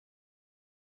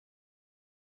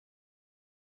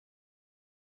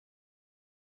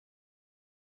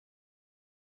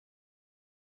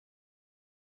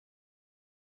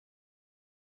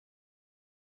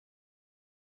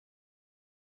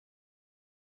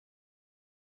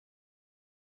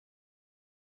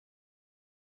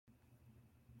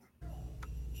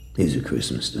Here's a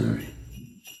Christmas story.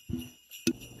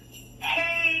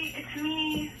 Hey, it's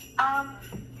me. I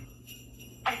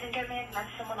think I may have met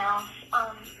someone else.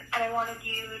 And I wanted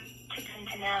you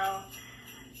to know,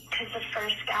 because the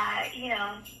first guy,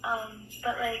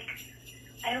 but like,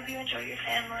 I hope you enjoy your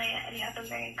family and you have a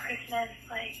Merry Christmas.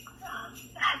 Like,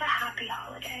 have a happy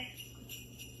holiday.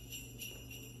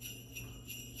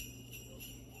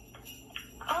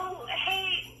 Oh,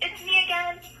 hey, it's me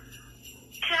again.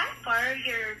 Can I borrow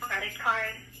your credit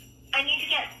card? I need to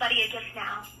get Buddy a gift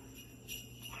now.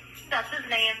 That's his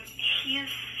name. He's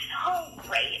so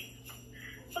great.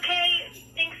 Okay,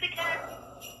 thanks again.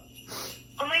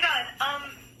 Oh my god,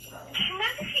 do you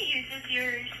mind if he uses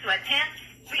your sweatpants?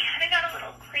 We kinda got a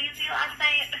little crazy last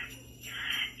night.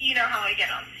 You know how I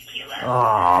get on tequila.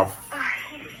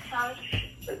 He's such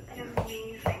an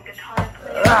amazing guitar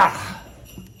player.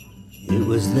 It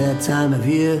was that time of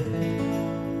year.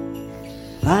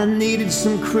 I needed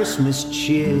some Christmas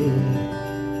cheer.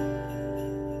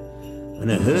 When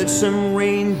I heard some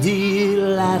reindeer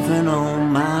laughing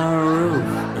on my roof,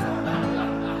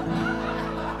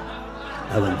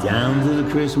 I went down to the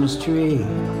Christmas tree.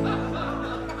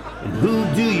 And who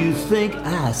do you think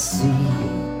I see?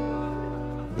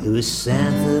 It was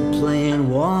Santa playing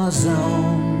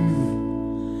Warzone,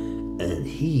 and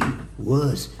he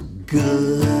was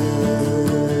good.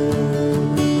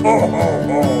 Ho, ho,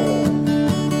 ho.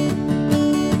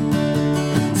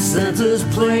 Santa's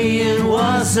playing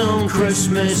Warzone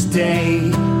Christmas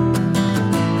Day.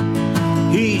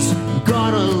 He's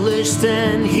got a list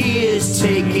and he is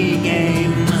taking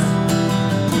aim.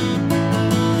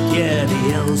 Yeah,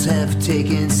 the elves have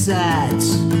taken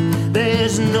sides.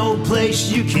 There's no place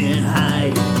you can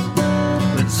hide.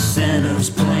 But Santa's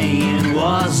playing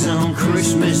Warzone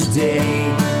Christmas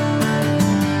Day.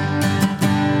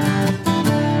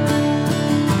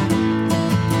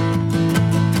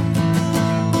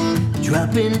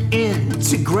 Dropping in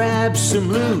to grab some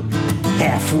loot.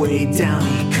 Halfway down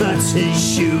he cuts his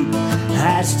chute.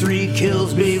 Has 3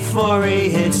 kills before he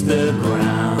hits the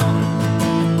ground.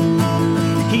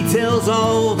 He tells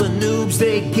all the noobs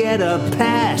they get a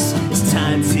pass. It's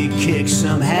time to kick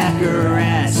some hacker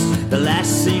ass. The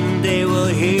last thing they will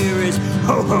hear is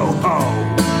ho ho ho.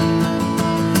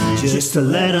 Just to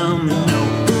let them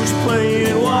know who's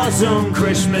playing Warzone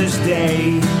Christmas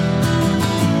Day.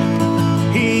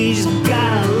 He's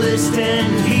got a list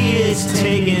and he is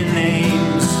taking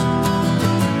names.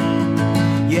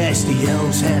 Yes, the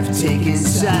elves have taken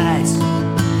sides.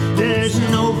 There's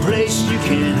no place you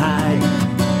can hide.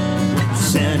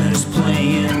 Santa's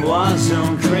playing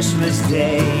Warzone Christmas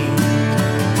Day.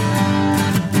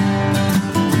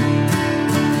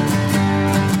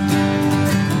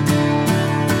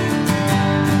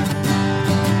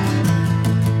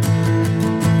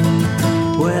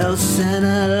 Well,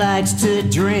 Santa likes to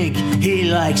drink, he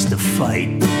likes to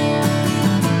fight.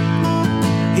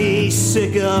 He's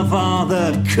sick of all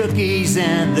the cookies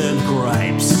and the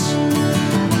gripes.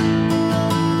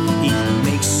 He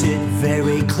makes it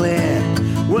very clear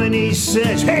when he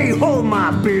says, hey, hold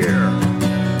my beer.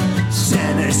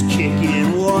 Santa's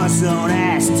kicking Warzone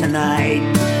ass tonight.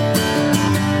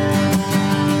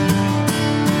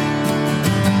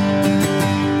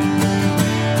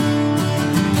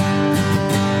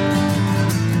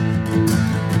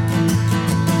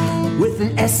 With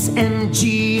an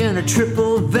SMG and a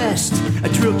triple vest, a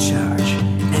drill charge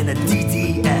and a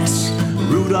DDS,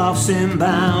 Rudolph's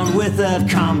inbound with a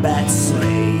combat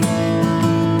sleigh.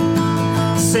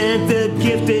 Santa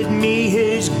gifted me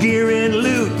his gear and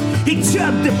loot. He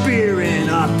chugged the beer and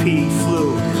RP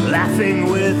flew, laughing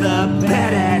with a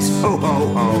badass ho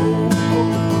ho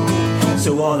ho.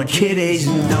 So all the kiddies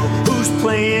know who's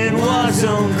playing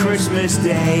Warzone Christmas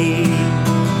Day.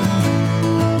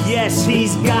 Yes,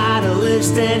 he's got a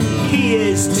list and he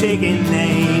is taking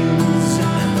names.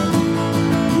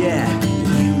 Yeah,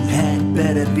 you had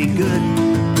better be good.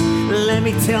 Let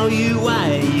me tell you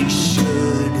why you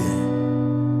should.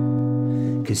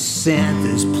 'Cause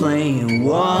Santa's playing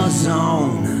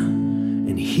Warzone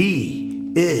and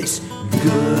he is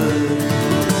good.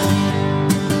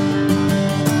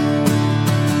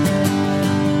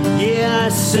 Yeah,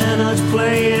 Santa's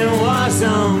playing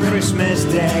Warzone Christmas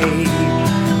Day.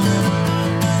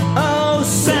 Oh,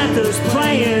 Santa's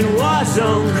playing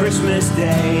Warzone Christmas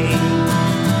Day.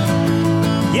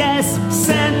 Yes,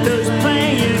 Santa's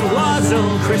playing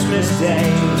Warzone Christmas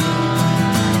Day.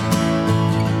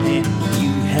 And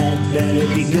you had better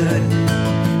be good.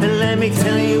 And let me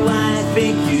tell you why I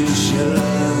think you should.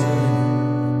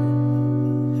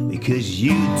 Because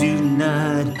you do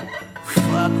not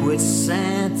fuck with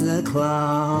Santa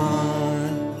Claus.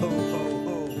 Ho, ho,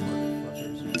 ho,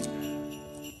 motherfuckers.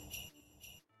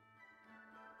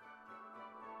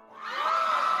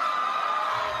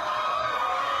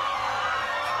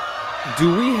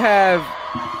 Do we have?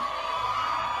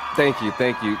 Thank you.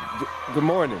 Good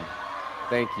morning.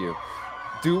 Thank you.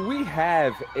 Do we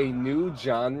have a new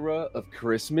genre of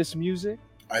Christmas music?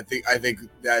 I think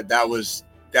that was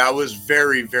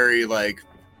very, very like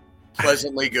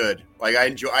pleasantly good. Like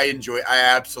I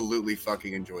absolutely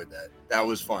fucking enjoyed that. That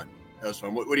was fun.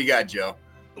 What do you got, Joe?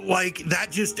 Like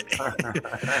that just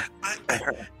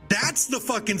that's the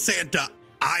fucking Santa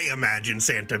I imagine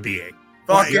Santa being.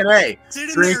 Fucking like,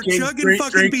 sitting there chugging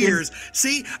fucking beers.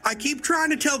 See, I keep trying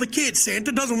to tell the kids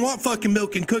Santa doesn't want fucking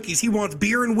milk and cookies. He wants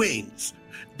beer and wings.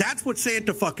 That's what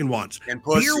Santa fucking wants. And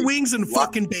pussy. Beer, wings, and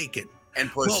fucking bacon.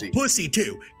 And pussy. Well, pussy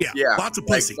too. Yeah. Lots of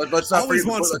pussy. Like, let's not always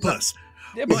wants the puss.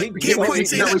 Yeah, but he can't quite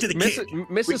say that to the kid.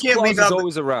 Mrs. Claus is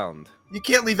always around. You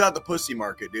can't leave out the pussy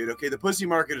market, dude. Okay, the pussy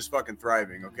market is fucking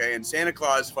thriving. Okay, and Santa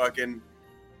Claus fucking.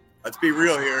 Let's be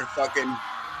real here. Fucking.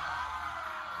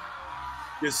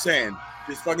 Just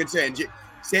fucking saying.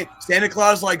 Santa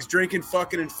Claus likes drinking,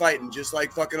 fucking, and fighting, just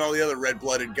like fucking all the other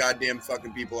red-blooded goddamn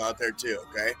fucking people out there too.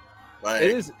 Okay. Like, it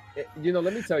is.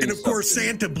 Let me tell you. And of course,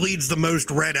 Santa bleeds the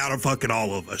most red out of fucking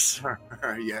all of us.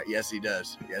 Yes, he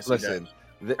does. Yes, listen,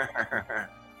 he does.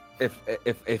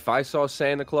 If I saw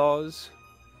Santa Claus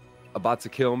about to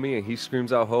kill me and he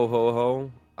screams out ho ho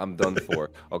ho, I'm done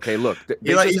for. Okay, look,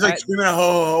 he's like screaming out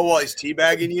ho ho ho while he's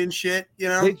teabagging you and shit. You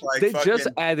know, they just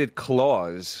added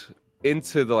claws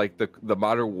into the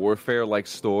Modern Warfare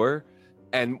store.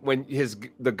 And when his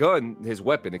weapon,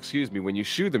 when you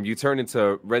shoot him, you turn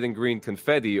into red and green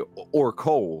confetti or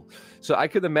coal. So I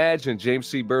could imagine James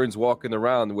C. Burns walking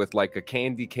around with like a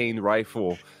candy cane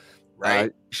rifle,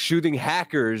 right, shooting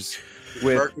hackers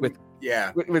with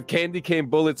candy cane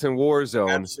bullets in Warzone.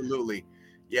 Absolutely,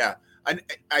 yeah. I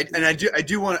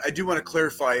do want to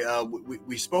clarify.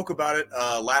 We spoke about it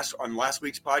last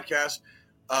week's podcast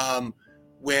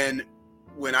when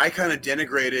I kind of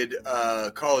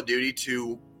denigrated Call of Duty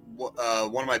to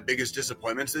one of my biggest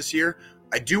disappointments this year.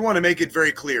 I do want to make it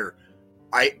very clear.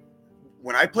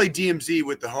 When I play DMZ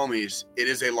with the homies, it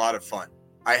is a lot of fun.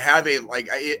 I have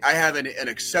an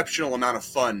exceptional amount of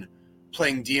fun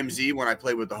playing DMZ when I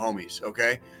play with the homies.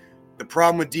 Okay, the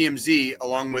problem with DMZ,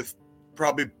 along with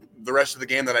probably the rest of the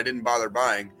game that I didn't bother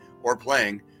buying or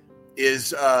playing,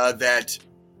 is that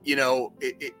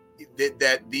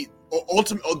the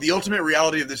ultimate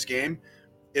reality of this game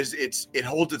is it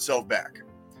holds itself back.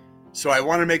 So I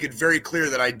want to make it very clear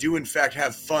that I do in fact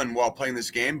have fun while playing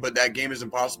this game, but that game is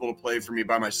impossible to play for me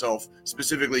by myself,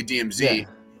 specifically DMZ. Yeah.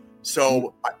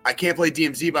 So I can't play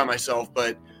DMZ by myself,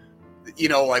 but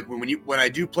like when I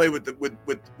do play with the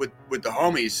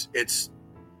homies, it's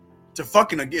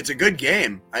a good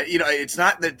game. It's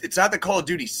not that Call of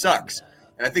Duty sucks.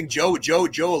 And I think Joe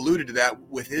alluded to that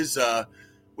with his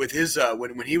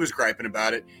when he was griping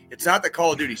about it. It's not that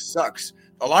Call of Duty sucks.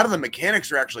 A lot of the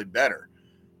mechanics are actually better.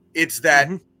 It's that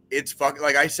it's fucking,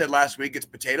 like I said last week, it's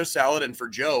potato salad, and for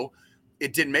Joe,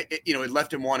 it didn't make it, it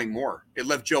left him wanting more. It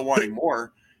left Joe wanting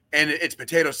more, and it's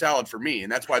potato salad for me,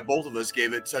 and that's why both of us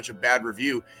gave it such a bad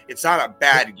review. It's not a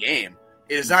bad game.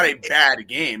 It is not a bad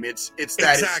game. It's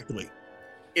that exactly.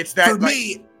 It's that for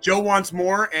me. Joe wants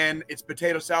more, and it's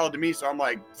potato salad to me. So I'm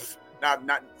like, not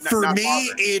for not me.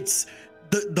 bothering. It's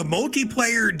the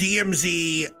multiplayer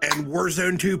DMZ and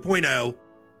Warzone 2.0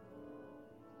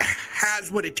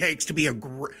 has what it takes to be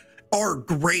are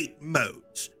great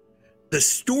modes. The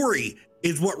story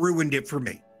is what ruined it for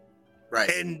me. Right.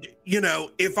 And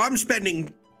if I'm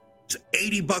spending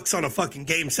 $80 on a fucking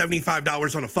game,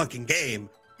 $75 on a fucking game,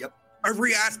 yep,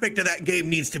 every aspect of that game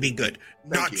needs to be good,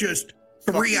 not just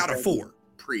 3 out of 4.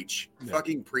 Preach. Yeah.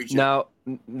 Fucking preach. Now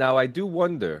I do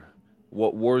wonder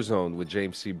what Warzone with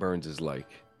James C. Burns is like.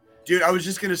 Dude, I was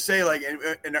just gonna say, like, and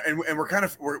we're kind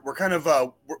of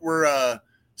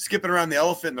skipping around the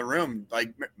elephant in the room.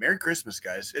 Like, Merry Christmas,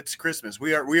 guys! It's Christmas.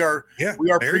 We are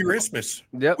Merry Christmas.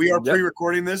 Yep, we are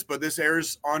pre-recording this, but this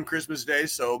airs on Christmas Day.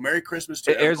 So Merry Christmas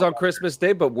to it. Airs on Christmas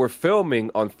Day, but we're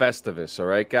filming on Festivus. All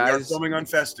right, guys. We are filming on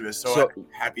Festivus. So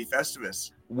happy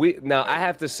Festivus. I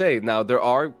have to say, there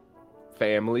are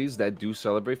families that do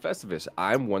celebrate Festivus.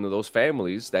 I'm one of those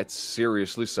families that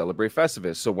seriously celebrate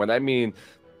Festivus. So when I mean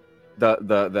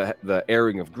the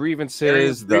airing of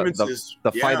grievances,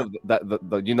 the fight of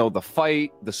the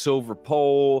fight, the silver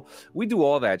pole, we do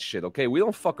all that shit. Okay, we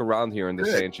don't fuck around here in the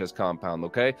Sanchez compound.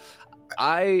 Okay,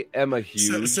 I am a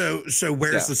huge. So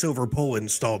where's the silver pole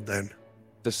installed then?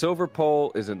 The silver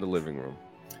pole is in the living room.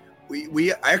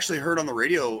 I actually heard on the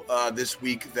radio this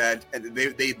week that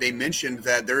they mentioned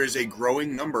that there is a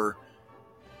growing number,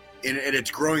 and it's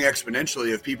growing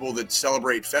exponentially, of people that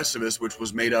celebrate Festivus, which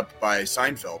was made up by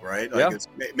Seinfeld, right? Like, it's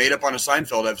made up on a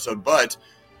Seinfeld episode, but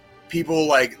people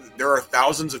like there are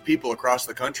thousands of people across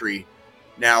the country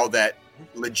now that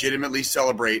legitimately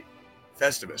celebrate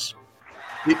Festivus.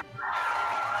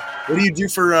 What do you do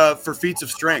for feats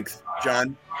of strength,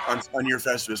 John, on your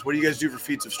Festivus? What do you guys do for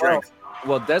feats of strength?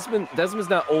 Well, Desmond's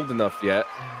not old enough yet.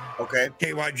 Okay.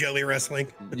 KY Jelly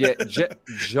Wrestling. Yeah,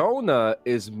 Jonah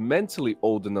is mentally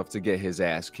old enough to get his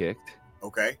ass kicked.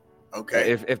 Okay.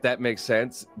 If that makes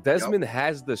sense. Desmond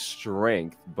has the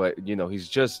strength, but he's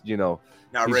just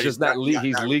not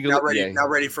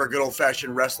ready for a good old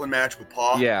fashioned wrestling match with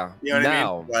Paul. Yeah. You know what I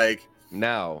mean? Like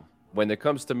now, when it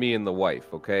comes to me and the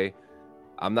wife, okay,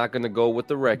 I'm not gonna go what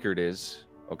the record is,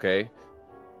 okay.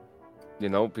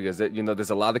 Because there's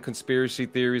a lot of conspiracy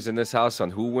theories in this house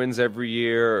on who wins every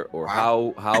year or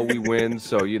how we win.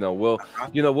 So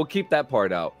we'll keep that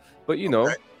part out. But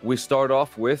we start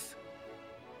off with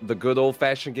the good old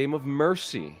fashioned game of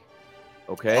Mercy.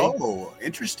 Okay. Oh,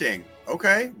 interesting.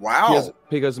 Okay. Wow.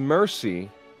 Because Mercy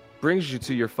brings you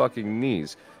to your fucking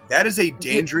knees. That is a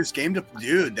dangerous game to,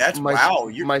 dude. That's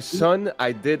my son.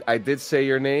 I did say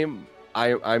your name.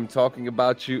 I'm talking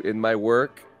about you in my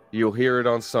work. You'll hear it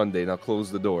on Sunday. Now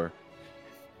close the door.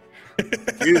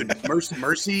 Dude,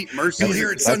 Mercy. You'll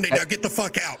hear it Sunday. Now get the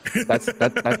fuck out.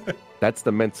 That's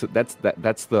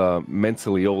the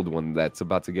mentally old one that's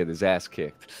about to get his ass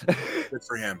kicked. Good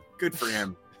for him.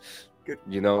 Good.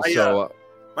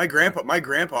 My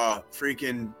grandpa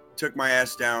freaking took my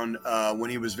ass down when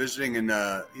he was visiting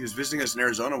us in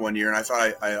Arizona one year, and I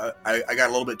thought I got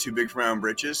a little bit too big for my own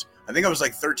britches. I think I was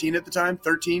like 13 at the time,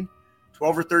 12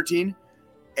 or 13.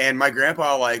 And my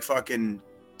grandpa like fucking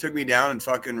took me down and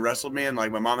fucking wrestled me, and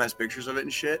like my mom has pictures of it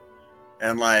and shit.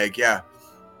 And like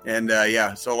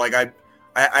so like I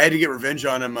had to get revenge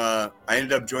on him. I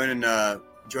ended up joining the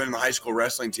high school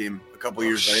wrestling team a couple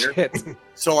years later.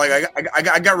 So like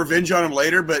I got revenge on him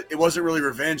later, but it wasn't really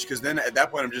revenge because then at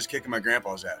that point I'm just kicking my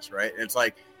grandpa's ass, right? And it's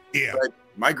like, like,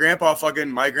 my grandpa put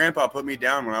me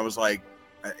down when I was like,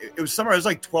 it was somewhere I was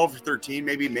like 12 or 13,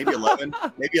 maybe 11,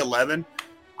 maybe 11.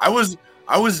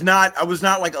 I was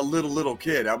not like a little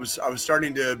kid. I was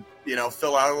starting to,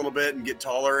 fill out a little bit and get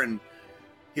taller. And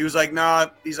he was like, nah,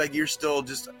 he's like, you're still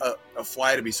just a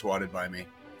fly to be swatted by me.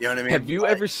 You know what I mean? Have you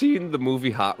ever seen the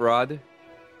movie Hot Rod?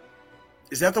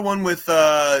 Is that the one with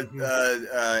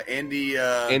Andy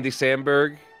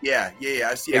Samberg? Yeah.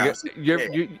 I see.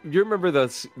 You remember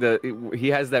he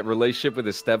has that relationship with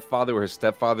his stepfather where his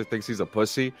stepfather thinks he's a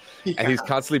pussy and he's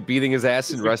constantly beating his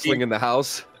ass and wrestling in the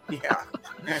house? Yeah.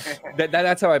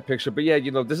 That's how I picture. But yeah,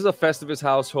 this is a Festivus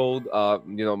household.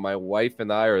 My wife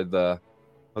and I are the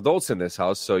adults in this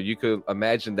house, so you could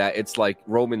imagine that it's like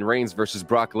Roman Reigns versus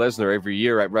Brock Lesnar every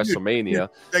year at WrestleMania.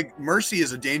 Like Mercy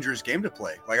is a dangerous game to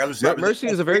play. Like Mercy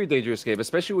is a very dangerous game,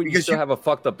 especially when you still have a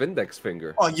fucked up index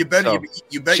finger. Oh, you bet.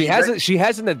 She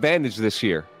has an advantage this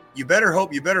year. You better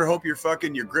hope your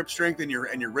fucking your grip strength and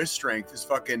your wrist strength is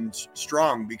fucking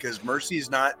strong, because Mercy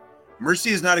is not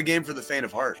a game for the faint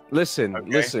of heart. Listen.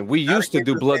 We used to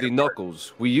do Bloody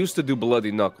Knuckles.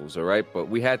 All right, but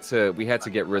we had to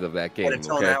get rid of that game. Had to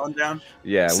tone that one down.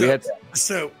 Yeah,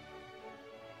 So,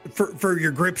 for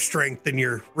your grip strength and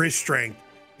your wrist strength,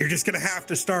 you're just gonna have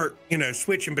to start,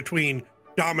 switching between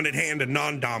dominant hand and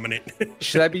non-dominant.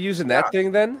 Should I be using that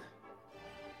thing then?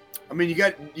 I mean, you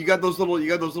got those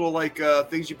little like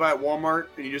things you buy at Walmart,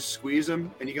 and you just squeeze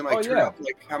them, and you can turn up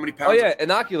like how many pounds. Oh yeah,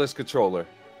 an Oculus controller.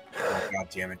 Oh, God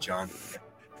damn it, John!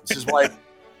 This is why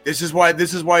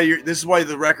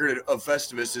the record of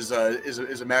Festivus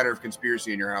is a matter of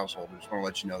conspiracy in your household. I just want to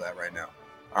let you know that right now.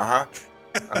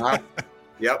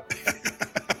 Yep.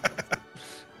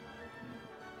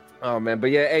 Oh man, but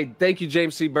yeah, hey, thank you,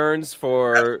 James C. Burns,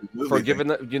 for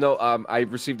giving. I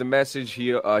received a message. He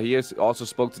has also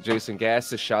spoke to Jason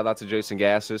Gassis. Shout out to Jason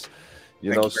Gassis.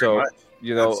 James.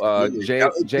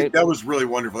 That was really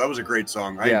wonderful. That was a great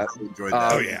song. I really enjoyed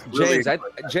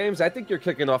that. James, I think you're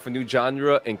kicking off a new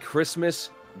genre in Christmas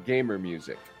gamer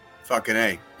music. Fucking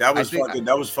A. That was fun.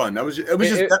 That was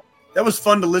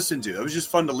fun to listen to. It was just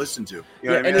fun to listen to. You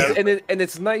know what I mean? And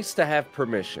it's nice to have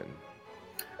permission.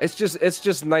 It's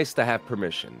just nice to have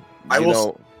permission. I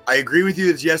agree with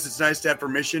you that yes, it's nice to have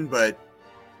permission,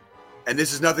 and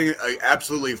this is nothing.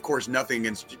 Absolutely, of course, nothing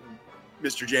against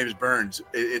Mr. James Burns.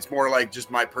 It's more like just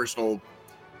my personal.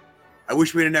 I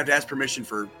wish we didn't have to ask permission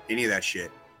for any of that shit,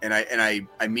 and I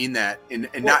mean that,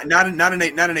 not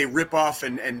in a rip off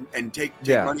and take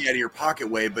money out of your pocket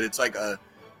way, but it's like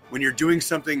when you're doing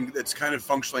something that's kind of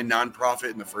functionally non-profit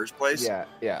in the first place.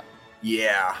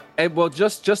 Yeah. And well,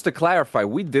 just to clarify,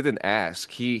 we didn't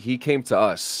ask. He came to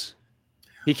us.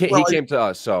 He came to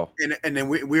us. So and then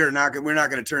we're not going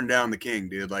to turn down the king,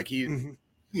 dude. Like he. Mm-hmm.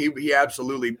 He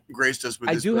absolutely graced us with.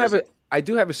 I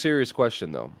do have a serious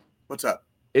question though. What's up?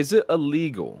 Is it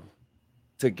illegal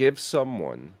to give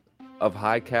someone of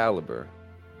high caliber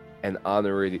an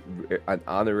honorary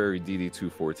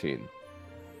DD-214?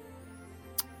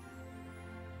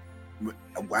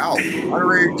 Wow,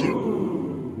 honorary.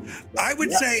 I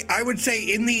would say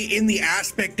in the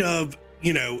aspect of,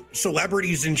 you know,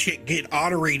 celebrities and shit get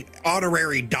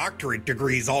honorary doctorate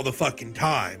degrees all the fucking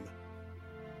time.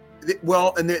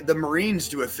 Well, and the Marines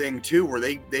do a thing too, where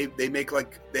they make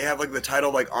like they have like the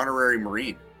title like honorary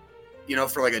Marine, you know,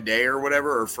 for like a day or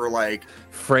whatever, or for like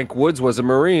Frank Woods was a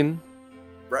Marine.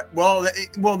 Right. Well,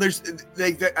 there's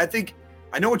I think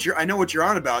I know what you're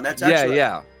on about, and that's actually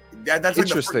that's like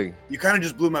interesting. You kind of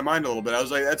just blew my mind a little bit. I was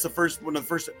like, that's one of the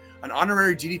first an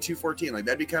honorary DD-214. Like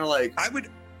that'd be kind of like I'm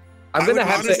gonna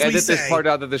have to edit this part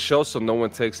out of the show so no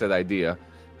one takes that idea.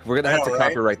 We're gonna have to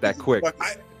copyright that quick.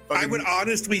 I would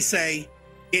honestly say,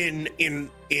 in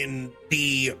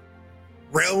the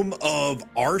realm of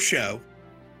our show,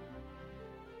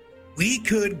 we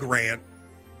could grant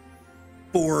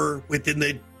within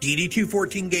the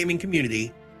DD-214 gaming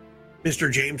community, Mr.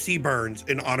 James C. Burns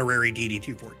an honorary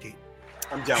DD-214.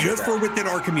 I'm down just for within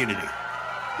our community.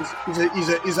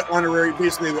 He's an honorary,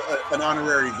 basically an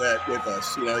honorary vet with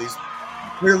us. You know, he's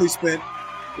clearly spent.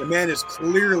 The man has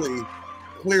clearly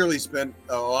spent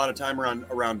a lot of time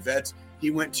around vets. He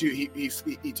went to he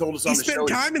told us on the show. He spent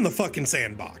time in the fucking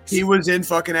sandbox. He was in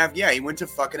fucking he went to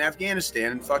fucking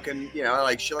Afghanistan and fucking, you know,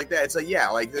 like shit like that. It's like, yeah,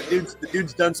 like the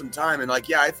dude's done some time, and like,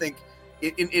 yeah, I think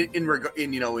in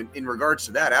regards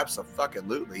to that,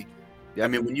 absolutely. Yeah, I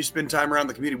mean, when you spend time around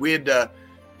the community, we had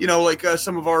you know, like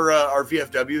some of our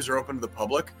VFWs are open to the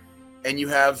public, and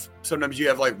sometimes you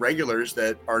have like regulars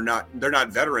that they're not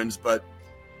veterans, but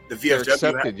the VFW they're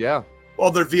accepted, yeah. Well,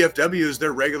 their VFW is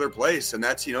their regular place, and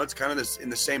that's, you know, it's kind of this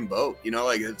in the same boat, you know,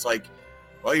 like it's like,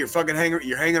 well, you're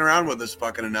hanging around with us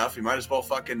fucking enough, you might as well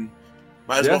fucking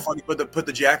put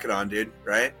the jacket on, dude,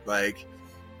 right? Like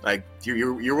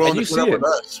you're willing to put up with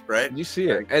us, right? You see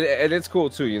it, and it's cool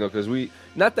too, you know, because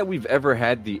not that we've ever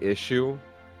had the issue,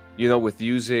 you know, with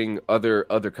using other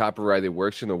copyrighted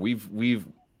works, you know, we've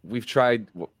tried.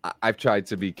 Well, I've tried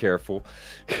to be careful.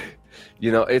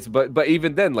 You know, but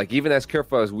even then, like even as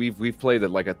careful as we've played it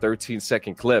like a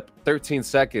 13-second clip, 13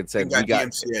 seconds, and we got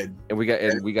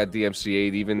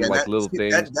DMCA'd, even like little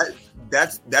things.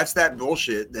 That's that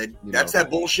bullshit. That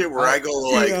bullshit where I go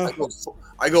like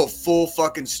I go full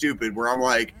fucking stupid. Where I'm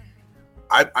like,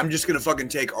 I'm just gonna fucking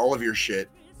take all of your shit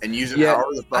and use it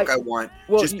however the fuck I want,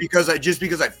 just because I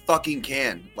fucking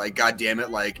can. Like, god damn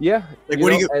it, like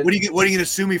what are you gonna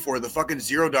sue me for? The fucking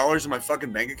 $0 in my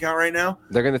fucking bank account right now?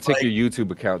 They're gonna take your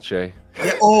YouTube account, Shay.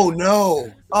 Yeah. Oh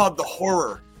no. Oh, the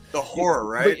horror,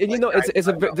 right? But, and you know,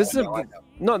 this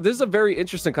is a very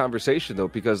interesting conversation though,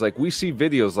 because like we see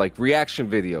videos like reaction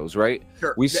videos, right?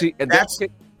 Sure. We see, and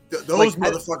those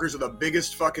motherfuckers are the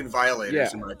biggest fucking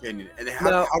violators, in my opinion. And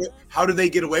how do they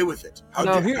get away with it?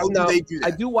 How do they do that?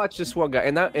 I do watch this one guy,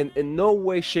 and in no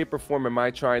way, shape, or form am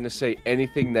I trying to say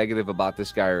anything negative about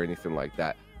this guy or anything like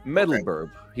that.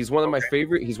 Metalburb, he's one of my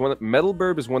favorite.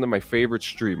 Metalburb is one of my favorite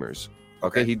streamers.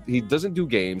 Okay, he doesn't do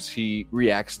games. He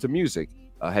reacts to music,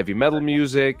 heavy metal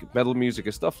music,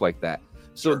 and stuff like that.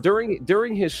 So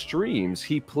during his streams,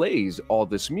 he plays all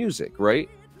this music, right?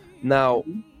 Now.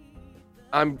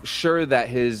 I'm sure that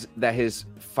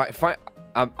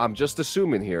I'm just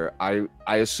assuming here. I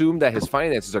assume that his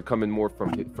finances are coming more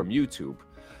from YouTube.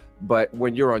 But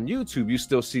when you're on YouTube, you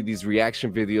still see these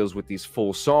reaction videos with these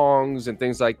full songs and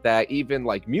things like that. Even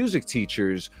like music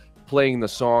teachers playing the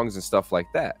songs and stuff like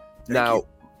that. Now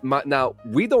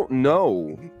we don't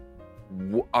know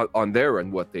on their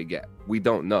end what they get. We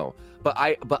don't know. But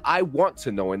I want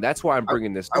to know, and that's why I'm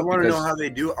bringing this up. I want to know how they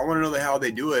do. I want to know how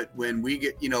they do it when we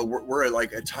get, you know, we're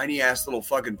like a tiny ass little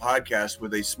fucking podcast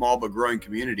with a small but growing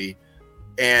community,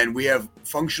 and we have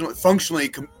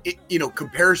functionally, you know,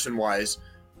 comparison wise,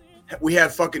 we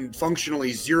have fucking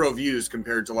functionally 0 views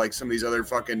compared to like some of these other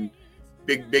fucking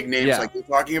big names like we're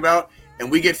talking about, and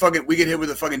we get hit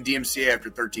with a fucking DMCA after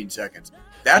 13 seconds.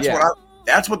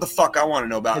 That's what the fuck I want to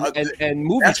know about. And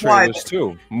movie trailers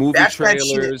too.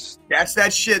 Trailers. That's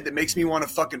that shit that makes me want to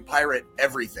fucking pirate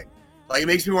everything. Like it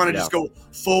makes me want to just go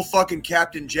full fucking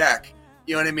Captain Jack.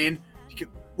 You know what I mean?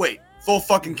 Wait, full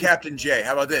fucking Captain J.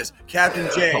 How about this? Captain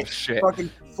J. Fucking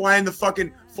flying the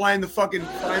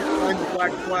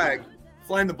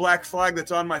black flag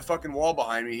that's on my fucking wall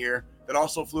behind me here. That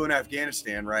also flew in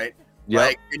Afghanistan, right? Yeah.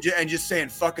 Like and just saying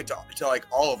fuck it to like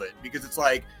all of it, because it's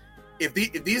like. If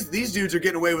these dudes are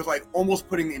getting away with like almost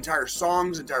putting the entire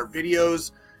songs, entire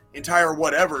videos, entire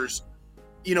whatevers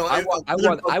you know, I want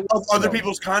other no.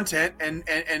 people's content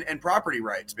and property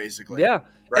rights, basically. Yeah.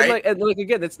 Right. And like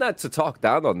again, it's not to talk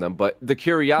down on them, but the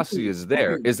curiosity is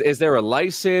there. Is there a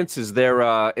license? Is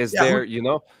there you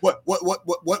know What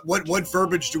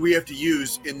verbiage do we have to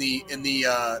use in the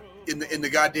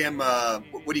goddamn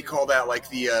what do you call that? Like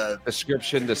the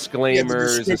description,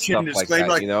 disclaimers, and stuff like that,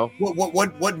 like, you know?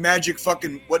 What magic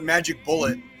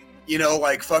bullet, you know,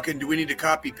 like fucking do we need to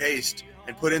copy paste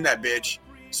and put in that bitch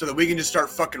so that we can just start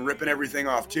fucking ripping everything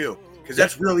off too? Because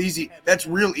that's real easy. That's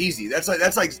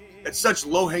such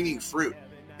low hanging fruit.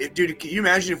 Dude, can you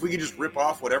imagine if we could just rip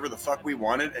off whatever the fuck we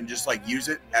wanted and just like use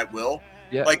it at will?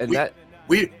 Yeah, like and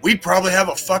we'd probably have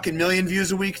a fucking million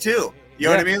views a week too. You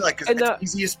know what I mean? Like, 'cause it's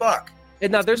easy as fuck.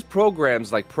 And now there's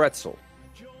programs like Pretzel,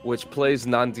 which plays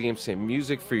non-DMCA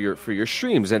music for your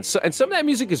streams, and some of that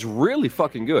music is really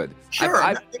fucking good.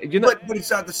 Sure, you know, but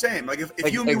it's not the same. Like if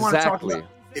you and me want to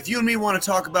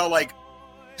talk about, like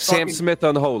Sam Smith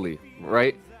Unholy,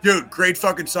 right? Dude, great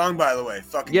fucking song by the way.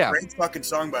 Great fucking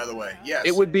song by the way. Yes.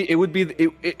 It would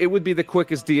be the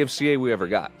quickest DMCA we ever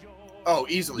got. Oh,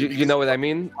 easily. You know what I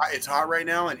mean? It's hot right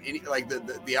now, and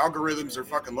the algorithms are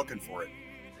fucking looking for it.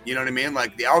 You know what I mean?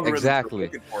 Like the algorithms are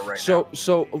looking for it right now.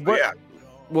 So what?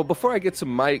 Well, before I get to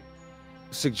my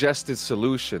suggested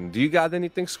solution, do you got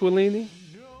anything, Squillini?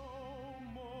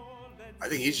 I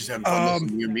think he's just having fun listening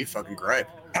to you and me fucking gripe.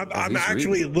 I'm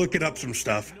actually looking up some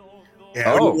stuff.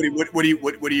 Yeah. What's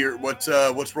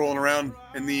rolling around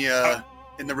in the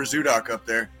Razudoc up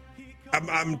there?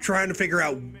 I'm trying to figure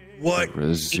out what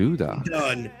Razudoc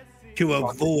done to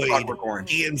avoid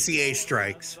DMCA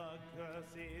strikes.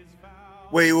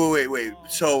 Wait.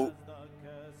 So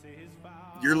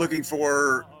you're looking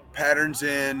for patterns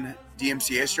in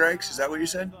DMCA strikes? Is that what you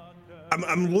said?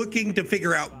 I'm looking to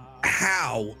figure out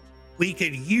how we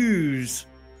could use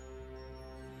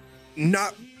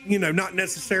not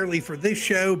necessarily for this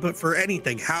show, but for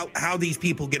anything, how these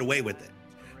people get away with it.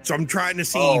 So I'm trying to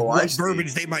see what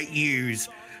verbiage they might use,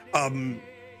 and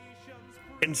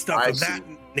stuff of that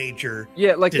nature.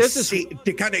 Yeah, like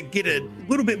to kind of get a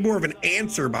little bit more of an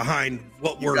answer behind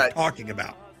what we're talking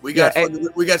about. We got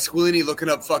Squillini looking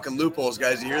up fucking loopholes,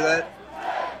 guys. You hear that?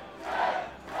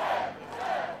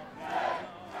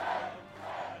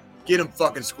 Get him,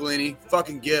 fucking Squillini.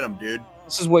 Fucking get him, dude.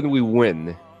 This is when we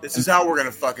win. This is how we're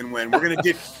gonna fucking win. We're gonna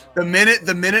get the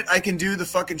minute I can do the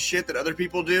fucking shit that other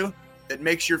people do that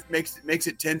makes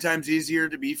it 10 times easier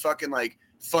to be fucking like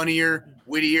funnier,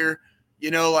 wittier.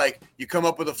 You know, like you come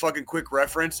up with a fucking quick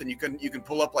reference and you can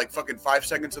pull up like fucking 5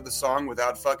 seconds of the song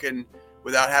without having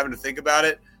to think about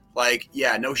it. Like,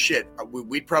 yeah, no shit.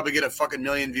 We'd probably get a fucking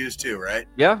million views too, right?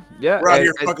 Yeah. We're out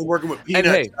here fucking working with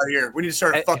peanuts out here. We need to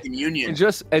start a fucking union.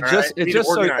 Just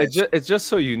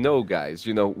so you know, guys,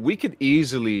 you know, we could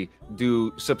easily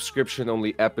do subscription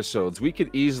only episodes. We could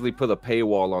easily put a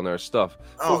paywall on our stuff.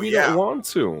 But we don't want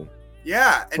to.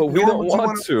 Yeah, but we don't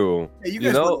want to. Hey, you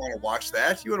guys wouldn't want to watch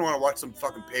that. You wouldn't want to watch some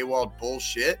fucking paywall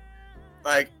bullshit.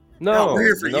 Like, no, we're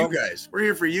here for you guys. We're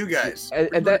here for you guys.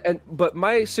 But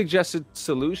my suggested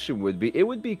solution would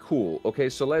be cool. Okay,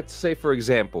 so let's say, for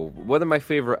example, one of my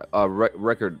favorite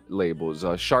record labels,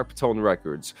 Sharp Tone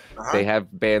Records. They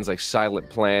have bands like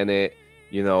Silent Planet.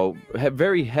 You know, have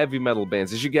very heavy metal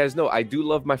bands. As you guys know, I do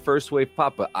love my first wave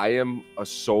pop, but I am a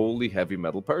solely heavy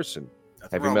metal person.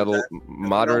 Heavy metal,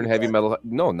 modern heavy metal.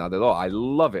 No, not at all. I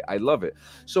love it.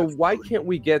 So why can't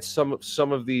we get some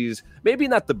of these? Maybe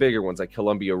not the bigger ones like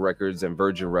Columbia Records and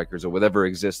Virgin Records or whatever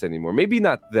exist anymore. Maybe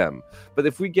not them. But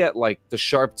if we get like the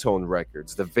Sharp Tone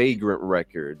Records, the Vagrant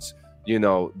Records, you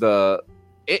know,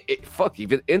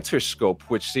 even Interscope,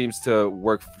 which seems to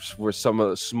work for some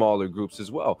of the smaller groups as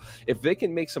well. If they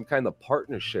can make some kind of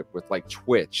partnership with like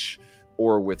Twitch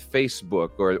or with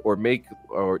Facebook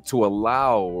or to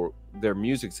allow their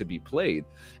music to be played,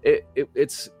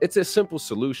 it's a simple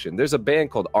solution. There's a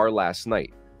band called Our Last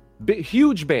Night,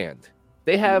 huge band.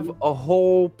 They have a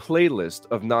whole playlist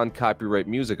of non-copyright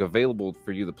music available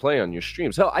for you to play on your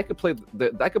streams. Hell, I could play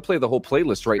the whole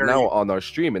playlist right now on our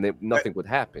stream, and nothing would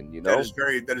happen. You know,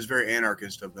 that is very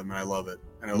anarchist of them, and I love it.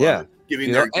 And I love it.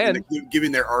 Giving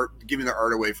their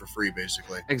art away for free,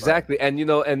 basically. Exactly, and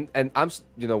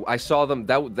I saw them.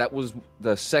 That was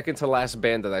the second to last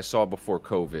band that I saw before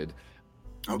COVID.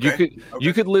 Okay.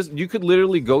 You could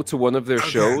literally go to one of their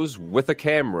shows with a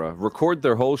camera, record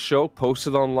their whole show, post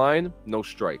it online, no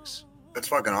strikes. That's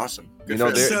fucking awesome. Good, you know,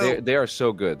 they are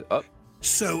so good.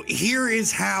 So here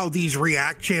is how these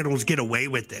React channels get away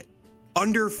with it.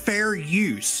 Under fair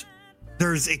use,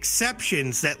 there's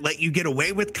exceptions that let you get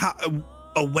away with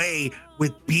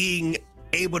being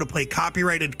able to play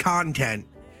copyrighted content,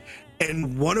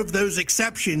 And one of those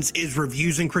exceptions is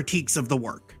reviews and critiques of the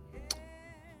work.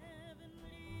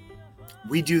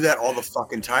 We do that all the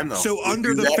fucking time, though. So we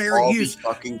under do the that fair all use the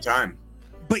fucking time.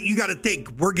 But you got to think,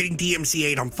 we're getting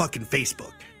DMCA'd on fucking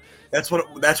Facebook. That's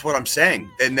what I'm saying.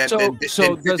 And then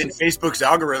Facebook's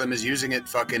algorithm is using it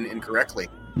fucking incorrectly.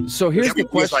 So here's the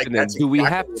question: like, then, do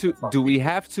exactly we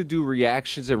have to do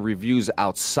reactions and reviews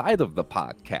outside of the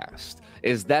podcast?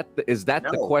 Is that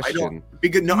the question?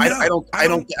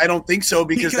 I don't think so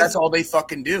because that's all they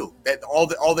fucking do. That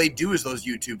all they do is those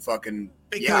YouTube fucking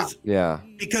because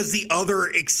the other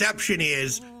exception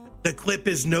is the clip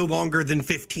is no longer than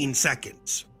 15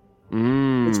 seconds.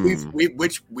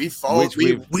 Which we followed.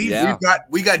 We got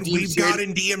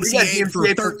in DMCA for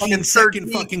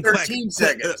 13-second fucking 13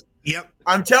 seconds. Yep.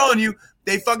 I'm telling you,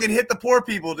 they fucking hit the poor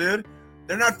people, dude.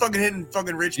 They're not fucking hitting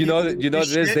fucking rich people. You know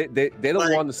what it is? They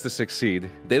don't want us to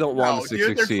succeed. They don't want us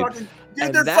to succeed.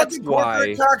 They're fucking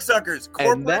corporate cocksuckers.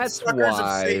 Corporate suckers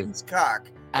of Satan's cock.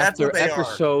 That's after what they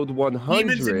episode are. 100,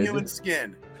 Demons in human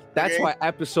skin. That's why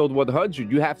episode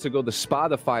 100, you have to go to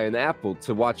Spotify and Apple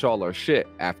to watch all our shit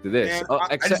after this. Man,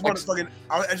 I just want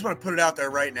to put it out there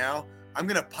right now. I'm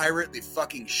gonna pirate the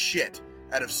fucking shit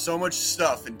out of so much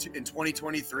stuff in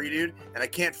 2023, dude, and I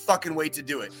can't fucking wait to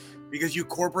do it because you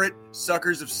corporate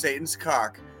suckers of Satan's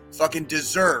cock fucking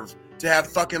deserve to have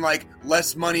fucking like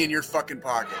less money in your fucking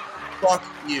pocket. Fuck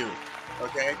you.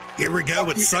 Okay. Here we go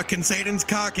with sucking Satan's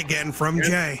cock again from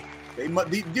Jay.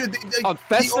 On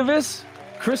Festivus.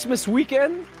 Christmas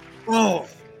weekend? Oh,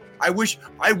 I wish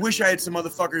I had some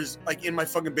motherfuckers like in my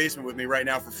fucking basement with me right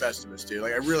now for Festivus, dude.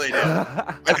 Like I really do.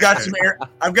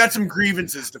 I've got some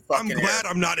grievances to fucking. I'm glad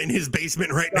I'm not in his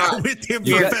basement right now with him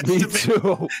for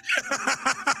Festivus.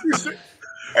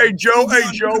 Hey Joe,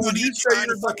 would you say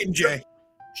you're fucking Jay?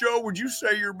 Joe, would you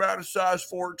say you're about a size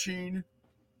 14?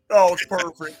 Oh, it's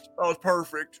perfect. Oh, it's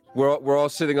perfect. We're all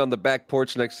sitting on the back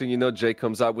porch. Next thing you know, Jay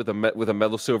comes out with a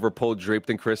metal silver pole draped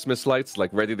in Christmas lights, like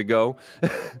ready to go.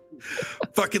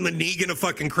 Fucking the Negan of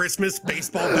fucking Christmas,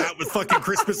 baseball bat with fucking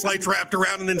Christmas lights wrapped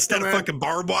around, and instead of fucking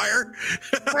barbed wire,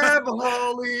 have a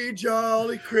holly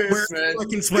jolly Christmas. Wear a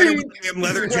fucking sweater with a damn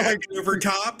leather jacket over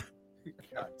top.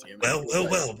 God damn it.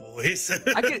 Well, boys.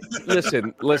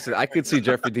 Listen. I could see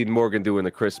Jeffrey Dean Morgan doing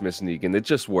a Christmas Negan. It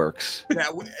just works.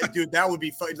 Dude, that would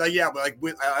be fun. Like, yeah, but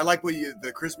like, I like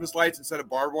the Christmas lights instead of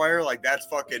barbed wire. Like, that's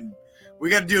fucking. We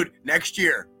got to do it next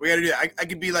year. We got to do that. I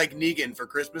could be like Negan for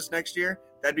Christmas next year.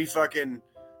 That'd be fucking.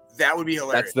 That would be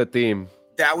hilarious. That's the theme.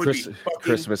 That would be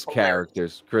Christmas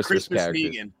characters. Christmas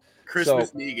characters. Negan.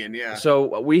 Christmas Negan. Yeah.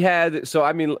 So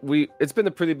it's been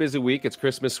a pretty busy week. It's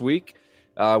Christmas week.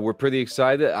 We're pretty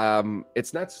excited.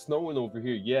 It's not snowing over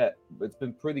here yet, but it's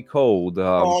been pretty cold.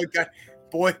 Oh God,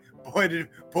 boy, did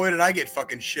I get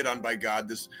fucking shit on by God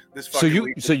this fucking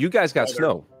week. So you guys got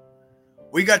snow?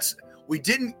 We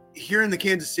didn't here in the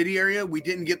Kansas City area. We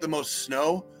didn't get the most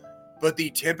snow, but the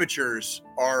temperatures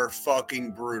are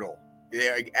fucking brutal.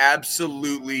 Yeah, like,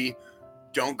 absolutely.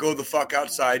 Don't go the fuck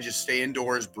outside. Just stay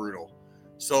indoors. Brutal.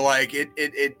 So like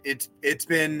it's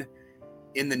been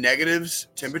in the negatives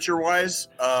temperature wise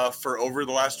for more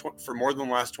than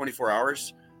the last 24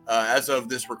 hours as of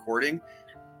this recording.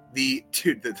 The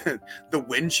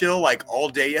wind chill, like all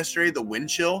day yesterday, the wind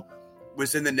chill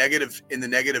was in the negative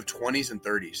 20s and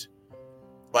 30s.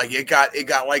 Like it got the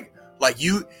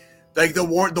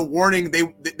warning,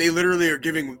 they literally are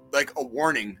giving like a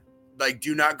warning, like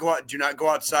do not go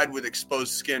outside with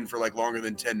exposed skin for like longer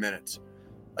than 10 minutes.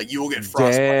 Like you will get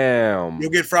frostbite. Damn.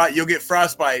 You'll get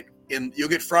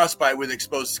frostbite with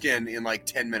exposed skin in like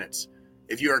 10 minutes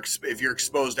if you're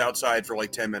exposed outside for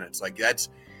like 10 minutes. Like that's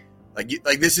like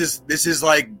this is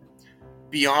like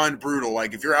beyond brutal.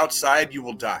 Like if you're outside, you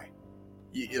will die.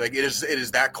 Like it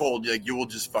is that cold. Like you will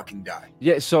just fucking die.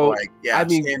 Yeah. So like, yeah, I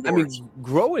mean,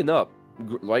 growing up,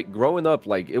 like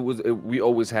we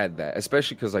always had that,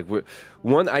 especially because like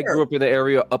I grew up in the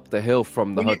area up the hill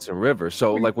from the Hudson River.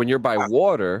 So like when you're by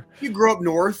water, you grow up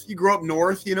north. You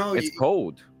know, it's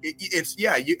cold.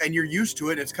 You're used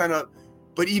to it. It's kind of,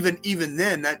 but even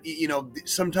then, that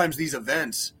sometimes these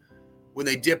events when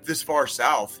they dip this far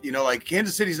south, like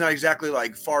Kansas City's not exactly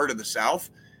like far to the south.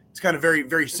 It's kind of very,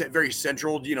 very, very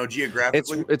central,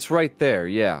 geographically. It's right there,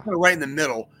 yeah. Kind of right in the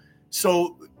middle.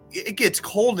 So it gets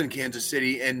cold in Kansas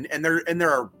City, and there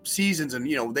are seasons, and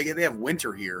they have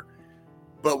winter here.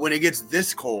 But when it gets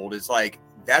this cold, it's like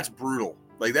that's brutal.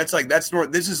 Like that's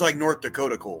North. This is like North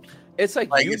Dakota cold. It's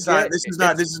like this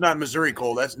is not Missouri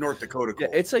cold. That's North Dakota cold.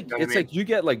 Yeah, it's like like you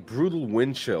get like brutal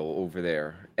wind chill over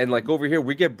there, and like over here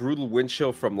we get brutal wind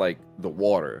chill from like the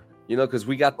water. Because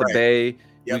we got the bay.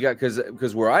 Yep. We got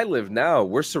because where I live now,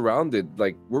 we're surrounded,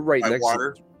 like we're right next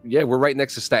water. Yeah, we're right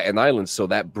next to Staten Island, so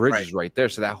that bridge Right. is right there.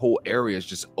 So that whole area is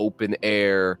just open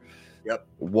air. Yep.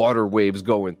 Water waves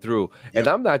going through, and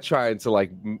Yep. I'm not trying to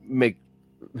like make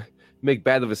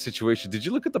bad of a situation. Did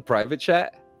you look at the private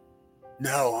chat?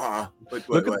 No, huh? Wait.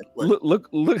 Look.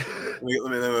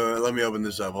 Let me open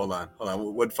this up. Hold on.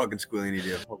 What fucking Squillini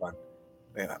do? Hold on.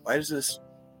 Wait, why does this?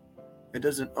 It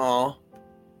doesn't. Oh,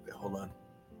 wait, hold on.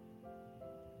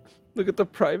 Look at the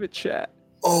private chat.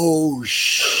 Oh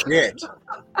shit!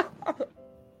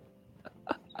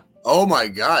 Oh my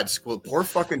god, poor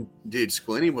fucking dude.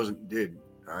 Squillini wasn't, dude.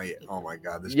 Oh yeah. Oh my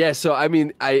god. This. Yeah. So I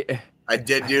mean, I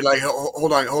did, dude. Like,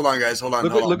 hold on, guys. Hold on.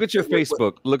 look at your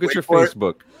Facebook. Look at Wait your for it.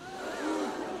 Facebook.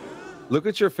 Look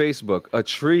at your Facebook. A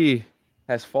tree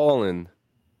has fallen.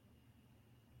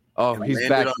 Oh, And he's landed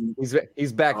back. on-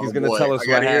 He's back. He's Oh, gonna boy. tell us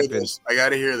I what gotta hear happened. this. I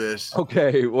gotta hear this.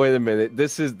 Okay, wait a minute.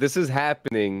 This is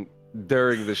happening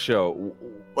during the show.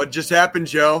 What just happened,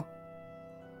 Joe?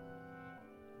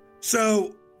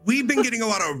 So we've been getting a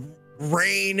lot of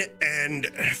rain and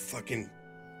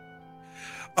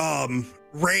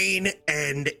rain,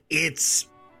 and it's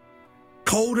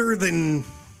colder than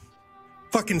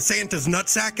fucking Santa's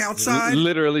nutsack outside.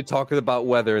 Literally talking about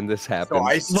weather, and this happened.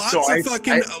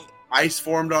 Ice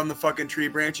formed on the fucking tree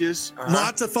branches. Uh-huh.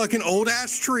 Lots of fucking old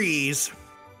ass trees.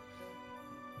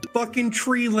 Fucking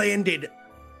tree landed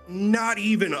not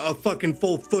even a fucking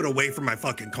full foot away from my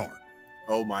fucking car.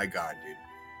 Oh my god, dude.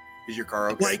 Is your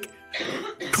car okay? Like,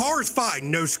 car's fine.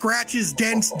 No scratches,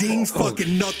 dents, dings,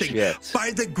 fucking nothing. shit.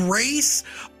 By the grace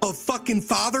of fucking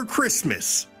Father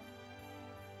Christmas,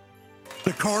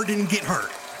 the car didn't get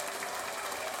hurt.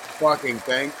 Fucking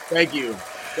thank you.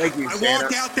 Thank you, I Santa.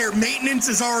 walk out there, maintenance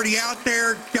is already out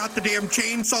there, got the damn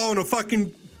chainsaw and a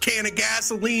fucking can of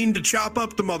gasoline to chop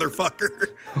up the motherfucker.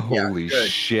 Holy good.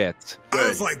 shit. I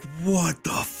was like, what the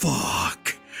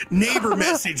fuck? Neighbor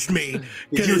messaged me.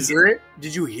 Did you hear it?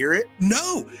 Did you hear it?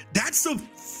 No, that's the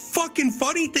fucking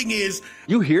funny thing is,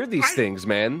 You hear these things,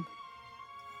 man.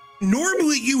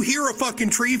 normally you hear a fucking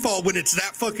tree fall when it's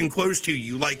that fucking close to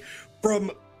you. Like, from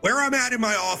where I'm at in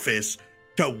my office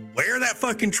to where that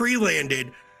fucking tree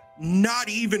landed, not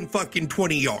even fucking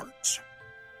 20 yards.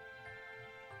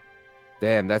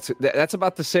 Damn, that's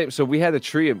about the same. So we had a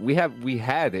tree. We had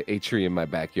a tree in my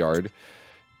backyard,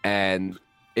 and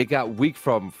it got weak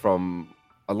from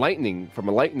a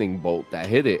lightning bolt that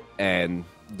hit it, and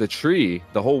the tree,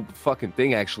 the whole fucking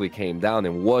thing actually came down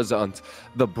and was on.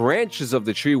 The branches of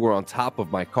the tree were on top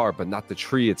of my car, but not the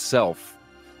tree itself.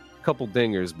 A couple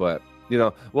dingers, but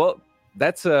well,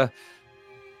 that's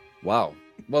wow.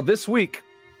 Well, this week,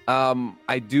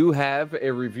 I do have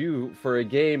a review for a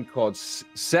game called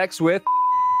Sex with.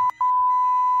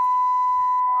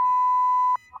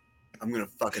 I'm gonna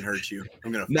fucking hurt you.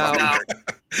 I'm gonna Now- fucking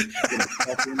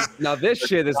hurt you. Now this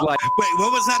shit is like, Wait,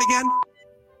 what was that again?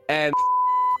 and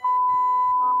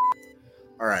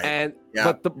All right.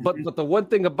 but the one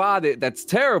thing about it that's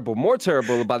terrible, more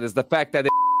terrible about it, is the fact that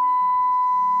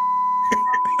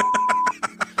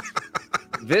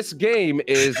this game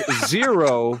is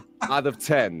 0 out of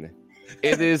 10.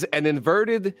 It is an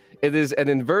inverted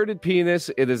penis.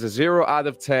 It is a 0 out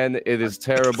of 10. It is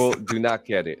terrible. Do not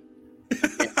get it.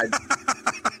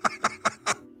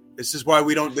 This is why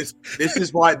we don't. This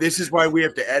is why we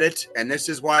have to edit, and this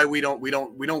is why we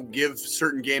don't give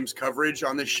certain games coverage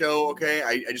on this show. Okay,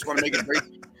 I just want to make it very.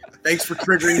 Thanks for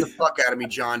triggering the fuck out of me,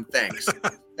 John.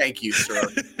 Thank you, sir.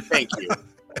 Thank you.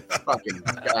 Fucking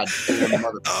god,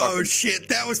 motherfucker. Oh shit,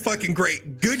 that was fucking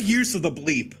great. Good use of the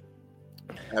bleep.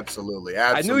 Absolutely.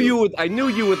 I knew you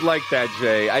would like that,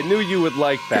 Jay. I knew you would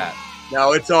like that.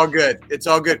 No, it's all good. It's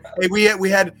all good. Hey, we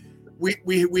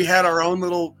had our own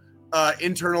little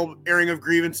internal airing of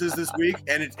grievances this week,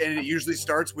 and it usually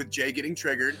starts with Jay getting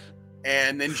triggered,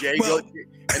 and then Jay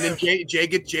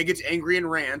gets angry and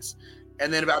rants,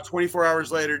 and then about 24 hours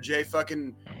later, Jay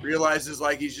fucking realizes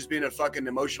like he's just being a fucking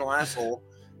emotional asshole,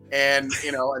 and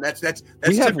and that's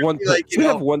We have one. like, We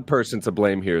have one person to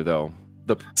blame here, though.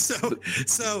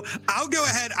 So I'll go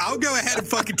ahead and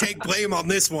fucking take blame on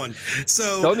this one.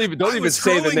 So don't even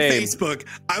say the name.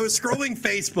 I was scrolling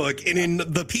Facebook, and in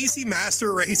the PC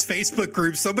Master Race Facebook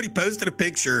group, somebody posted a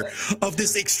picture of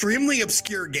this extremely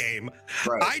obscure game.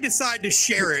 Right. I decided to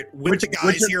share it with the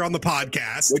guys here on the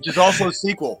podcast, which is also a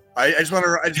sequel. I just want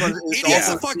to. It is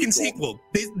a fucking sequel.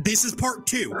 This is part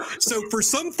 2. So for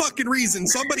some fucking reason,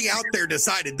 somebody out there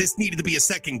decided this needed to be a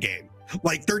second game.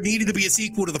 Like there needed to be a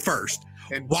sequel to the first.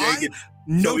 And why?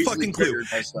 No so fucking clue. triggered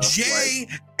by stuff, Jay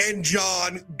and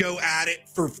John go at it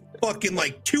for fucking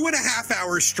like 2.5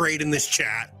 hours straight in this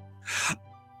chat.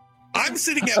 I'm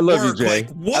sitting at I love work you, Jay. like,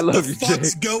 what the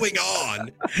fuck's going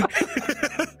on?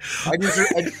 I deserve.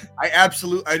 I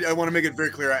absolutely. I want to make it very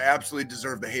clear. I absolutely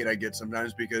deserve the hate I get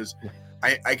sometimes because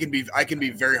I can be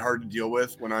very hard to deal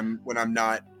with when I'm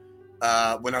not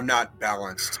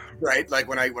balanced. Right? Like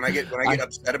when I get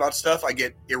upset about stuff, I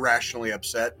get irrationally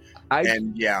upset.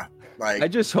 I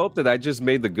just hope that I just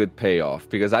made the good payoff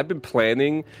because I've been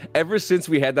planning ever since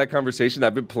we had that conversation.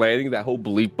 I've been planning that whole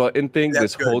bleep button thing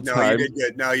whole time. You did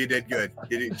good. No, you did good.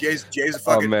 Jay's a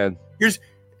fucking. Oh man.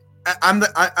 I'm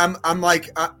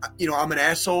an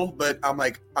asshole, but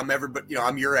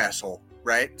I'm your asshole,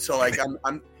 right? So like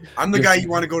I'm the guy you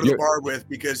want to go to the bar with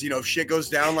because if shit goes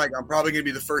down, like I'm probably gonna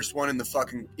be the first one in the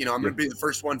fucking, I'm gonna be the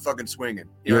first one fucking swinging.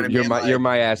 You're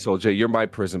my asshole, Jay. You're my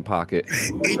prison pocket.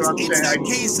 It's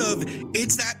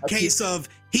that case of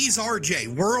he's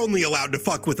RJ. We're only allowed to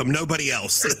fuck with him, nobody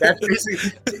else. That's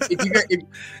basically.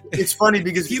 It's funny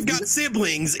because if you've got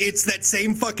siblings, it's that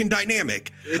same fucking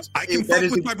dynamic. I can fuck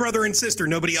with my brother and sister,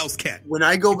 nobody else can. When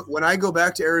I go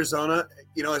back to Arizona,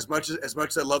 as much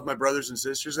as I love my brothers and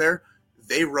sisters there,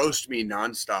 they roast me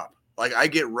nonstop. Like I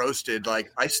get roasted.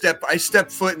 Like I step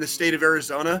foot in the state of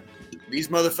Arizona, these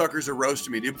motherfuckers are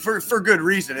roasting me, dude, for good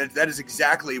reason. That is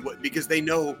exactly because they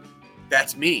know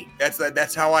that's me.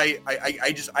 That's how I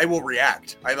will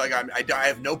react. I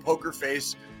have no poker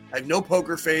face.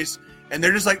 And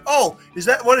they're just like, oh, is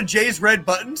that one of Jay's red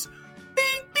buttons?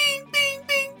 Bing, bing, bing,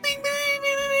 bing, bing, bing, bing,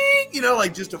 bing.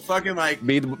 Like just a fucking like.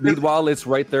 Meanwhile, it's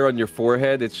right there on your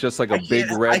forehead. It's just like a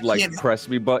big red press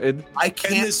me button. I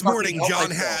can't. And this morning, John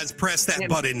has pressed that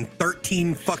button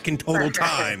 13 fucking total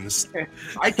times.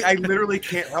 I literally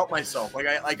can't help myself.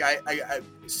 I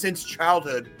since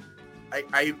childhood,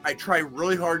 I try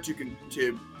really hard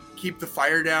to keep the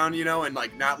fire down, and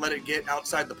like not let it get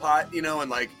outside the pot,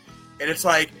 and it's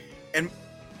like.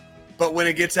 But when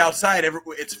it gets outside,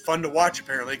 it's fun to watch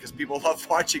apparently because people love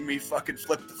watching me fucking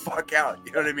flip the fuck out.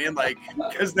 You know what I mean? Like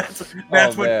because that's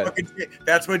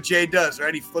what Jay does,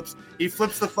 right? He flips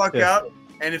the fuck out,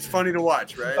 and it's funny to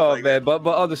watch, right? Oh man, but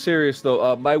on the serious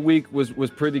though, my week was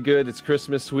pretty good. It's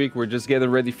Christmas week. We're just getting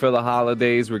ready for the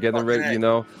holidays. We're getting ready,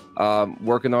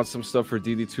 working on some stuff for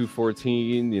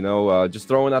DD214. Just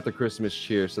throwing out the Christmas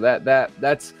cheer. So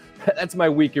that's my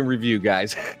week in review,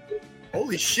 guys.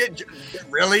 Holy shit!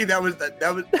 Really? That was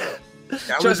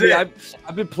Trust me,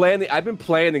 I've been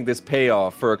planning this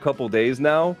payoff for a couple days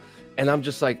now, and I'm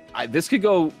just like, this could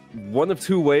go one of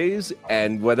two ways,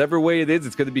 and whatever way it is,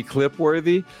 it's going to be clip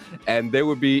worthy, and there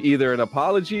would be either an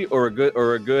apology or a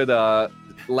good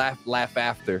laugh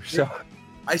after. So.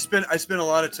 I spent a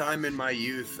lot of time in my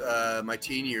youth, my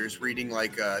teen years, reading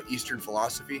like Eastern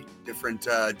philosophy, different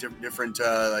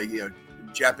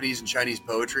Japanese and Chinese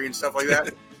poetry and stuff like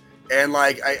that. And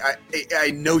like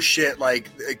I know shit like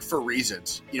for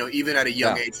reasons, even at a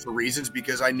young age for reasons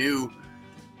because I knew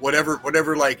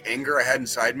whatever like anger I had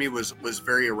inside me was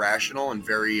very irrational and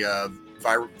very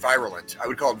virulent. I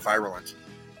would call it virulent,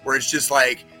 where it's just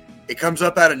like it comes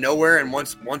up out of nowhere and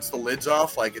once the lid's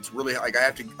off, like it's really like I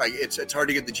have to like it's hard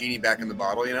to get the genie back in the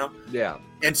bottle, Yeah.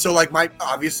 And so like my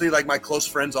close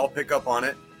friends all pick up on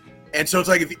it, and so it's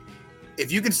like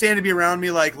if you can stand to be around me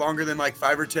like longer than like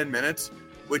 5 or 10 minutes.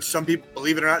 Which some people,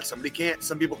 believe it or not, some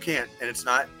people can't, and it's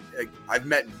not. I've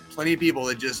met plenty of people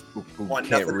that just want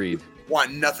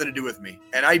nothing to do with me,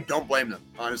 and I don't blame them,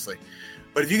 honestly.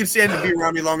 But if you can stand to be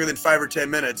around me longer than 5 or 10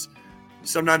 minutes,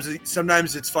 sometimes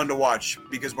it's fun to watch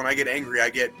because when I get angry, I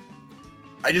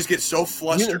just get so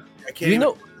flustered. I can't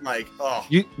even like. Oh,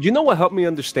 you know what helped me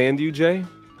understand you, Jay?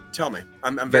 Tell me,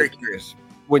 I'm very curious.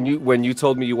 When you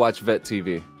told me you watch Vet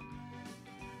TV.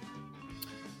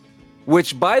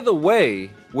 Which by the way,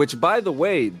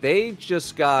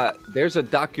 there's a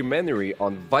documentary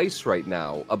on Vice right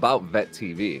now about Vet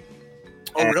TV.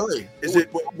 Oh, really? Is it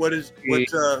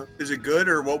is it good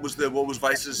or what was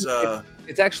Vice's?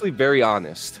 It's actually very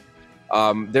honest.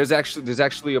 There's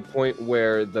actually a point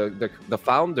where the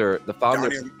founder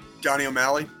Johnny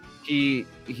O'Malley.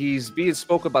 He's being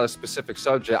spoke about a specific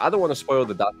subject. I don't want to spoil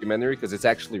the documentary because it's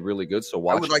actually really good. So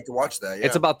watch. I would like to watch that. Yeah.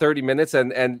 It's about 30 minutes,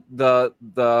 and the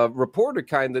reporter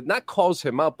kind of not calls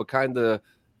him out, but kind of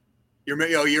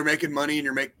you're making money,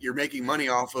 and you're making money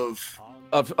off of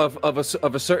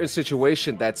a certain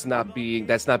situation that's not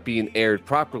being aired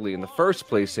properly in the first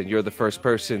place, and you're the first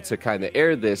person to kind of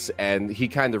air this, and he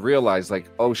kind of realized like,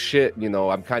 oh shit,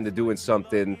 I'm kind of doing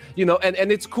something,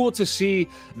 and it's cool to see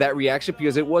that reaction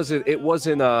because it wasn't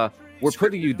we're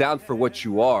putting you down for what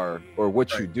you are or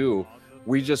what you do.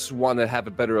 We just want to have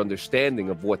a better understanding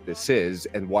of what this is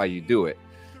and why you do it.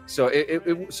 So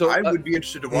I would be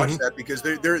interested to watch that because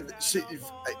they're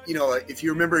if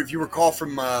you recall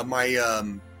from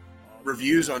my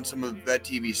reviews on some of that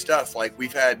TV stuff, like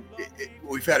we've had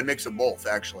a mix of both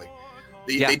actually.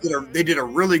 They did a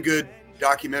really good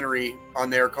documentary on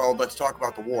there called "Let's Talk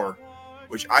About the War,"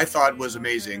 which I thought was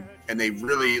amazing, and they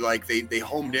really they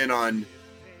homed in on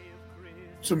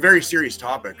some very serious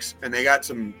topics, and they got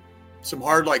some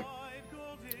hard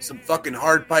some fucking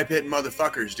hard pipe hitting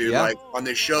motherfuckers, dude, like on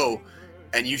this show,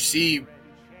 and you see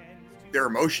their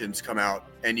emotions come out,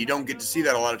 and you don't get to see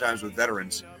that a lot of times with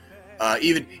veterans.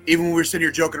 Even when we were sitting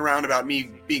here joking around about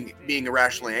me being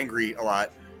irrationally angry a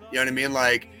lot, you know what I mean?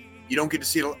 Like, you don't get to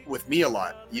see it with me a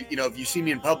lot. You know, if you see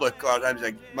me in public, a lot of times,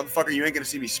 like, motherfucker, you ain't gonna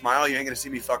see me smile. You ain't gonna see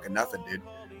me fucking nothing, dude. You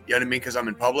know what I mean? Because I'm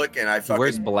in public and I fucking.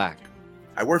 Where's black?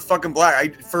 I wear fucking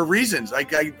black. For reasons. I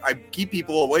keep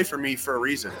people away from me for a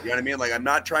reason. You know what I mean? Like, I'm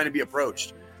not trying to be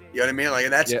approached. You know what I mean? Like,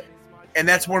 and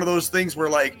that's one of those things where,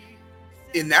 like,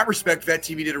 in that respect, Vet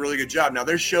TV did a really good job. Now,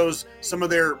 their shows, some of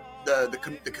their the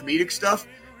comedic stuff,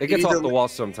 it gets off the wall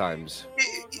sometimes.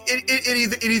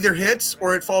 It either hits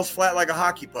or it falls flat like a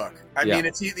hockey puck. I mean,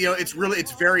 it's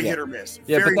very hit or miss.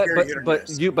 Yeah, very hit or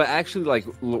miss. But actually, like,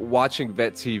 watching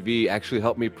Vet TV actually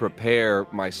helped me prepare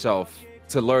myself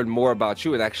to learn more about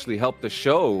you and actually help the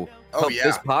show,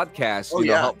 this podcast,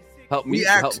 help me,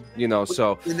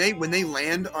 so when they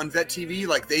land on Vet TV,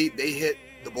 like they hit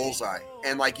the bullseye,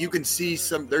 and like you can see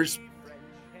there's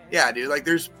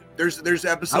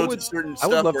episodes of certain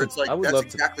stuff where it's like that's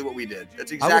exactly what we did.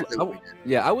 That's exactly what we did.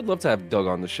 Yeah, I would love to have Doug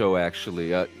on the show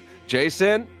actually.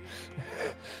 Jason.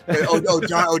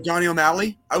 Donnie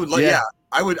O'Malley. I would love. Yeah.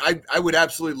 I would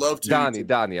absolutely love to.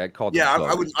 Donnie. I called. Yeah,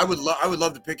 I would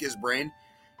love to pick his brain.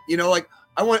 You know, like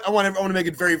I want to make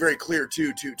it very, very clear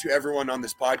to everyone on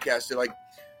this podcast that, like,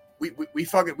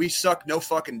 we suck no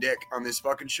fucking dick on this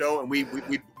fucking show, and we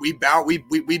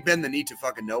bend the knee to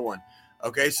fucking no one.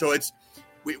 Okay, so it's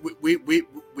we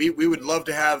would love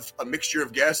to have a mixture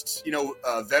of guests. You know,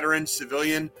 veteran,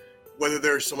 civilian, whether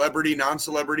they're celebrity,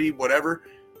 non-celebrity, whatever.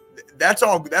 That's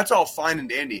all fine and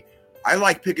dandy. I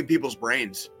like picking people's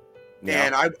brains,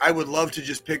 and I would love to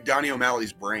just pick Donnie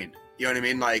O'Malley's brain. You know what I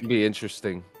mean? Like, it'd be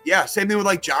interesting. Yeah, same thing with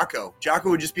like Jocko. Jocko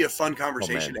would just be a fun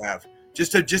conversation to have.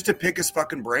 Just to pick his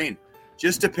fucking brain.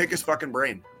 Just to pick his fucking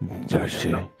brain.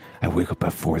 I wake up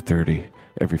at 4:30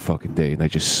 every fucking day, and I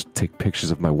just take pictures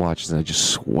of my watches, and I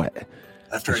just sweat.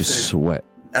 After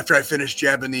I finish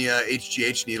jabbing the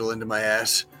HGH needle into my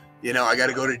ass, you know, I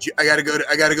gotta go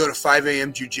to 5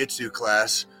 a.m. jujitsu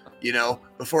class. You know,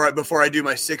 before I do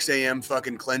my 6 a.m.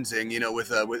 fucking cleansing, you know,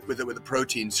 with a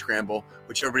protein scramble,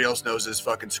 which everybody else knows is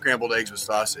fucking scrambled eggs with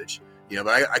sausage. You know,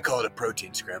 but I call it a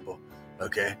protein scramble.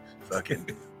 Okay,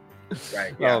 fucking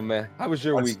right. Yeah. Oh man, how was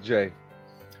your week, Jay?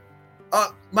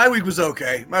 My week was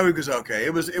okay.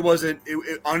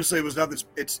 Honestly, it was nothing.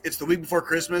 It's the week before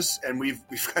Christmas, and we've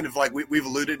kind of like we've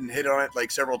alluded and hit on it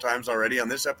like several times already on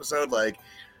this episode. Like,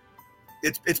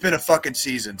 it's been a fucking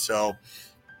season, so.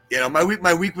 You know,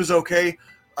 my week was okay.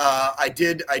 I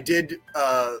did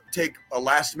take a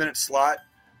last minute slot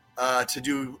to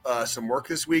do some work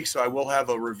this week, so I will have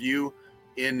a review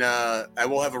I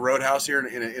will have a Roadhouse here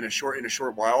in a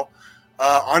short while.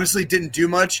 Honestly, didn't do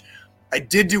much. I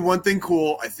did do one thing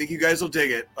cool. I think you guys will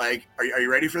dig it. Like, are you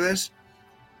ready for this?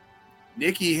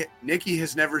 Nikki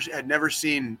had never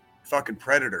seen fucking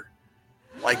Predator,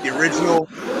 like the original.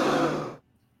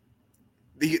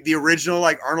 The original,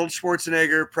 like, Arnold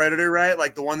Schwarzenegger Predator, right?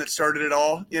 Like the one that started it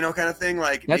all, you know, kind of thing.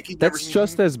 Like, that's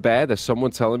just as bad as someone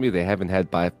telling me they haven't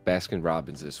had Baskin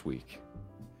Robbins this week.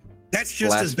 That's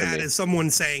just as bad as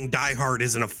someone saying Die Hard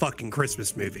isn't a fucking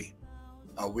Christmas movie.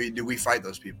 Oh, we fight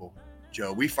those people,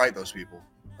 Joe. We fight those people.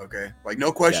 Okay, like,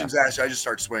 no questions asked. I just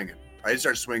start swinging. on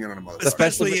a motherfucker.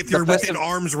 Especially if you're within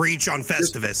arm's reach on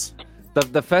Festivus.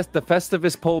 The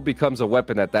Festivus pole becomes a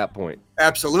weapon at that point.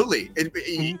 Absolutely.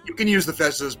 You can use the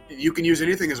Festivus. You can use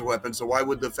anything as a weapon. So why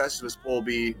would the Festivus pole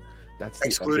be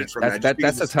excluded from that?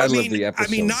 That's the title of the episode.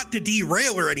 I mean, not to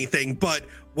derail or anything, but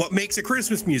what makes a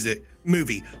Christmas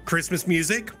movie? Christmas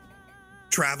music,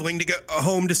 traveling to go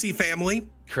home to see family,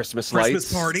 Christmas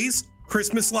lights, parties,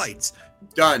 Christmas lights.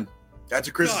 Done. That's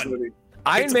a Christmas movie.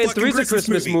 Iron Man 3 is a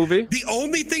Christmas movie. The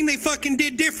only thing they fucking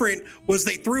did different was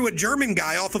they threw a German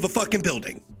guy off of a fucking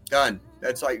building. Done.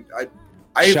 That's like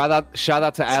shout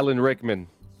out to Alan Rickman.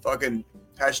 Fucking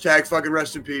hashtag fucking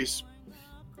rest in peace.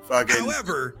 Fucking.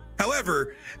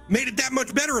 However, made it that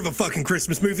much better of a fucking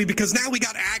Christmas movie because now we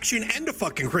got action and a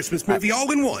fucking Christmas movie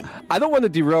all in one. I don't want to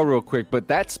derail real quick, but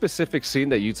that specific scene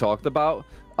that you talked about,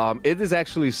 it is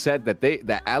actually said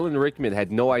that Alan Rickman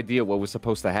had no idea what was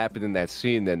supposed to happen in that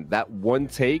scene, and that one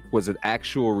take was an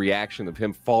actual reaction of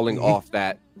him falling off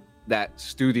that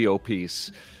studio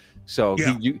piece. So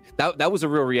Yeah. that was a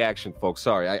real reaction, folks.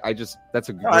 Sorry, I just that's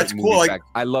a great that's movie cool. fact.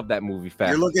 I love that movie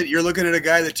fact. You're looking at a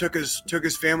guy that took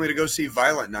his family to go see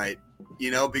Violent Night,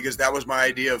 because that was my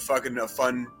idea of fucking a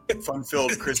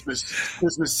fun-filled Christmas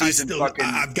season.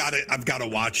 I've got to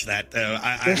watch that though.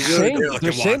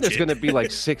 They're saying there's going to be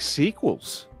like 6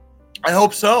 sequels. I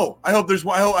hope so. I hope there's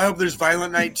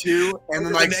Violent Night 2, and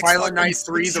then like Violent Night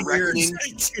 3, The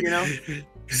Reckoning.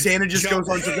 Santa just goes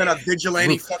on some kind of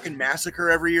vigilante fucking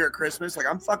massacre every year at Christmas. Like,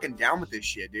 I'm fucking down with this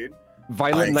shit, dude.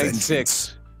 Violent Night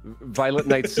 6,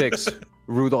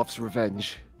 Rudolph's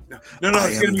Revenge. No,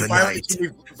 it's gonna be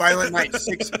Violent Night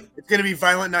 6. It's gonna be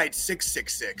Violent Night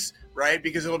 666, right?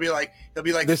 Because he'll be like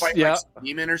Fight Like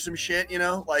Demon or some shit,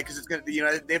 like because it's gonna be,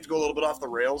 they have to go a little bit off the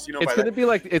rails, It's gonna be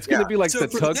like so the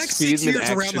Tug Speedman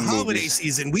action around the holiday movies.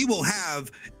 season. We will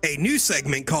have a new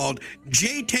segment called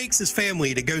Jay takes his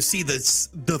family to go see the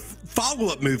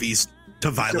follow-up movies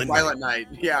to Violent Night.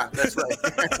 Yeah, that's right.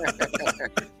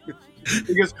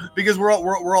 because we're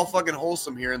all fucking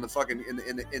wholesome here in the fucking in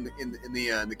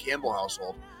the Campbell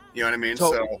household. You know what I mean?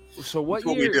 So what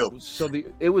year? We do. So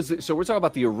we're talking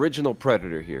about the original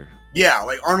Predator here. Yeah,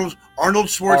 like Arnold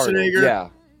Schwarzenegger. Yeah.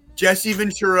 Jesse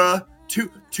Ventura. Two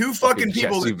fucking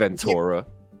people. Jesse Ventura.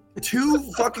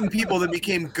 2 fucking people that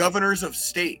became governors of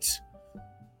states.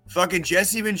 Fucking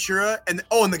Jesse Ventura and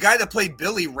the guy that played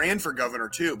Billy ran for governor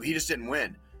too, but he just didn't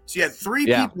win. So you had 3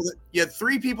 people. You had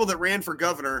 3 people that ran for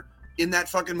governor in that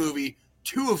fucking movie,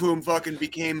 2 of whom fucking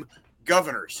became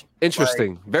governors.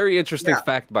 Interesting, very interesting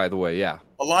fact, by the way. Yeah,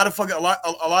 a lot of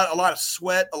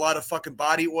sweat, a lot of fucking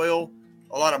body oil,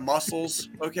 a lot of muscles.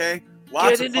 Okay,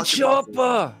 get in the chopper.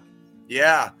 Muscles.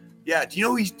 Yeah. Do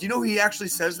you know who he actually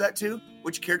says that to?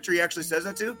 Which character he actually says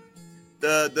that to?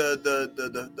 The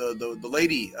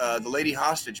lady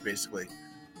hostage, basically.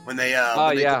 When they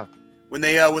when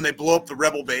they blow up the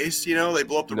rebel base, they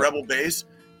blow up the rebel base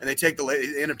and they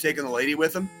end up taking the lady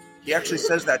with them. He actually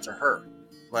says that to her.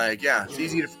 Like, yeah, it's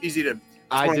easy to.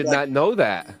 I did not know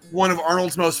that. One of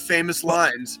Arnold's most famous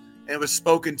lines, and it was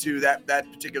spoken to that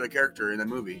particular character in the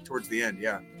movie towards the end.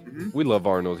 Yeah, we love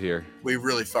Arnold here. We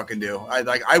really fucking do.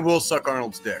 I will suck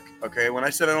Arnold's dick. Okay, when I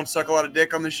said I don't suck a lot of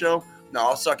dick on this show, no,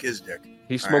 I'll suck his dick.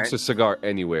 He smokes a cigar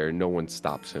anywhere. No one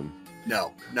stops him.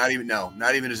 No, not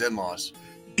even his in-laws.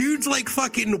 Dude's like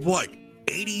fucking what?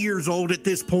 80 years old at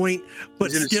this point,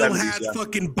 but still has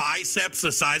fucking biceps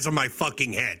the size of my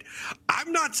fucking head.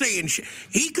 I'm not saying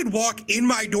he could walk in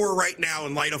my door right now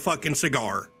and light a fucking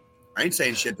cigar. I ain't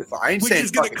saying shit. Which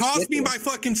is going to cost me my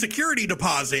fucking security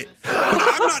deposit. But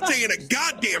I'm not saying a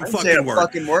goddamn fucking word.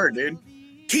 Fucking word, dude.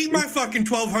 Keep my fucking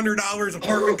 $1,200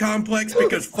 apartment complex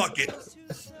because fuck it.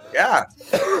 Yeah.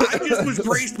 I just was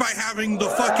graced by having the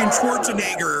fucking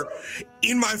Schwarzenegger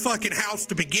in my fucking house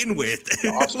to begin with.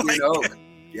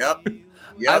 Yep.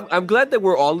 I'm glad that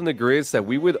we're all in agreement that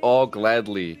we would all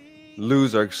gladly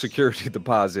lose our security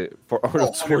deposit for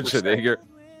Arnold Schwarzenegger.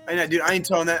 I know, dude. I ain't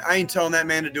telling that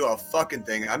man to do a fucking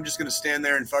thing. I'm just gonna stand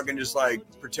there and fucking just like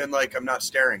pretend like I'm not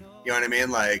staring. You know what I mean?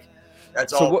 Like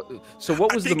that's all. So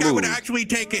what was the move? I would actually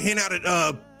take a hint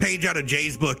page out of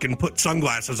Jay's book and put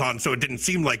sunglasses on so it didn't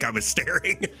seem like I was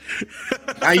staring.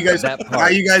 Now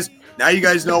you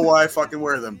guys know why I fucking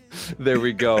wear them. There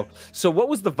we go. So what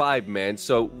was the vibe, man?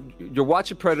 So you're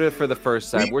watching Predator for the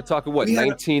first time. We're talking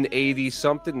 1980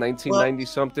 something, 1990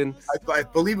 something. I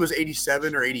believe it was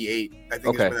 87 or 88. I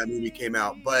think is when that movie came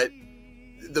out. But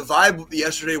the vibe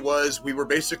yesterday was we were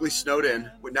basically snowed in.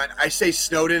 I say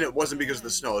snowed in. It wasn't because of the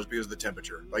snow. It was because of the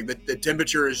temperature. Like the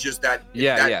temperature is just that.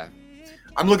 Yeah.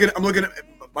 I'm looking at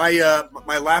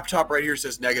my laptop right here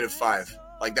says -5.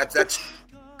 Like that's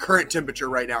current temperature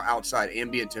right now outside.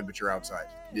 Ambient temperature outside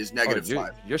is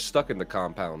 -5. You're stuck in the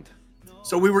compound.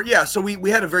 So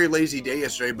we had a very lazy day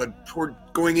yesterday, but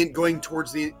going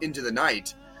towards the into the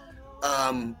night.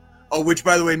 Which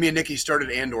by the way, me and Nikki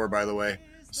started Andor, by the way.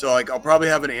 So like I'll probably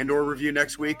have an Andor review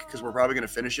next week because we're probably going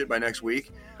to finish it by next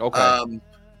week. Okay.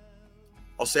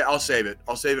 I'll save it.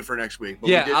 I'll save it for next week.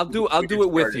 But I'll do it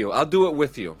with you. I'll do it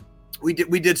with you. We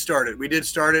did start it.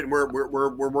 And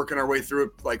we're working our way through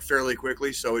it like fairly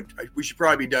quickly. So we should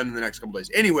probably be done in the next couple days.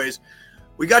 Anyways,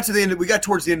 we got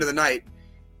towards the end of the night,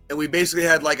 and we basically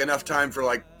had like enough time for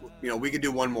we could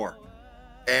do one more.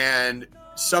 And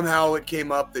somehow it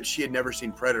came up that she had never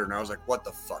seen Predator, and I was like, "What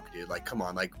the fuck, dude? Like, come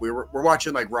on! Like we're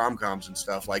watching like rom-coms and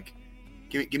stuff. Like,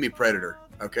 give me Predator,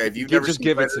 okay? If you've never just seen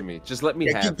give Predator, it to me. Just let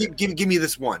me have it. Give me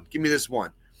this one. Give me this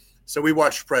one." So we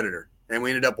watched Predator, and we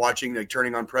ended up watching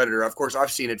turning on Predator. Of course,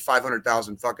 I've seen it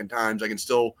 500,000 fucking times. I can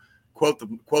still quote the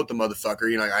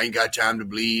motherfucker. Like, I ain't got time to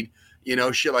bleed.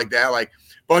 Shit like that. Like,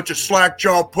 bunch of slack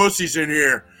jaw pussies in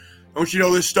here. Don't you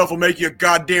know this stuff will make you a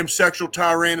goddamn sexual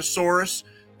tyrannosaurus?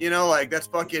 You know, like that's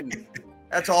fucking,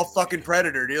 that's all fucking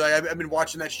Predator, dude. Like I've been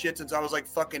watching that shit since I was like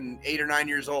fucking 8 or 9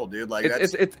 years old, dude. Like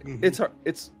it's hard.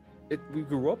 We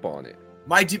grew up on it.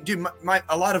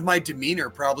 A lot of my demeanor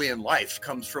probably in life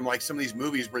comes from like some of these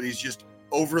movies where these just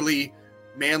overly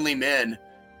manly men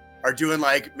are doing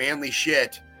like manly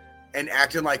shit and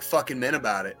acting like fucking men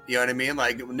about it. You know what I mean?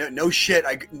 Like no shit.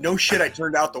 I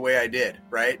turned out the way I did.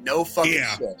 Right? No fucking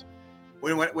shit.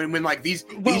 When like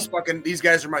these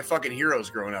guys are my fucking heroes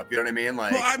growing up. You know what I mean?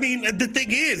 Like, well, I mean, the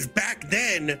thing is, back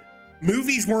then,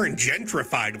 movies weren't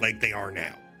gentrified like they are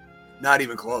now. Not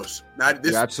even close. Not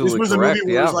this. You're absolutely this was correct. A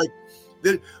movie where it was like,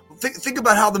 think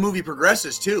about how the movie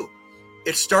progresses too.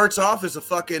 It starts off as a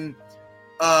fucking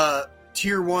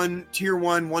tier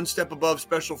one step above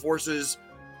special forces,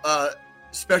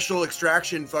 special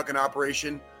extraction fucking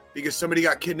operation because somebody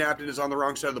got kidnapped and is on the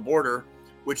wrong side of the border,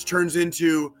 which turns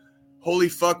into, holy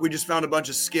fuck, we just found a bunch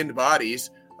of skinned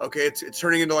bodies. Okay, it's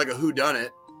turning into like a whodunit.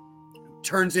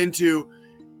 Turns into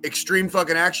extreme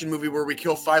fucking action movie where we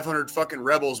kill 500 fucking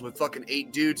rebels with fucking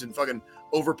 8 dudes and fucking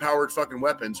overpowered fucking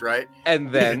weapons, right?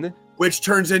 And then, which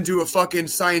turns into a fucking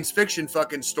science fiction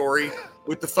fucking story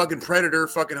with the fucking Predator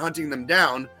fucking hunting them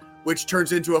down, which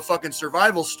turns into a fucking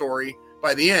survival story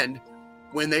by the end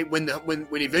when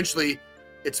eventually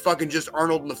it's fucking just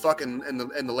Arnold and the fucking and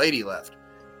the lady left.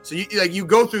 So you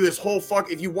go through this whole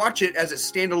if you watch it as a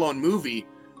standalone movie,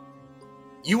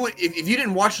 you would if you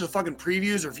didn't watch the fucking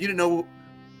previews or if you didn't know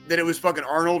that it was fucking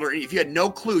Arnold or if you had no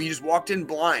clue, you just walked in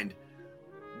blind.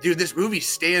 Dude, this movie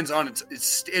stands on it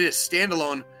is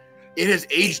standalone. It has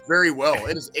aged very well.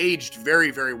 It has aged very,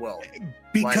 very well.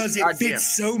 Because it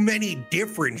fits so many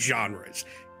different genres.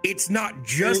 It's not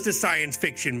just a science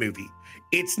fiction movie.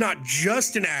 It's not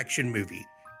just an action movie.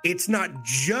 It's not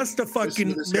just a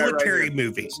fucking military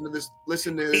movie.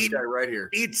 Listen to this guy right here.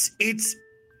 It's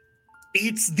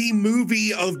the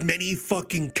movie of many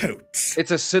fucking coats.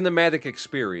 It's a cinematic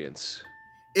experience.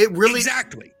 It really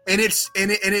exactly, and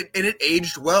it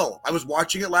aged well. I was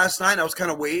watching it last night. And I was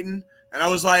kind of waiting, and I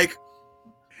was like,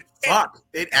 "Fuck!"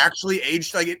 It actually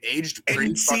aged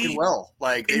pretty fucking well.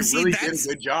 Like they really did a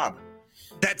good job.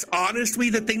 That's honestly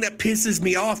the thing that pisses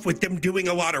me off with them doing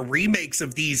a lot of remakes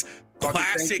of these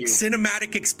classic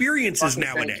cinematic experiences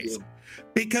nowadays.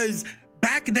 Because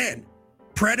back then,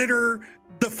 Predator,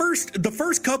 the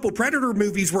first couple Predator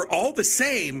movies were all the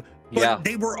same, but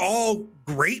they were all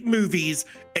great movies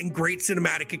and great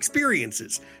cinematic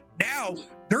experiences. Now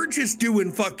they're just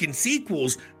doing fucking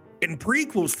sequels and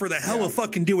prequels for the hell of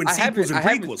fucking doing sequels and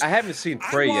prequels. I haven't seen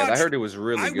Prey yet. I heard it was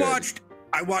really good.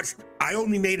 I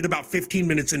only made it about 15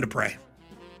 minutes into Prey.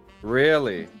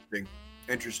 Really?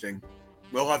 Interesting.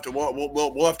 We'll have to fucking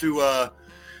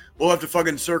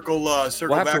circle we'll back.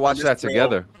 We'll have to watch that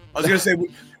together. I was gonna say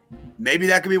maybe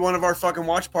that could be one of our fucking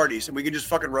watch parties, and we can just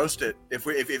fucking roast it. If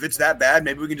it's that bad,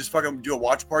 maybe we can just fucking do a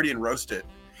watch party and roast it.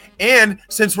 And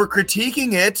since we're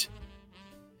critiquing it,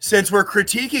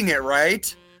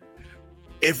 right?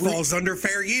 It falls under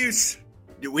fair use.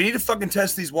 Dude, we need to fucking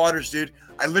test these waters, dude.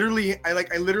 I literally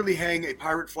hang a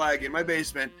pirate flag in my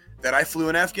basement that I flew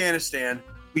in Afghanistan.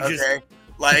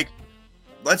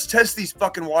 Let's test these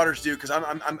fucking waters, dude, because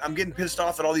I'm getting pissed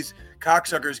off at all these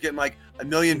cocksuckers getting like 1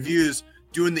 million views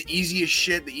doing the easiest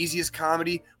shit, the easiest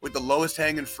comedy with the lowest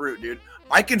hanging fruit, dude.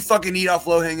 I can fucking eat off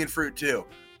low hanging fruit too.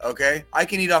 Okay, I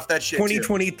can eat off that shit.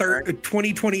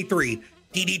 2023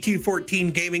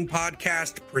 DD214 Gaming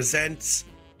Podcast presents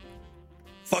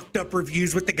Fucked Up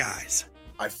Reviews with the Guys.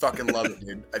 I fucking love it,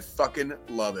 dude. I fucking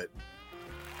love it.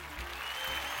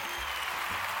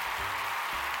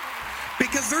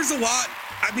 Because there's a lot,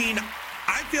 I mean,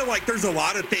 I feel like there's a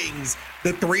lot of things,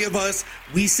 the three of us,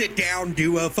 we sit down,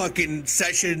 do a fucking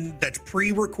session that's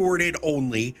pre-recorded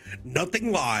only,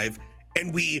 nothing live,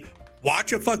 and we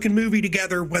watch a fucking movie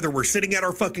together, whether we're sitting at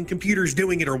our fucking computers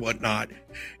doing it or whatnot,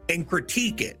 and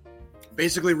critique it.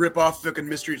 Basically rip off fucking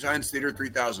Mystery Science Theater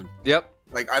 3000. Yep.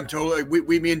 Like, I'm totally,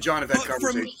 me and John have had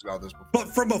conversations about this before.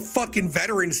 But from a fucking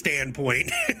veteran standpoint.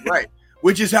 Right.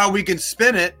 Which is how we can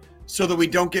spin it so that we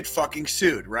don't get fucking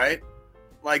sued, right?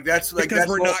 Like, that's like, because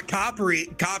we're not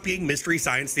copying Mystery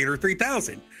Science Theater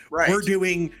 3000. Right. We're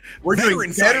doing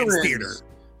veteran science theater.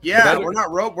 Yeah, we're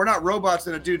not robots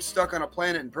and a dude stuck on a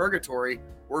planet in purgatory.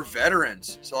 We're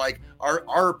veterans. So, like,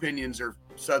 our opinions are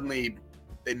suddenly,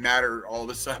 they matter all of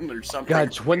a sudden or something.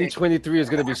 God, 2023 is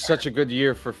going to be such a good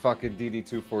year for fucking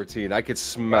DD214. I could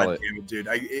smell it. Damn it, dude.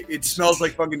 It smells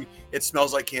like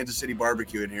Kansas City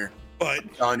barbecue in here. But I'm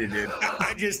telling you, dude.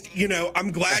 I just,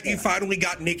 I'm glad you finally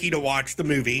got Nikki to watch the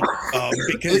movie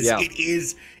because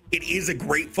it is a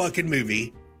great fucking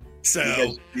movie.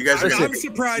 So you guys are I'm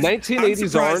surprised.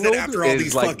 1980s Arnold after all is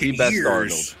these like the best years,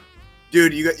 Arnold.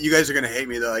 Dude, you guys are gonna hate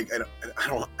me though. Like I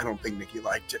don't think Nikki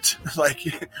liked it. Like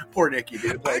poor Nikki,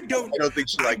 dude. Like, I don't think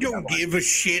she liked it. I don't give a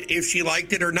shit if she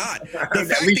liked it or not. The At fact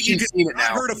least that you she's just seen it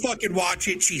got now. her to fucking watch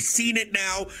it, she's seen it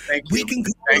now. Thank We you. can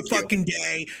call Thank it a you. fucking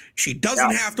day. She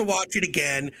doesn't have to watch it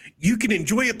again. You can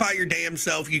enjoy it by your damn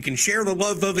self. You can share the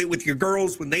love of it with your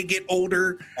girls when they get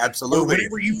older. Absolutely. Or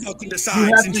whatever you fucking decide.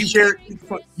 You have Since to share.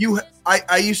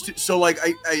 I used to. So like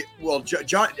well,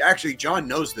 John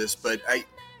knows this, but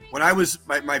when I was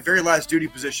my very last duty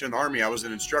position in the Army, I was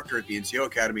an instructor at the NCO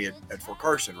Academy at Fort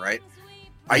Carson, right?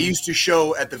 I used to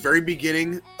show at the very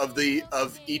beginning of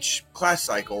each class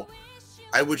cycle,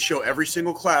 I would show every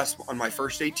single class on my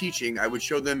first day teaching, I would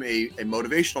show them a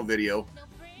motivational video,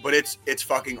 but it's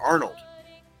fucking Arnold.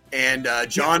 And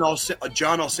John, I'll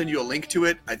send you a link to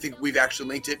it. I think we've actually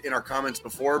linked it in our comments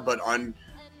before, but I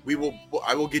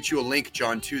will get you a link,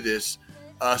 John, to this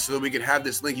so that we can have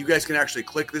this link. You guys can actually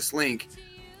click this link.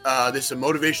 This is a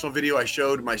motivational video I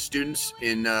showed my students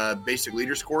in basic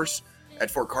leaders course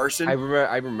at Fort Carson. I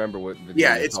remember what.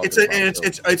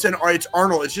 It's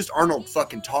Arnold. It's just Arnold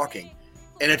fucking talking,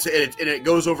 and it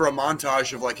goes over a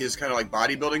montage of like his kind of like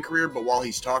bodybuilding career, but while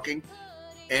he's talking,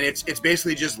 and it's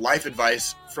basically just life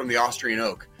advice from the Austrian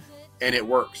oak, and it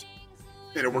works,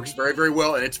 and it works very, very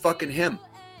well, and it's fucking him.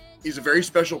 He's a very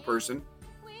special person.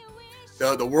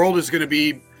 The world is going to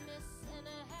be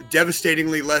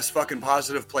devastatingly less fucking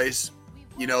positive place,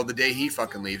 you know, the day he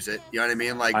fucking leaves it. You know what I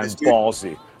mean? Like, I'm this dude,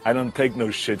 ballsy. I don't take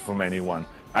no shit from anyone.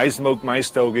 I smoke my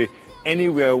stogie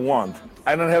anywhere I want.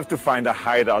 I don't have to find a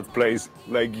hideout place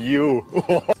like you.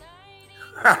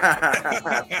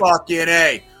 fucking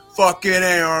A,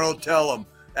 Arnold. Tell him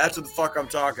that's what the fuck I'm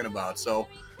talking about. So,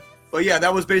 but yeah,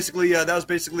 that was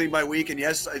basically my week. And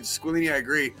yes, Squillini, I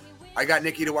agree. I got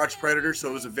Nikki to watch Predator, so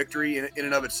it was a victory in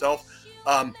and of itself.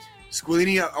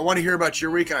 Squillini, I want to hear about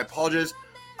your week, and I apologize.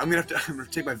 I'm gonna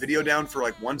take my video down for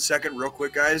like 1 second, real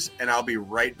quick, guys, and I'll be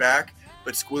right back.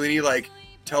 But Squillini, like,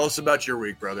 tell us about your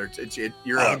week, brother.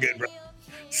 You're all good, bro.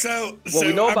 So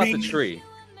we know about the tree.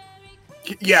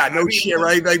 Yeah, shit,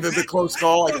 right? Like the close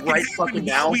call, like right fucking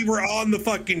now. We were on the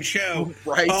fucking show,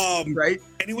 right? Right.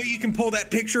 Anyway, you can pull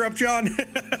that picture up, John.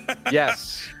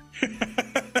 Yes.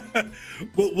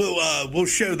 We'll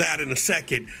show that in a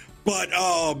second, but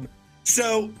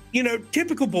so, you know,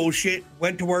 typical bullshit.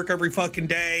 Went to work every fucking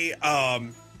day.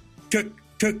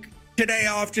 Took today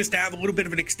off just to have a little bit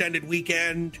of an extended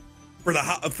weekend for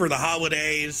the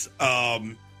holidays.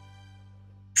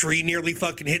 Tree nearly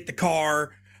fucking hit the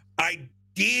car. I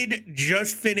did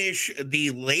just finish the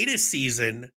latest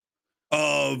season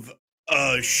of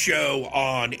a show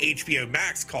on HBO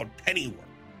Max called Pennyworth.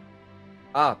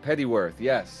 Ah, Pennyworth,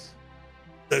 yes.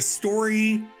 The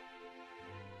story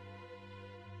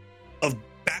of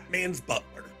Batman's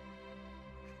butler.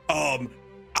 I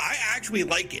actually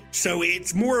like it. So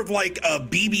it's more of like a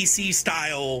BBC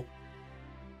style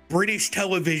British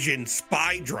television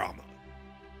spy drama.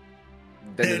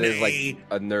 Then it is like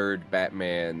a nerd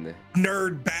Batman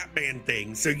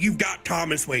thing. So you've got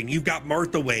Thomas Wayne, you've got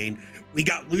Martha Wayne, we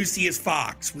got Lucius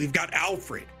Fox, we've got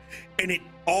Alfred, and it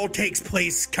all takes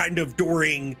place kind of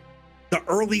during the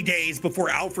early days before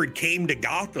Alfred came to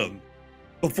Gotham,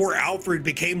 before Alfred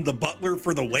became the butler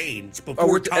for the Waynes, before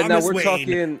we're talking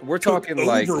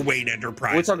like over Wayne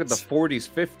Enterprises. We're talking the 40s,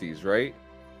 50s, right?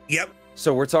 Yep.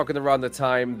 So we're talking around the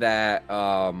time that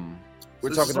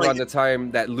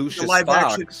Lucius Fox.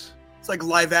 Action, it's like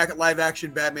live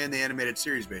action Batman the animated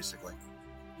series, basically.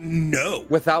 No,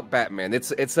 without Batman,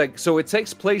 it's like, so it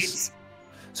takes place.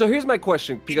 So here's my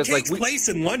question, because it takes place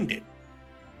in London.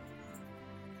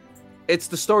 It's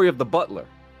the story of the butler.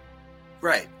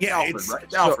 Right. Yeah, Alfred, right?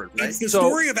 It's Alfred, right? It's the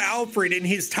story of Alfred in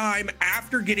his time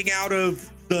after getting out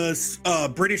of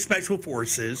the British Special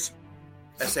Forces.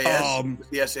 SAS?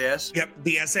 The SAS? Yep,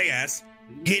 the SAS.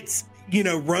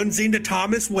 Runs into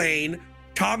Thomas Wayne.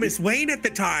 Thomas Wayne at the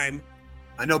time.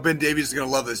 I know Ben Davies is going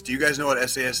to love this. Do you guys know what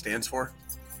SAS stands for?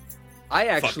 I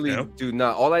actually do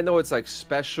not. All I know is like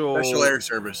Special Air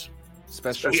Service.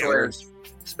 Special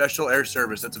Air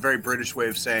Service. That's a very British way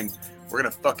of saying we're going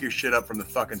to fuck your shit up from the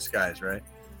fucking skies, right?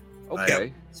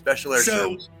 Okay. Special Air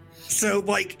Service. So,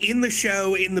 like, in the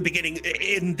show, in the beginning,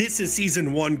 and this is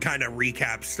season 1 kind of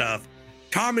recap stuff,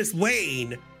 Thomas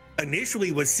Wayne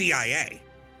initially was CIA.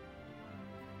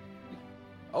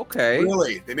 Okay.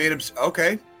 Really? They made him...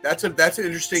 Okay. That's an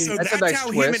interesting... So that's nice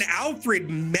how twist. him and Alfred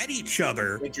met each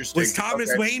other. Interesting. Was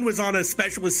Thomas Wayne was on a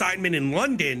special assignment in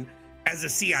London as a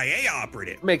CIA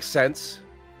operative. Makes sense.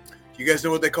 Do you guys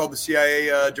know what they called the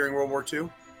CIA during World War II?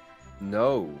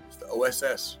 No. It's the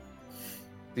OSS.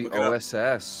 The Look it up.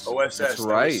 OSS. OSS. That's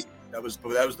right. That was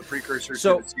the precursor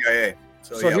So- to the CIA.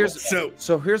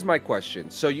 So here's my question.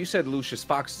 So you said Lucius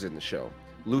Fox is in the show.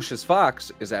 Lucius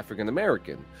Fox is African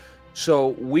American. So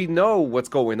we know what's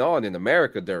going on in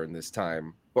America during this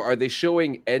time. But are they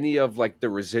showing any of like the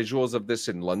residuals of this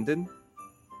in London?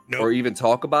 No. Or even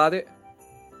talk about it?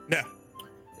 No.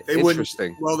 They wouldn't.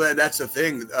 Interesting. Well, that's the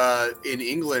thing. In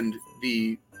England,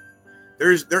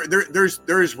 there is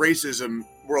racism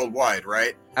worldwide,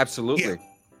 right? Absolutely. Yeah.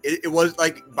 It was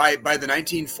like by the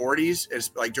 1940s,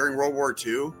 it's like during World War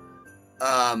II,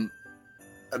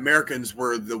 Americans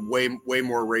were the way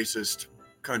more racist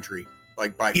country,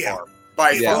 like by far.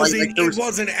 It far. wasn't, it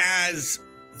wasn't as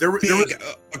there big was,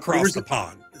 across the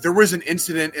pond. There was an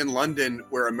incident in London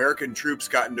where American troops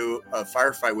got into a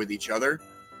firefight with each other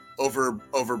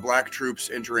over black troops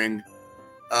entering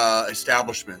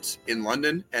establishments in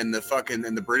London, and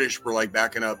the British were like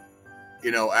backing up,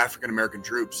 African American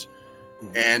troops,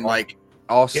 and like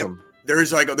awesome.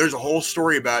 There's a whole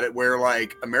story about it where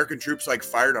like American troops like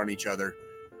fired on each other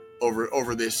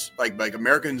over this like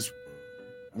Americans.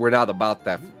 We're not about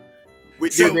that.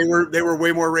 They were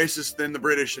way more racist than the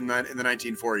British in the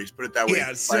 1940s. Put it that way.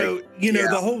 Yeah. So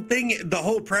the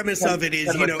whole premise of it is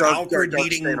Alfred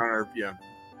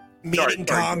meeting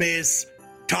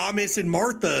Thomas and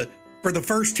Martha for the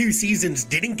first 2 seasons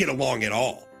didn't get along at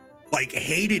all. Like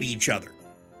hated each other.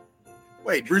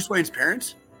 Wait, Bruce Wayne's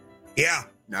parents? Yeah.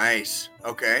 Nice.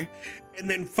 Okay. And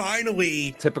then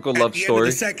finally, typical at love the story. End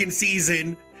of the second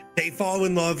season, they fall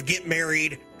in love, get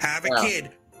married, have a kid.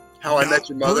 How I Met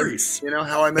Your Mother. Bruce.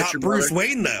 How I Met Not Your Bruce Mother.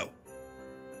 Wayne though.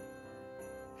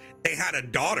 They had a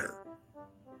daughter.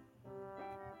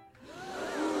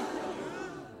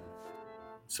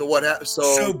 So what happened?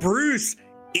 So Bruce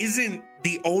isn't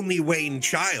the only Wayne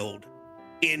child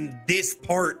in this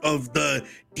part of the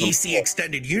DC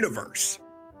extended universe.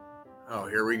 Oh,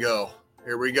 here we go.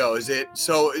 Is it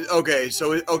so? Okay.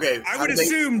 I would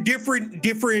assume different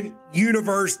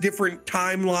universe, different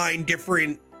timeline,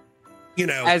 different.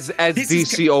 As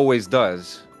DC always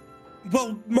does.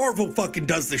 Well, Marvel fucking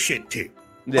does the shit too.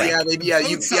 Yeah.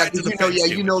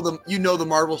 You know the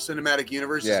Marvel Cinematic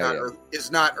Universe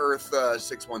is not Earth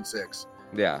 616.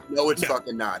 Yeah. No, it's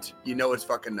fucking not. It's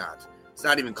fucking not. It's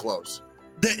not even close.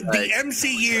 The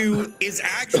MCU is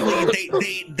actually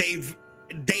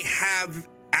they have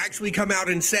actually come out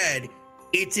and said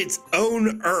it's its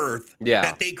own Earth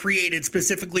that they created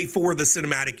specifically for the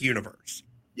cinematic universe.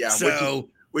 Yeah. So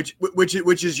which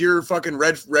is your fucking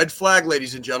red flag,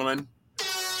 ladies and gentlemen.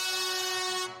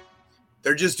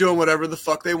 They're just doing whatever the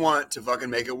fuck they want to fucking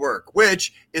make it work,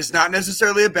 which is not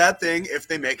necessarily a bad thing if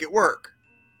they make it work.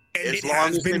 And it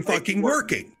has been fucking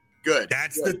working. Good.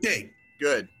 That's the thing.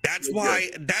 Good. That's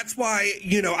why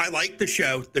I like the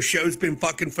show. The show's been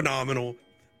fucking phenomenal.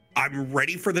 I'm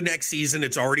ready for the next season.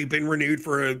 It's already been renewed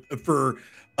for a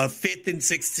 5th and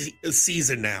 6th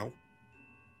season now.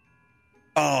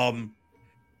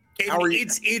 How are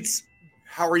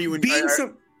you being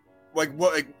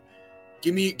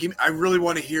give me I really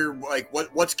want to hear like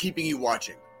what's keeping you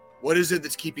watching. What is it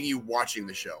that's keeping you watching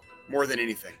the show more than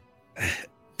anything?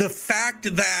 The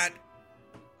fact that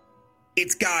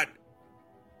it's got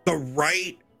the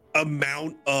right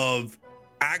amount of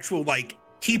actual like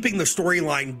keeping the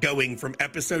storyline going from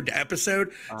episode to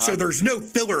episode. So there's no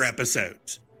filler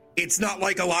episodes. It's not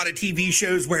like a lot of TV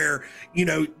shows where,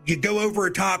 you go over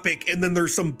a topic and then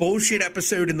there's some bullshit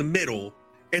episode in the middle.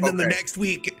 And then the next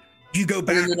week you go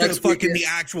back to the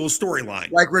actual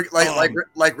storyline. Like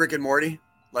Rick and Morty.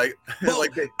 I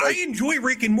enjoy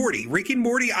Rick and Morty. Rick and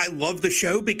Morty, I love the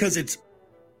show because it's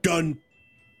done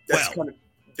well.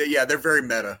 They're very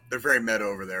meta. They're very meta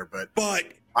over there. But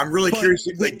I'm really curious.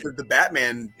 The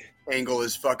Batman angle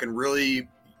is fucking really.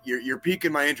 You're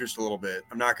piquing my interest a little bit.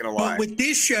 I'm not gonna lie. But with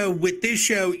this show,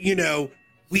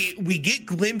 we get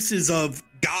glimpses of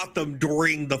Gotham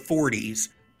during the 40s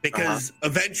because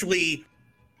eventually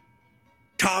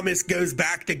Thomas goes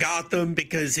back to Gotham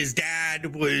because his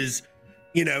dad was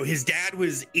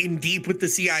in deep with the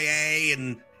CIA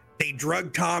and they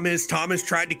drugged Thomas. Thomas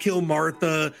tried to kill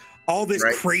Martha. All this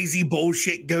crazy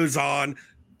bullshit goes on.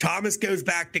 Thomas goes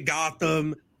back to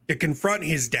Gotham to confront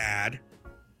his dad.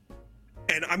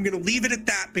 And I'm going to leave it at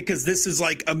that because this is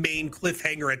like a main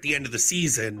cliffhanger at the end of the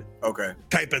season. Okay.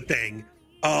 Type of thing.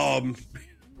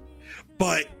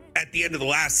 But at the end of the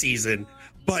last season.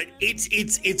 But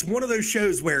it's one of those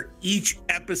shows where each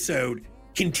episode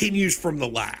continues from the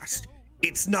last.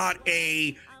 It's not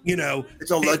they've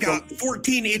got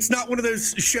 14. It's not one of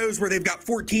those shows where they've got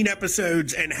 14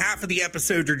 episodes and half of the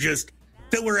episodes are just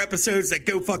filler episodes that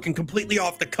go fucking completely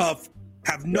off the cuff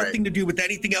have nothing to do with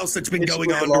anything else that's been It's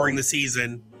going on long- during the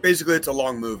season. Basically, it's a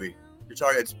long movie. You're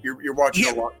talking. You're watching.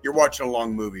 Yeah. You're watching a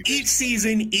long movie. Each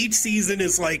season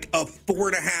is like a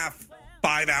 4.5,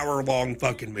 5 hour long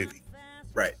fucking movie.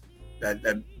 Right.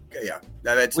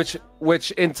 That's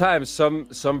Which in time, some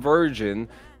version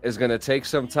is gonna take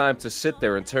some time to sit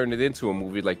there and turn it into a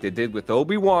movie like they did with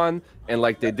Obi-Wan and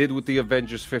like they did with the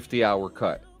Avengers 50-hour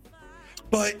cut.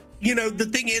 But the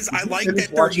thing is, I like finish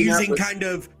that they're watching that using with- kind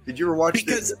of. Did you ever watch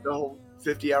Because- the whole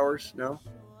 50 hours? No.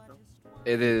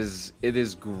 It is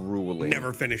grueling.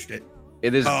 Never finished it.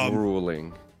 It is Um,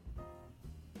 grueling.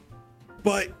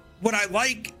 But what I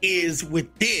like is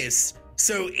with this,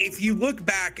 so if you look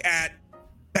back at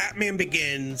Batman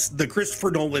Begins, the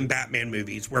Christopher Nolan Batman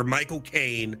movies, where Michael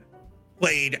Caine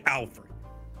played Alfred.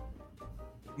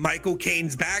 Michael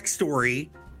Caine's backstory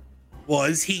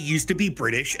was he used to be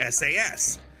British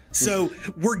SAS. So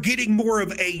we're getting more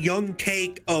of a young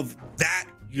take of that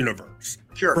universe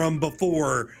from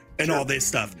before and all this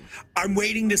stuff. I'm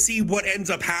waiting to see what ends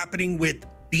up happening with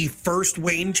the first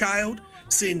Wayne child,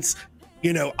 since,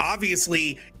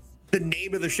 obviously the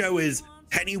name of the show is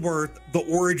Pennyworth, the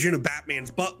origin of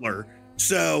Batman's butler.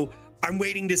 So I'm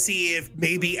waiting to see if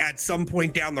maybe at some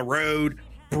point down the road,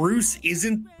 Bruce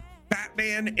isn't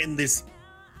Batman and this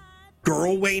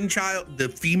girl Wayne child, the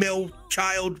female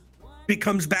child,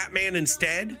 becomes Batman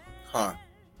instead. Huh.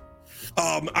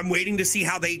 I'm waiting to see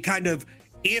how they kind of,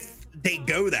 if they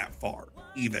go that far,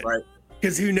 even. Right.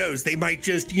 Because who knows? They might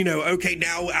just, okay,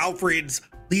 now Alfred's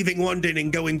leaving London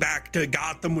and going back to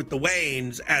Gotham with the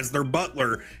Waynes as their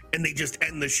butler, and they just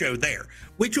end the show there,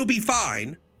 which will be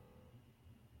fine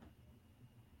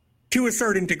to a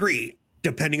certain degree,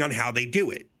 depending on how they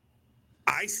do it.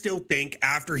 I still think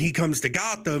after he comes to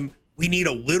Gotham, we need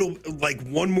a little, like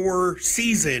one more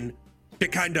season to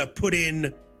kind of put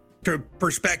in to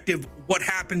perspective what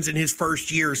happens in his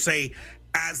first year, say,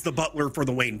 as the butler for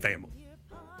the Wayne family.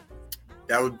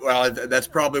 That's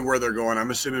probably where they're going.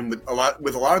 I'm assuming with a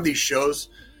lot of these shows,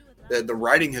 that the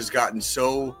writing has gotten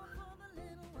so.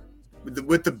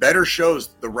 With the better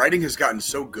shows, the writing has gotten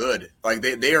so good. Like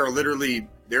they are literally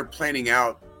they're planning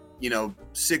out,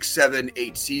 6, 7,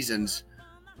 8 seasons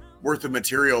worth of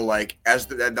material. Like that's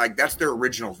their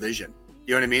original vision.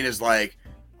 You know what I mean? Is like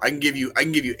I can give you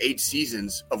 8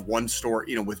 seasons of one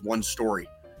story, with one story,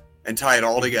 and tie it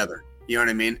all together. You know what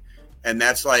I mean? And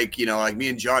that's like, like me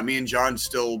and John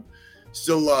still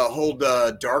hold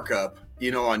Dark up,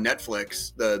 on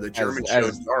Netflix, the German show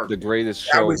Dark. The greatest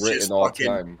show written all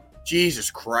time.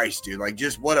 Jesus Christ, dude. Like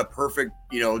just what a perfect,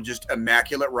 just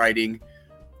immaculate writing.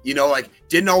 Like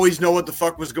didn't always know what the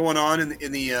fuck was going on in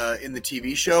the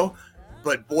TV show,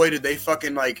 but boy did they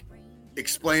fucking like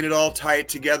explain it all, tie it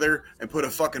together, and put a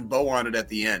fucking bow on it at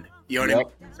the end. You know what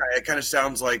I mean? It kind of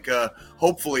sounds like,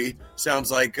 hopefully,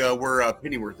 where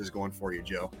Pennyworth is going for you,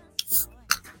 Joe.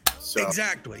 So.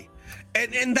 Exactly,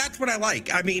 and that's what I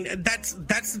like. I mean, that's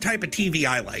the type of TV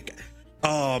I like.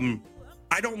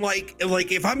 I don't like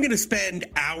if I'm going to spend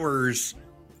hours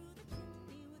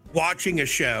watching a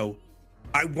show,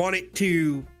 I want it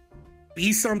to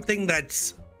be something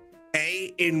that's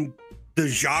A, in the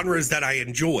genres that I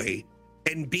enjoy,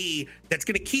 and B, that's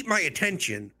going to keep my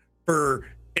attention for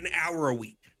an hour a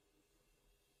week.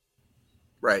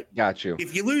 Right. Got you.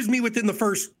 If you lose me within the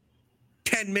first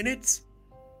 10 minutes,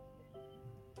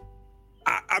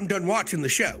 I'm done watching the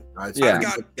show. I've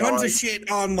got tons of shit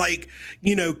on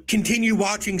continue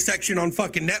watching section on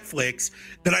fucking Netflix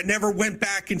that I never went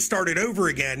back and started over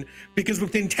again because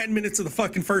within 10 minutes of the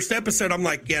fucking first episode, I'm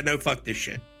like, yeah, no, fuck this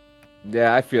shit.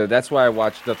 Yeah, I feel it. That's why I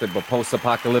watch nothing but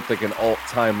post-apocalyptic and alt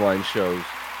timeline shows,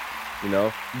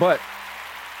 But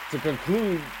to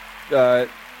conclude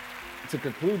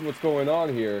what's going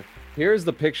on here, here's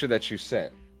the picture that you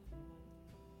sent.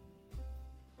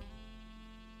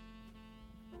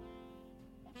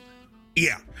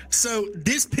 Yeah. So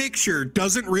this picture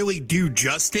doesn't really do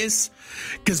justice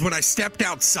because when I stepped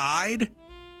outside,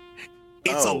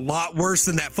 it's a lot worse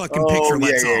than that fucking picture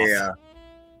lets off.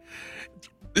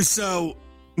 Yeah. So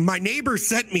my neighbor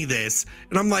sent me this,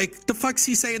 and I'm like, "The fuck's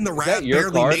he saying the rat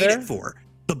barely made it for?"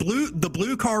 The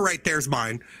blue car right there's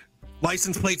mine.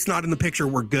 License plate's not in the picture.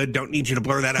 We're good. Don't need you to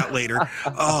blur that out later.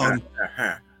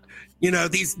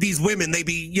 These women, they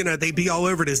be all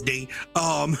over this D.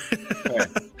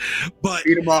 But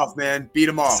beat them off, man. Beat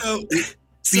them off.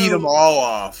 Beat them all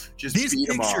off. Just this beat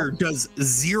them off. picture does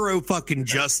zero fucking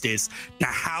justice to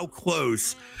how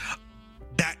close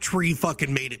that tree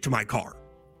fucking made it to my car.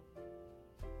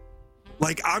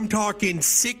 Like I'm talking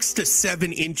 6 to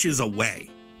 7 inches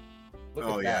away.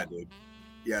 Yeah, dude.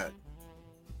 Yeah.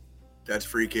 That's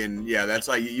freaking, that's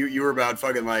like you were about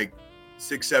fucking like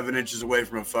 6-7 inches away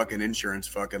from a fucking insurance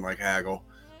fucking like haggle.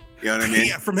 You know what I mean?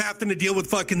 Yeah, from having to deal with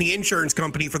fucking the insurance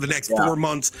company for the next 4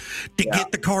 months to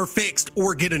get the car fixed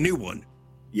or get a new one.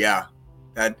 Yeah,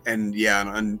 and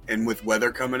with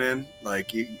weather coming in,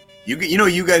 like you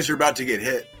guys are about to get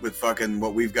hit with fucking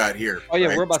what we've got here. Oh yeah,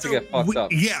 right? we're about to get fucked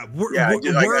up. Yeah, I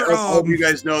hope you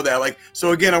guys know that. Like,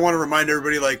 so again, I want to remind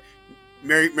everybody, like,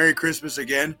 Merry Christmas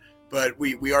again. But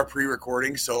we are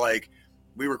pre-recording, so like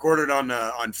we recorded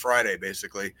on Friday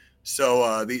basically.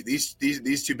 So these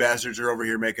two bastards are over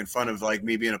here making fun of like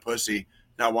me being a pussy,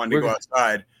 not wanting to go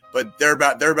outside. But they're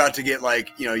about to get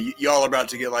like, you know, y'all are about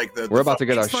to get like we're about to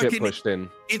get our shit pushed in.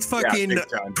 It's fucking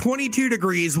 22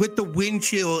 degrees with the wind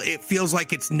chill. It feels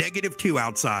like it's -2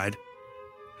 outside.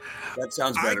 That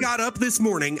sounds better. I got up this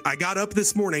morning. I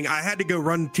had to go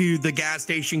run to the gas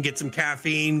station, get some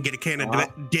caffeine, get a can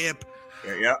of dip.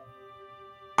 Yeah.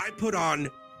 I put on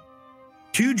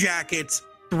 2 jackets,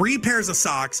 3 pairs of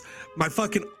socks, my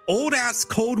fucking old ass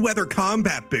cold weather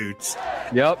combat boots,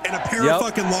 and a pair of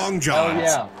fucking long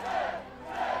johns. Oh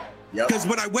yeah. Because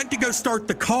when I went to go start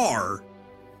the car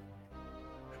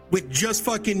with just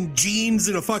fucking jeans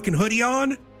and a fucking hoodie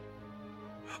on,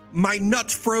 my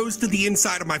nuts froze to the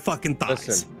inside of my fucking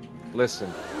thighs.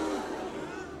 Listen.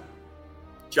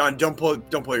 John, don't pull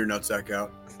your nutsack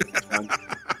out.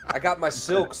 I got my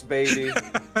silks, baby.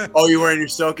 Oh, you wearing your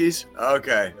silkies?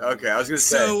 Okay. I was gonna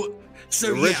say.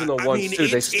 So the original ones too.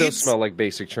 They still smell like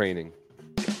basic training.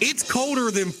 It's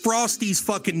colder than Frosty's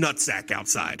fucking nutsack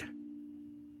outside,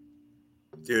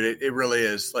 dude. It really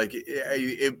is. Like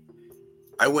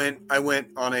I went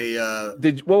on a.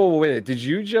 Wait. Did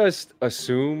you just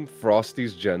assume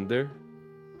Frosty's gender?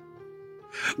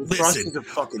 Listen, a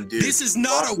fucking dude. This is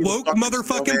not Frosty a woke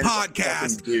motherfucking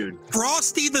podcast. Dude.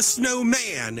 Frosty the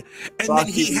Snowman, and then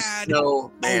he had a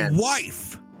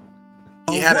wife.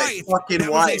 He had a fucking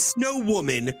wife. Was a snow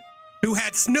woman who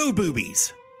had snow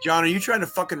boobies. John, are you trying to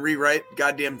fucking rewrite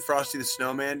goddamn Frosty the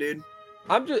Snowman, dude?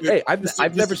 I'm just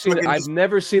I've never seen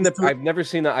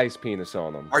the ice penis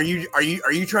on him. Are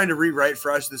you trying to rewrite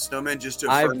Frosty the Snowman just to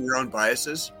affirm your own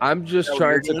biases? I'm just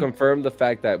trying to confirm the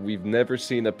fact that we've never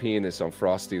seen a penis on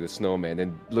Frosty the Snowman.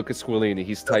 And look at Squillini,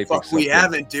 he's typing something. We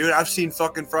haven't, dude. I've seen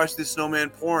fucking Frosty the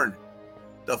Snowman porn.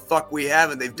 The fuck we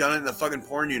haven't. They've done it in the fucking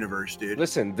porn universe, dude.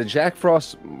 Listen, the Jack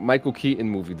Frost Michael Keaton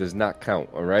movie does not count,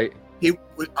 all right?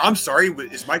 I'm sorry, but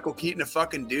is Michael Keaton a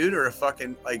fucking dude or a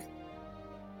fucking like?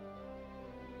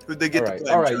 Who'd they get to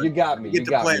play? All right, you got me. You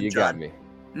got me.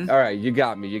 All right, you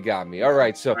got me. All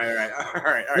right, so. All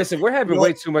right. Listen, we're having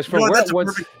way too much fun.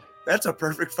 That's a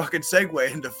perfect fucking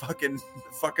segue into fucking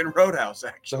Roadhouse,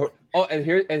 actually. So,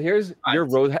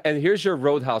 here's your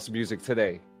Roadhouse music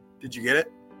today. Did you get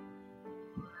it?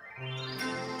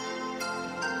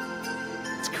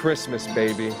 It's Christmas,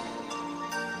 baby.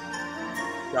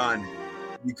 John,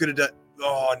 you could have done.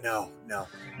 Oh no.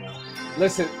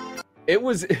 Listen. It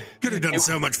was could have done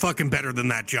so much fucking better than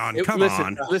that, John. Come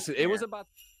on. Listen, it was about.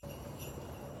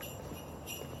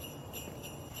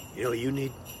 You know, you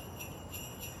need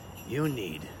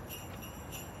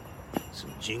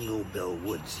some Jingle Bell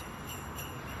Woods.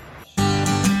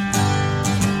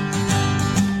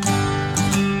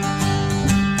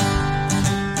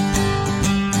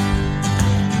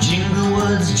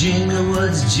 Jingle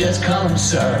Woods, just call him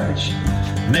Sarge.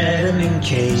 Met him in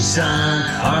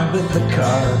Quezon, armed with the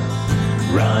car.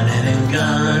 Running and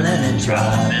gunning and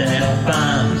dropping up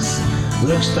bombs.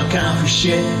 Looks like I'm for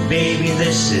shit, baby,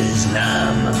 this is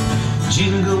Nam.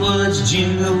 Jingle Woods,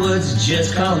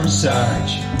 just call him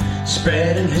Sarge.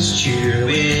 Spreading his cheer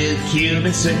with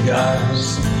Cuban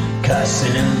cigars.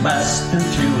 Cussing and busting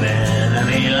through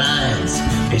enemy lines.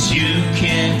 It's you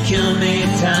can't kill me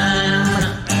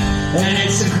time. And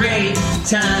it's a great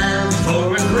time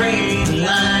for a great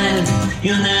line.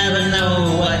 You'll never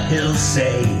know what he'll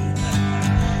say.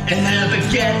 It never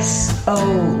gets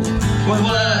old when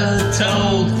we're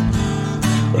told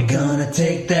we're gonna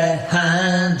take that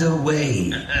hind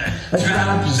away. A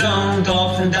drop zone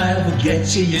dolphin dive will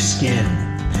get you your skin.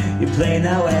 You play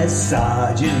now as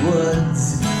Sergeant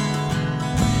Woods.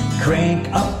 Crank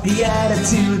up the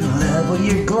attitude and level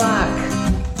your Glock.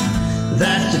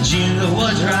 That's the Jingle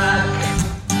Woods rock.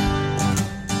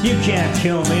 You can't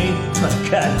kill me, my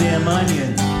goddamn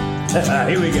onion.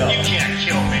 Here we go. You can't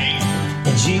kill me.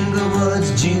 In Jingle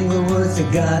Woods, I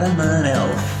got him an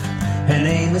elf. Her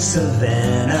name is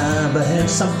Savannah, but him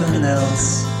something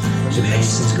else.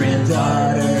 Mason's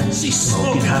granddaughter, she's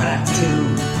smoking hot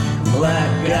too.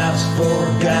 Black Ops 4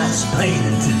 got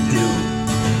planning to do.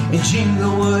 In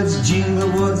Jingle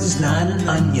Woods, it's not an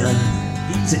onion.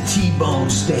 It's a T-bone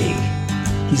steak.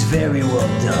 He's very well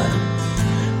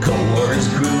done. Chorus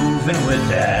grooving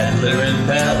with Adler and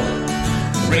Bell.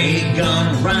 Ray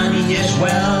gun Ronnie as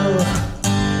well.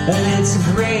 And it's a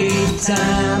great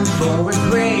time for a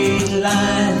great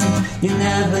line. You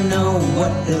never know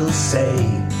what they'll say.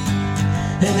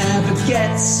 It never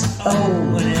gets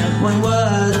old when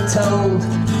we're told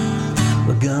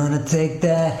we're gonna take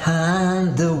that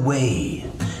hind away.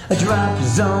 A drop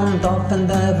zone dolphin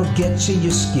dive will get you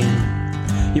your skin.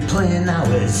 You're playing now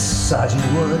with Sergeant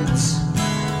Woods.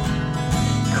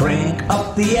 Crank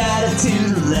up the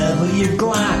attitude, level your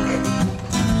Glock.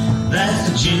 That's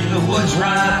the Jingle Woods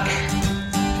rock.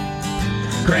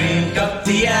 Crank up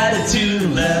the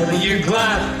attitude, level your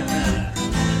Glock.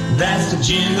 That's the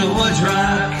Jingle Woods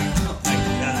rock. Oh my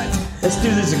God. Let's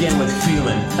do this again with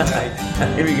feeling. All right,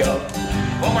 here we go.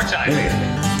 One more time.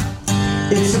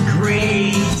 It's a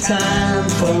great time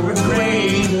for a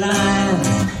great line.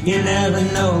 You never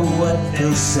know what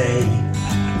they'll say.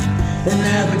 It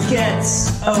never gets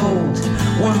old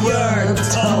when you're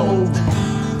told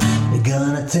you're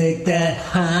gonna take that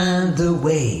hind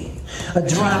away. A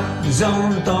drop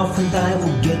zone dolphin dive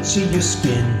will get you your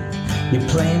skin. You're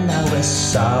playing now with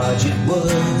Sergeant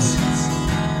Woods.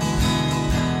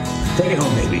 Take it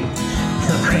home, baby.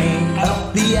 Crank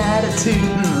up the attitude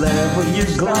and level your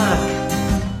Glock.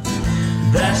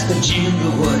 That's the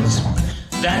Jingle Woods.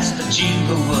 That's the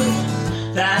Jingle Wood.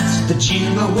 That's the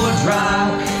Jingle Woods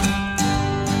rock.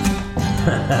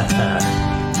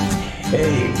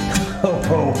 Hey, ho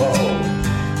ho ho.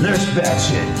 Nurse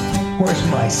Batshit, where's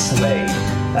my sleigh?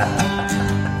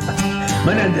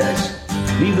 Menendez,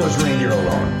 leave those reindeer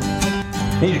alone.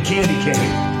 Need a candy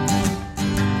cane.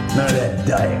 None of that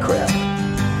diet crap.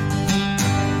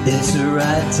 It's the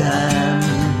right time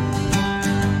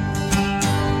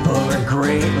for a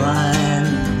great line.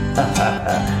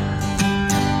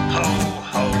 Ho,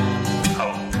 ho, ho.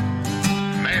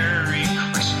 Merry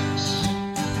Christmas.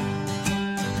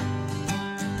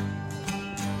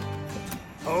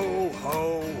 Ho, ho,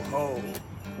 ho.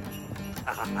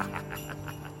 It's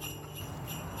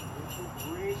a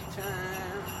great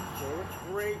time for a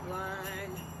great line.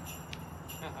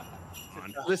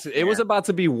 Listen, it was about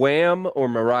to be Wham or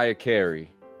Mariah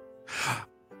Carey.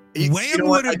 Wham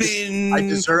would have been.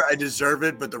 I deserve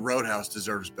it, but the Roadhouse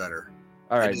deserves better.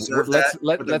 All right, let's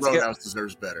Roadhouse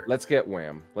deserves better. Let's get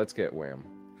Wham. Let's get Wham.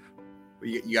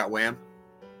 You got Wham?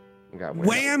 We got Wham.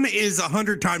 Wham is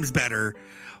 100 times better.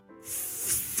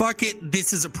 Fuck it.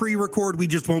 This is a pre-record. We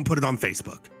just won't put it on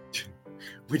Facebook.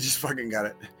 We just fucking got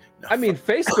it. No, I mean,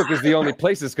 Facebook is the only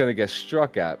place it's going to get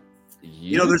struck at.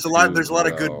 There's a lot of good there's a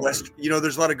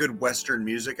lot of good Western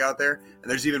music out there,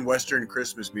 and there's even Western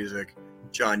Christmas music.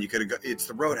 John, you could have it's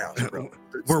the Roadhouse, bro.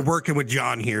 We're working with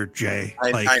John here, Jay.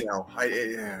 I know.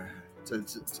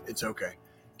 It's okay.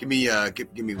 Give me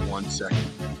 1 second.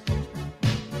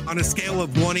 On a scale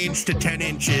of 1 inch to 10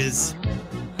 inches,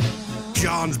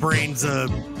 John's brain's a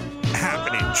half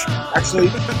an inch. Actually,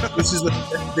 this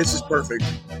is perfect.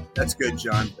 That's good,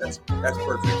 John. That's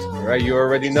perfect. All right, you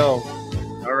already know.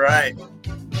 All right.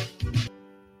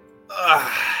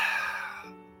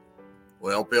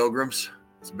 Well, pilgrims,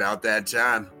 it's about that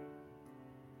time.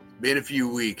 It's been a few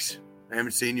weeks. I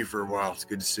haven't seen you for a while. It's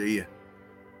good to see you.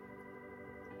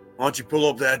 Why don't you pull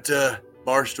up that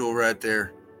bar stool right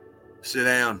there? Sit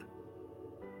down.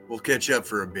 We'll catch up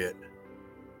for a bit.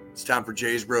 It's time for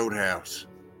Jay's Roadhouse.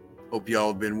 Hope y'all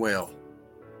have been well.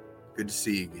 Good to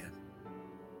see you again.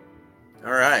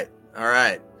 All right.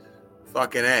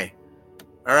 Fucking A.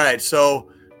 All right,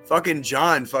 so fucking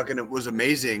John fucking was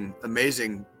amazing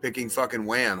picking fucking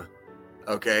Wham,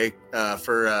 okay,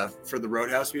 for the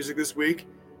Roadhouse music this week,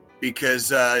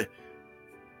 because I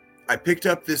picked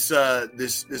up this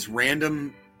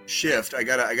random shift. I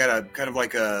got a kind of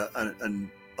like an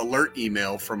alert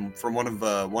email from one of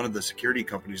the security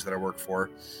companies that I work for,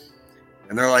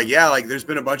 and they're like, yeah, like there's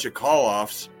been a bunch of call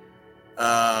offs,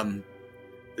 and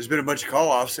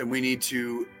we need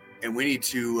to.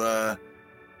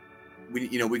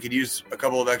 We could use a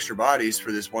couple of extra bodies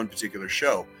for this one particular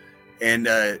show, and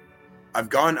I've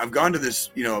gone to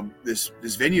this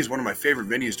this venue is one of my favorite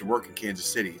venues to work in Kansas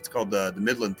City. It's called the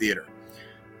Midland Theater.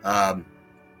 Well,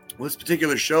 this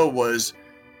particular show was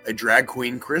a drag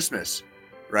queen Christmas,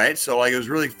 right? So like it was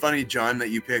really funny, John,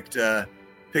 that you picked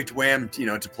Wham,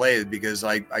 to play, because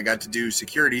I got to do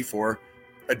security for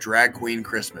a drag queen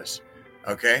Christmas.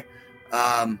 Okay.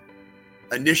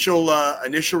 My initial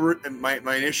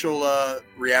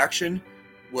reaction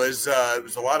was it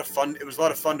was a lot of fun. It was a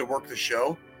lot of fun to work the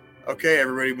show. Okay,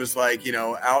 everybody was like,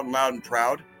 out and loud and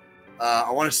proud. I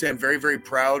want to say I'm very, very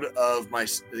proud of my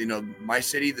city,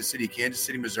 the city of Kansas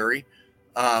City, Missouri.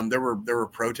 There were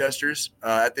protesters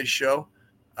at this show,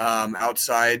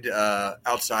 outside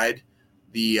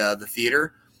the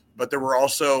theater, but there were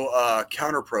also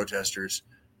counter protesters,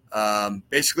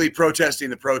 basically protesting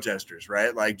the protesters,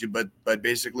 right? Like, but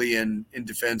basically in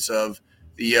defense of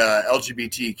the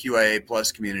LGBTQIA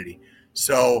plus community.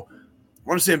 So I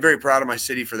want to say I'm very proud of my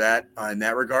city for that in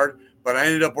that regard. But I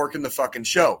ended up working the fucking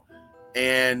show,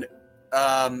 and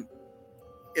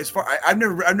as far I've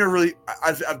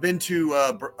been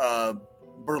to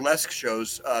burlesque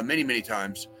shows many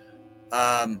times,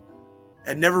 and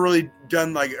never really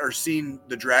done or seen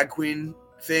the drag queen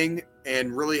thing,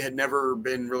 and really had never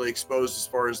been really exposed as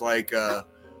far as I've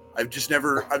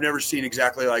never seen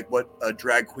exactly like what a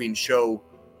drag queen show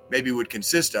maybe would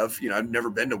consist of. I've never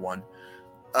been to one.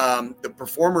 The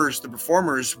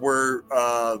performers were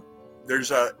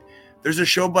there's a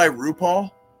show by RuPaul.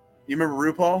 You remember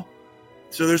RuPaul?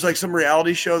 So there's like some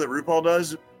reality show that RuPaul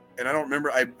does, and I don't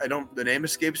remember. I don't. The name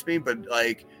escapes me, but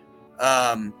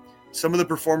some of the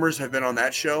performers have been on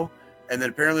that show, and then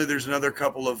apparently there's another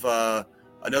couple of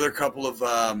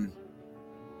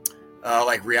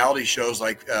like reality shows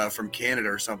from Canada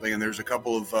or something, and there's a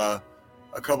couple of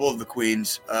the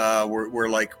queens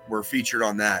were featured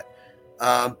on that.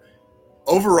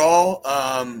 Overall,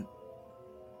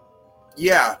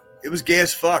 yeah, it was gay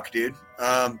as fuck, dude.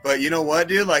 But you know what,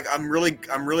 dude? Like, I'm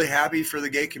really happy for the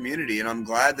gay community, and I'm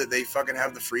glad that they fucking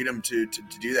have the freedom to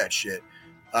do that shit.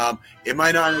 It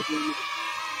might not have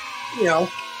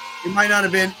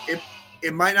been,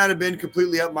 it might not have been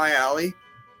completely up my alley,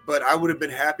 but I would have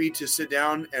been happy to sit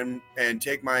down and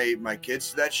take my kids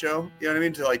to that show. You know what I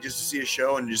mean? To just to see a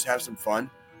show and just have some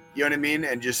fun. You know what I mean?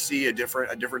 And just see a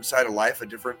different side of life, a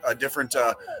different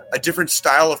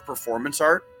style of performance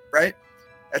art, right?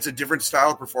 That's a different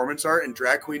style of performance art, and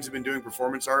drag queens have been doing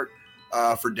performance art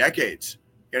for decades.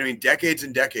 You know what I mean? Decades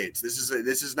and decades. This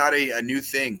is not a new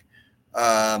thing.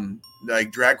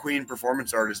 Like, drag queen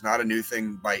performance art is not a new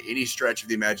thing by any stretch of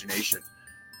the imagination.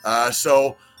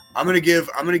 So I'm gonna give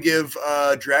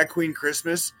Drag Queen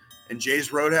Christmas and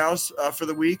Jay's Roadhouse for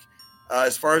the week.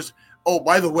 As far as, oh,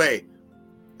 by the way,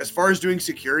 as far as doing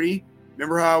security,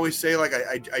 remember how I always say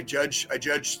I judge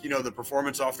the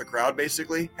performance off the crowd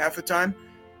basically half the time.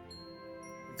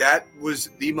 That was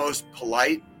the most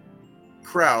polite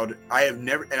crowd I have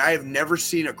never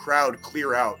seen a crowd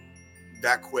clear out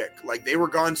that quick. Like, they were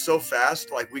gone so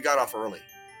fast, like we got off early.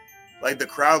 Like, the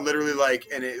crowd literally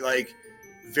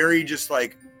very just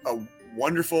like a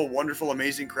wonderful,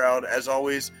 amazing crowd as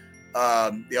always.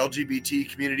 The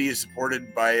LGBT community is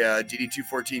supported by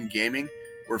DD214 Gaming.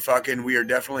 We are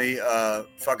definitely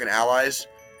fucking allies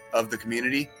of the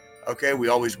community. Okay, we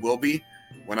always will be.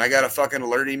 When I got a fucking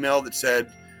alert email that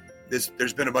said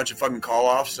there's been a bunch of fucking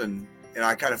call-offs, and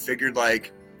I kind of figured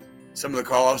like some of the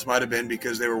call-offs might have been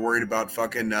because they were worried about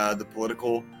fucking the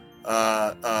political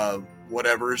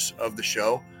whatevers of the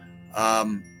show.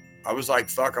 I was like,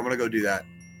 fuck, I'm gonna go do that,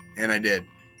 and I did,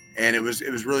 and it was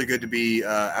really good to be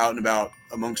out and about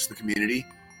amongst the community.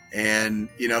 And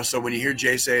so when you hear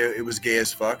Jay say it was gay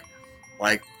as fuck,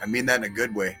 like, I mean that in a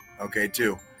good way, okay,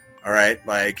 too. All right,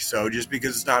 like, so just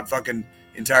because it's not fucking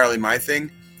entirely my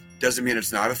thing doesn't mean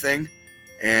it's not a thing.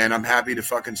 And I'm happy to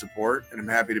fucking support, and I'm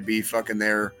happy to be fucking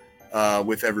there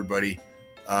with everybody.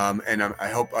 And I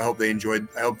hope they enjoyed.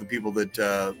 I hope the people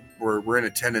that were in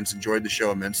attendance enjoyed the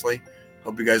show immensely.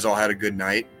 Hope you guys all had a good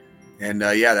night. And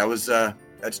yeah,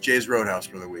 that's Jay's Roadhouse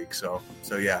for the week. So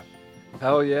yeah.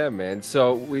 Hell yeah, man.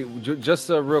 So we just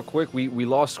real quick, we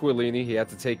lost Squillini. He had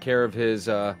to take care of his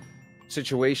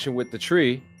situation with the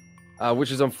tree, which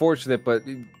is unfortunate, but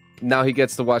now he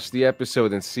gets to watch the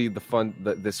episode and see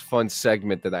this fun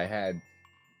segment that I had.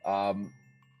 I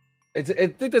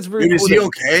think that's very. Dude, is he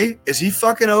okay? Is he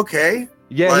fucking okay?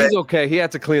 Yeah, he's okay. He had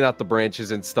to clean out the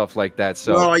branches and stuff like that.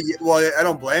 So, well, I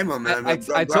don't blame him, man. I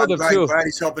told him too. I'm glad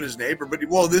he's helping his neighbor, but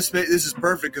this is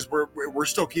perfect because we're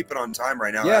still keeping on time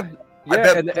right now. Yeah,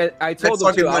 and I told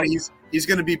him too. Money, he's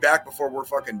going to be back before we're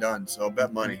fucking done. So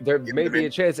bet money. There may be a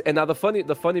chance. And now the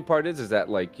funny part is that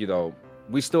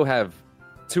we still have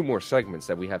 2 more segments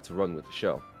that we have to run with the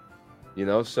show.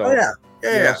 So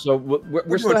so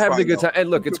we're still having a good time. And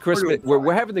look, it's Christmas.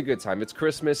 We're having a good time. It's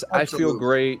Christmas. Absolutely. I feel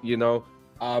great.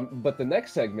 But the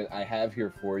next segment I have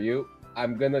here for you,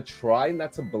 I'm gonna try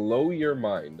not to blow your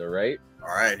mind. All right.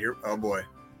 All right. Here. Oh boy.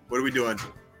 What are we doing?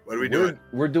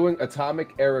 We're doing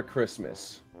Atomic Era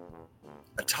Christmas.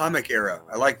 Atomic Era.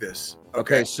 I like this.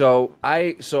 Okay. So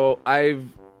I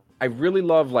really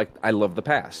love I love the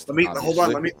past. Hold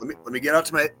on. Let me get out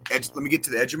to my edge. Let me get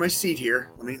to the edge of my seat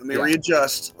here. Let me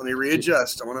readjust. Let me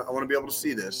readjust. I want to be able to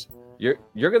see this. You're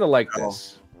gonna like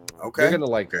this. Okay. You're gonna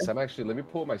like this. I'm actually. Let me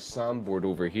pull my soundboard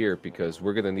over here because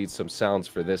we're gonna need some sounds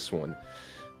for this one.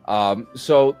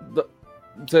 So the.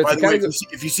 By the way,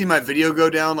 if you see my video go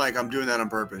down, like I'm doing that on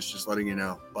purpose, just letting you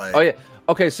know. Like, oh yeah.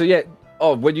 Okay. So yeah.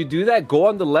 Oh, when you do that, go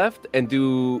on the left and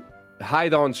do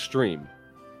hide on stream.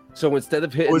 So instead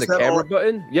of hitting the camera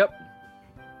button, yep.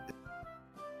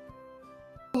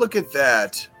 Look at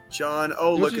that, John.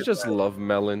 Oh, look at that. Don't you just love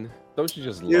Melon? Don't you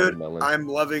just love Melon? I'm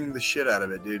loving the shit out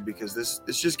of it, dude, because this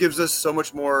just gives us so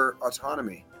much more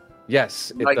autonomy.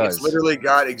 Yes, it like, does. It's literally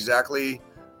got exactly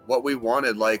what we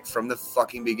wanted, like from the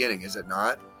fucking beginning, is it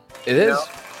not? It is.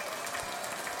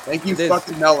 Thank you,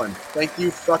 fucking Melon. Thank you,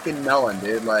 fucking Melon,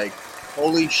 dude. Like,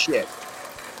 holy shit.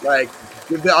 Like,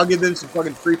 I'll give them some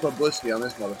fucking free publicity on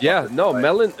this motherfucker. Yeah, no, like,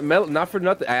 Melon, not for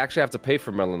nothing. I actually have to pay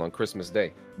for Melon on Christmas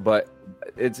Day, but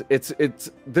it's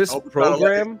this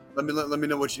program. Let me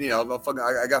know what you need. I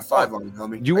got 5 on you,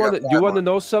 homie. You want to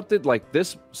know something like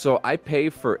this? So I pay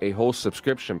for a whole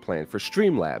subscription plan for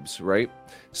Streamlabs, right?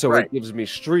 So it gives me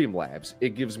Streamlabs,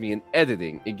 it gives me an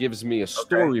editing, it gives me a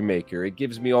story maker, it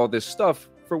gives me all this stuff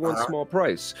for one small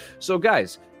price. So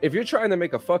guys, if you're trying to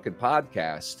make a fucking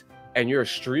podcast and you're a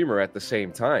streamer at the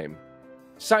same time,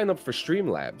 sign up for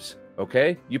Streamlabs,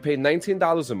 okay? You pay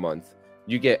 $19 a month.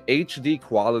 You get HD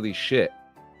quality shit.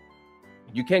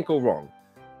 You can't go wrong.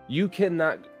 You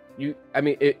cannot. I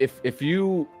mean, if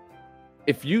you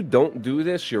don't do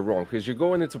this, you're wrong, because you're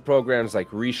going into programs like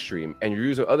Restream and you're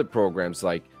using other programs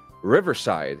like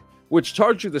Riverside, which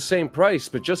charge you the same price,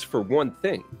 but just for one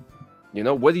thing. You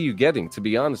know, what are you getting, to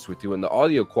be honest with you? And the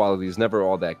audio quality is never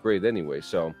all that great anyway,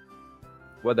 so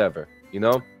whatever, you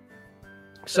know?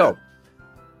 So,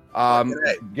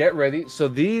 get ready. So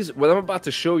what I'm about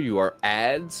to show you are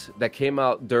ads that came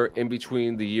out in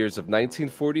between the years of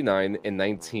 1949 and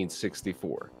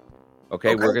 1964.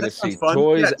 Okay, we're gonna see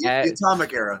toys at the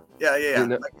Atomic Era. Yeah. You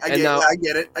know, I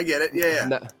get it.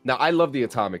 Yeah. Now I love the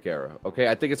Atomic Era. Okay,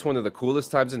 I think it's one of the coolest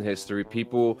times in history.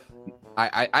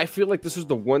 I feel like this was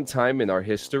the one time in our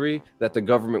history that the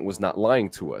government was not lying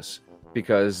to us,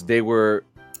 because they were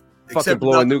fucking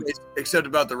blowing nukes. Except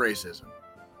about the racism.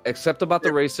 Except about the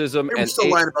racism, and still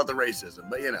lying about the racism,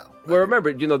 but you know. Well, remember,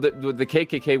 you know, the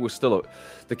KKK was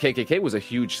the KKK was a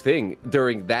huge thing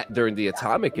during the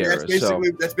Atomic Era.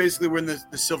 That's basically when the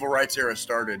Civil Rights Era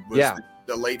started.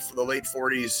 The late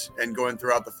 40s and going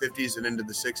throughout the 50s and into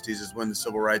the 60s is when the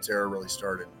Civil Rights Era really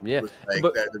started. Yeah,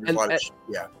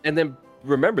 and then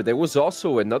remember, there was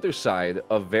also another side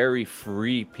of very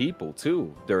free people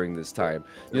too during this time.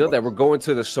 You know, that were going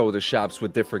to the soda shops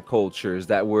with different cultures,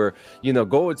 that were, you know,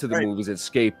 going to the movies and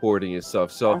skateboarding and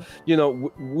stuff. So, you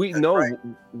know, we know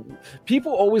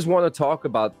people always want to talk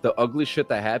about the ugly shit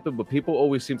that happened, but people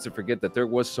always seem to forget that there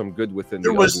was some good within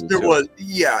there was, and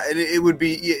it would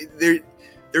be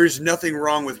there's nothing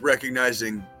wrong with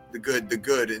recognizing the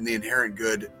good and the inherent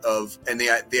good of, and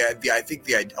I think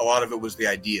a lot of it was the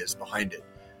ideas behind it.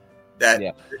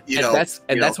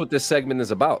 That's what this segment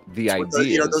is about. The ideas,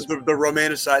 the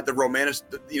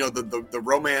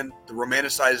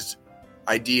romanticized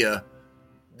idea.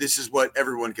 This is what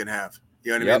everyone can have.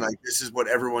 You know what I mean? Like, this is what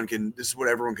everyone can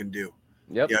do.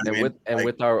 Yep. You know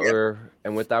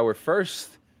with our first,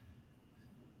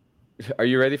 are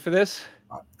you ready for this?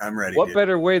 I'm ready. What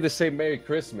better way to say Merry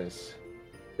Christmas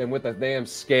than with a damn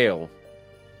scale?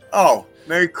 Oh,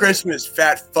 Merry Christmas,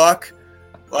 fat fuck.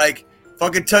 Like,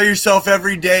 fucking tell yourself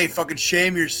every day, fucking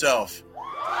shame yourself.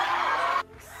 Oh,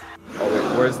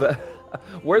 wait,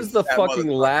 where's the fucking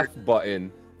laugh button?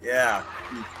 Yeah.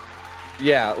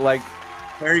 Yeah, like,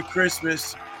 Merry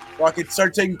Christmas. Fucking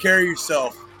start taking care of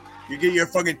yourself. You're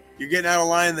getting out of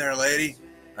line there, lady.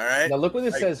 All right. Now look what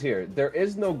it says here. There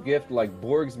is no gift like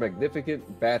Borg's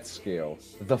magnificent bat scale,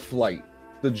 the flight.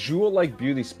 The jewel-like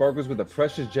beauty sparkles with a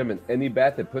precious gem in any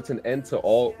bat that puts an end to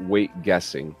all weight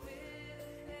guessing.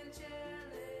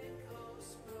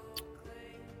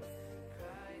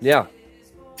 Yeah.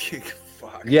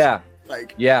 Fuck. Yeah.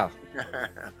 Yeah.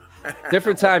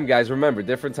 Different time, guys. Remember,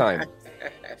 different time.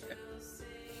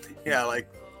 Yeah, like,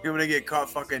 you're gonna get caught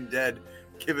fucking dead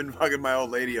giving fucking my old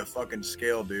lady a fucking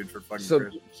scale, dude, for fucking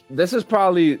Christmas. This is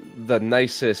probably the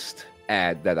nicest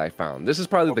ad that I found. This is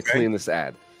probably the cleanest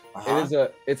ad.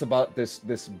 It's about this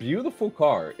beautiful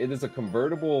car. It is a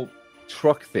convertible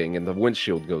truck thing, and the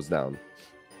windshield goes down.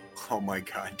 Oh my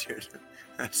god, dude.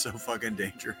 That's so fucking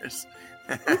dangerous.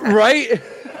 Right?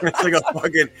 It's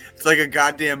like a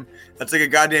goddamn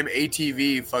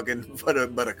ATV fucking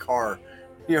but a car.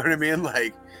 You know what I mean?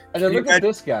 Like, and then look at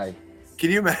this guy. Can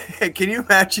you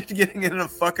imagine getting in a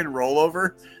fucking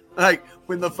rollover? Like,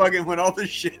 when all the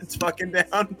shit's fucking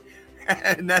down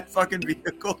and that fucking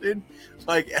vehicle, dude.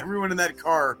 Like everyone in that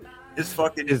car is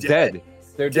fucking dead.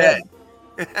 They're dead.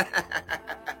 dead.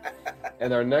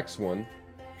 And our next one.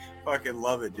 Fucking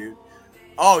love it, dude.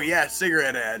 Oh yeah,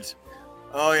 cigarette ads.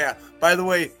 Oh yeah. By the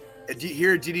way,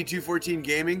 here at DD214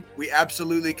 Gaming, we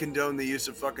absolutely condone the use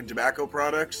of fucking tobacco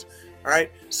products. All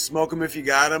right, smoke them if you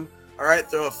got them. All right,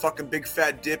 throw a fucking big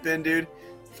fat dip in, dude.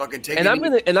 Fucking take. And I'm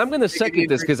gonna second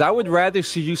this because I would rather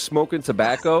see you smoking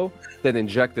tobacco than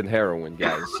injecting heroin,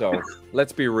 guys. So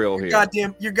let's be real here.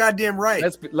 You're goddamn right.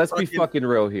 Let's be fucking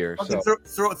real here. Fucking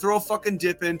throw a fucking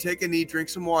dip in, take a knee, drink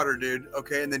some water, dude.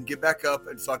 Okay, and then get back up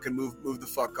and fucking move the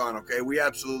fuck on. Okay, we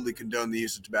absolutely condone the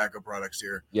use of tobacco products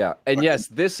here. Yeah, and yes,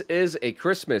 this was a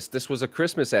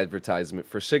Christmas advertisement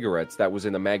for cigarettes that was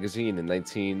in a magazine in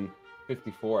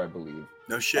 1954, I believe.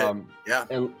 No shit. Yeah.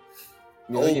 And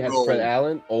you had Fred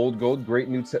Allen, Old Gold, great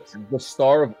new the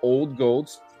star of Old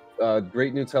Gold's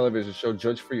great new television show,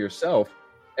 Judge for Yourself,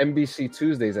 NBC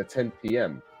Tuesdays at 10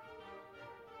 p.m.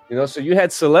 So you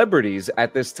had celebrities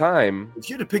at this time. If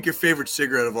you had to pick your favorite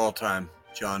cigarette of all time,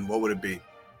 John, what would it be?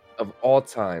 Of all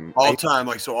time, all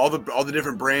the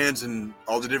different brands and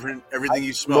all the different everything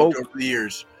you smoked over the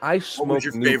years. I smoked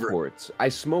Newports. I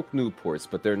smoke Newports,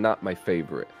 but they're not my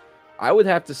favorite. I would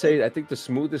have to say, I think the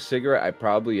smoothest cigarette I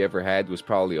probably ever had was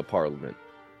probably a Parliament.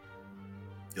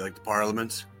 You like the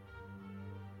Parliaments?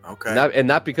 Okay.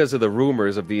 Not because of the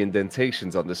rumors of the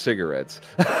indentations on the cigarettes.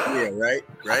 Yeah,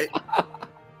 right.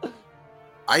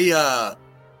 I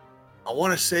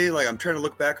want to say, like, I'm trying to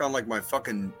look back on like my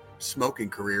fucking smoking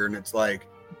career, and it's like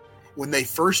when they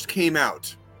first came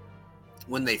out,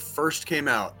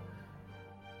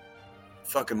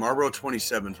 fucking Marlboro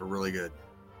 27s were really good.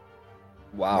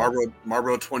 Wow.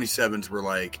 Marlboro 27s were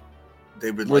like,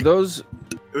 they would were like those.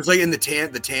 It was like in the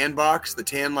tan box, the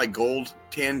tan like gold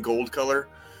color.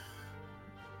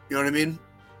 You know what I mean?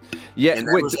 Yeah.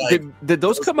 Wait, did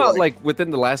those come out like within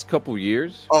the last couple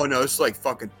years? Oh no, it's like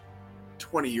fucking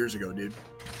 20 years ago, dude.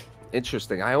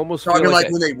 Interesting. I almost talking feel like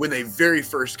when they very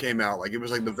first came out, like it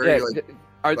was like the very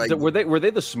were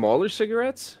they the smaller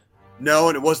cigarettes? No,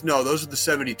 and it was those are the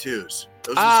 72s.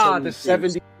 Those are the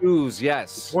 72s,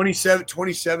 yes.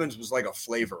 27s was like a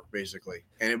flavor basically,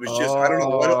 and it was just I don't know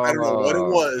what it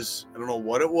was. I don't know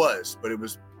what it was, but it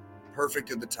was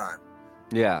perfect at the time.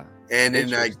 Yeah, and then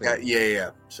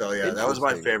So yeah, that was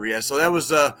my favorite. Yeah, so that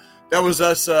was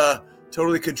us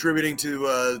totally contributing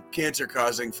to cancer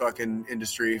causing fucking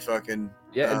industry. Fucking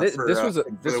yeah, and this was a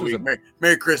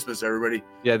Merry Christmas, everybody.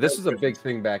 Yeah, this was a big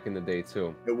thing back in the day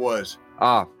too. It was.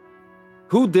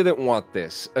 Who didn't want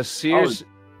this? A Sears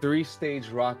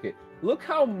 3-stage rocket. Look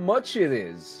how much it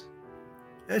is.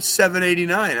 It's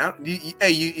 $7.89.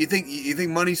 Hey, you think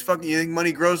money's fucking? You think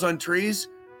money grows on trees?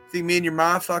 You think me and your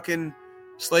ma fucking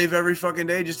slave every fucking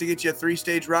day just to get you a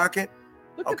 3-stage rocket?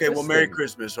 Okay, well, Merry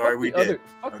Christmas. All right, we did.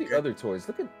 Fuck the other toys.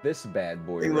 Look at this bad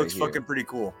boy. It looks fucking pretty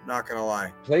cool. Not gonna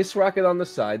lie. Place rocket on the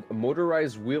side. A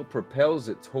motorized wheel propels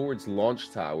it towards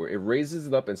launch tower. It raises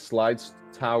it up and slides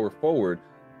tower forward.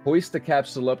 Hoist the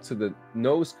capsule up to the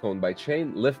nose cone by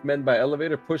chain, lift men by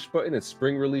elevator, push button, and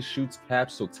spring release shoots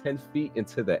capsule 10 feet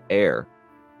into the air.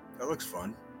 That looks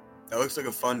fun. That looks like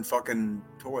a fun fucking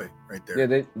toy right there.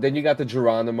 Yeah, then you got the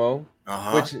Geronimo.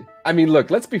 Which, I mean,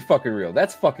 look, let's be fucking real.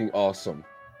 That's fucking awesome.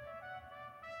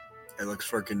 It looks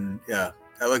freaking, yeah.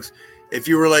 That looks, if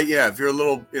you're a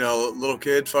little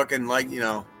kid, fucking like,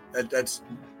 that's,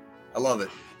 I love it.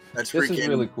 This is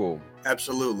really cool.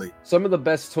 Absolutely. Some of the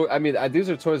best toys. I mean, these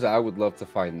are toys that I would love to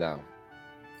find now.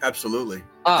 Absolutely.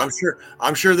 I'm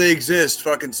sure they exist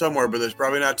fucking somewhere, but there's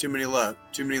probably not too many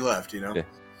left, Yeah.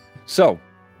 So.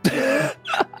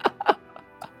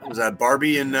 Was that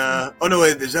Barbie and oh no,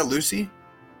 wait, is that Lucy?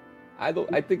 I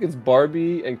think it's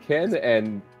Barbie and Ken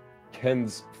and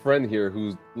Ken's friend here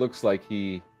who looks like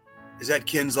he. Is that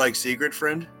Ken's like secret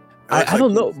friend? I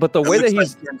don't know, but the way that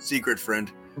he's Ken's secret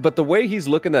friend. But the way he's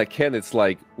looking at Ken, it's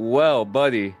like, well,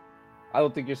 buddy, I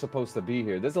don't think you're supposed to be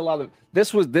here. There's a lot of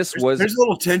there's a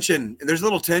little tension. There's a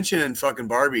little tension in fucking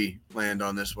Barbie land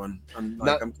on this one.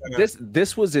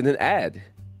 This was in an ad.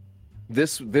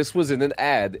 This was in an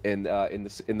ad in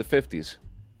the 50s.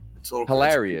 It's a little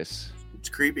hilarious. It's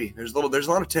creepy. There's a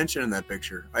lot of tension in that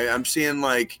picture. I'm seeing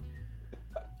like,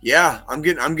 yeah, I'm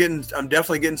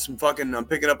definitely getting some fucking. I'm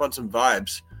picking up on some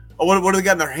vibes. Oh, what do they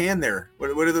got in their hand there?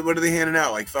 What are they handing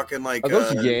out? Like fucking like. Are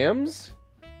those yams?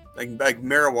 Like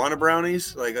marijuana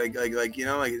brownies? Like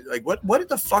what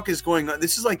the fuck is going on?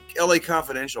 This is like LA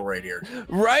Confidential right here.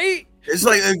 Right? It's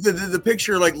like the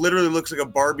picture like literally looks like a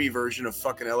Barbie version of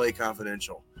fucking LA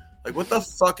Confidential. Like what the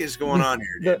fuck is going on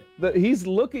here, dude? He's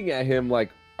looking at him like,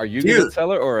 Are you gonna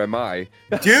tell her or am I?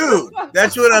 Dude,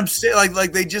 that's what I'm saying.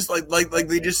 Like they just like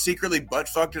they just secretly butt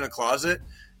fucked in a closet,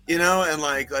 you know, and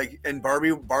and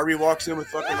Barbie walks in with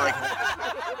fucking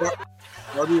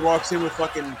Barbie walks in with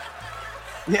fucking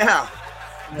yeah.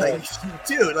 Like,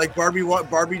 dude, like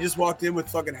Barbie just walked in with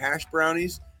fucking hash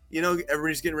brownies. You know,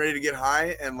 everybody's getting ready to get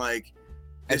high, and like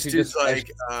this dude's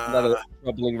like another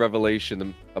troubling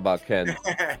revelation about Ken.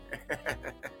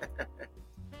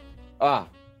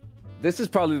 This is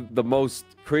probably the most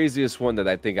craziest one that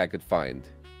I think I could find.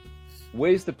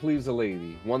 Ways to please a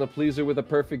lady. Want to please her with a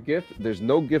perfect gift? There's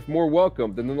no gift more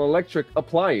welcome than an electric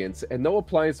appliance, and no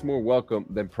appliance more welcome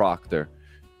than Proctor.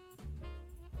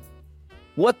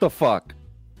 What the fuck?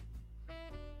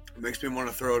 It makes me want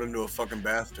to throw it into a fucking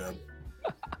bathtub.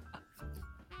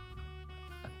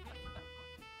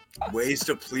 Ways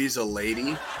to please a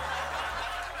lady?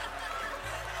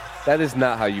 That is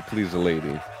not how you please a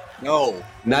lady. No.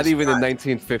 Not even in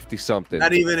 1950 something.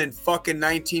 Not even in fucking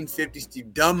 1950s, you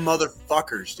dumb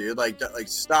motherfuckers, dude. Like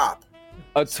stop.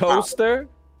 A toaster?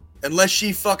 Unless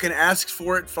she fucking asks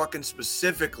for it fucking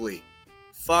specifically.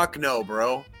 Fuck no,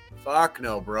 bro. Fuck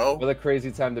no, bro. What a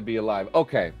crazy time to be alive.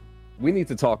 Okay, we need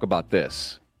to talk about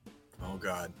this. Oh,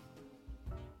 God.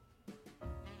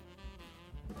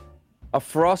 A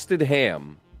frosted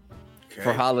ham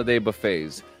for holiday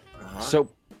buffets. So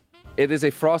it is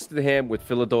a frosted ham with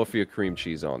Philadelphia cream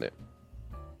cheese on it.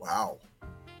 Wow.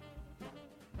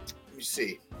 Let me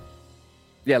see.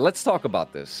 Yeah, let's talk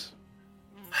about this.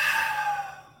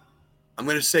 I'm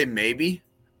going to say maybe.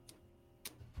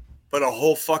 But a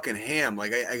whole fucking ham.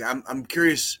 Like, I'm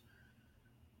curious.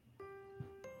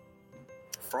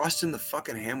 Frosting the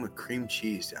fucking ham with cream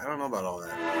cheese. I don't know about all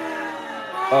that.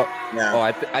 Oh,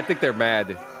 yeah. I think they're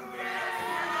mad.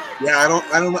 Yeah, I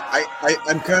don't know.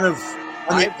 I'm kind of.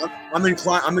 I'm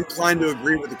inclined to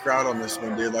agree with the crowd on this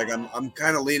one, dude. Like, I'm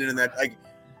kind of leaning in that. Like,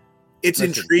 it's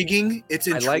intriguing. It's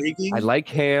intriguing. I like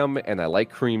ham and I like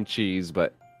cream cheese,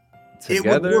 but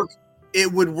together. It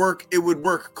would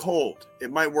work cold.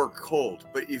 It might work cold,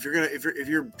 but if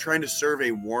you're trying to serve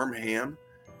a warm ham,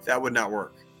 that would not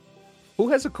work. Who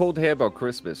has a cold ham on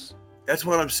Christmas? That's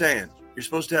what I'm saying. You're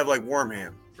supposed to have like warm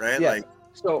ham, right? Yeah.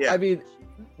 Like, I mean,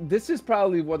 this is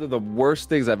probably one of the worst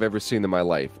things I've ever seen in my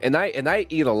life. And I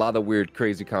eat a lot of weird,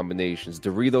 crazy combinations: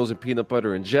 Doritos and peanut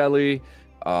butter and jelly,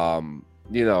 mac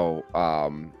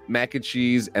and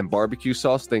cheese and barbecue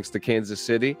sauce, thanks to Kansas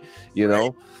City.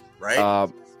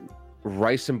 Right.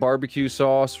 Rice and barbecue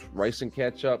sauce, rice and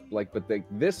ketchup, but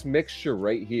this mixture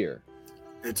right here,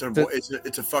 it's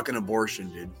a fucking abortion,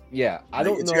 dude. Yeah, I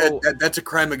don't know. That's a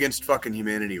crime against fucking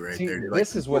humanity, right there. Dude.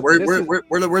 This is what. Where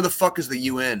the fuck is the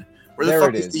UN? Where the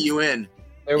fuck is the UN?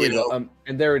 There we go.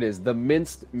 And there it is, the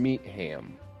minced meat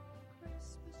ham.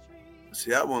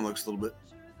 See, that one looks a little bit.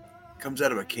 Comes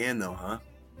out of a can though, huh?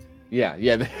 Yeah.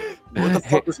 What the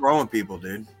fuck is wrong with people,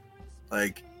 dude?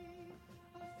 Like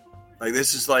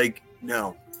this is like.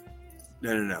 No. We're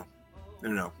gonna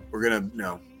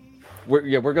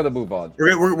We're gonna move on.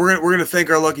 We're gonna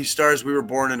thank our lucky stars. We were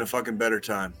born in a fucking better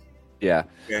time. Yeah.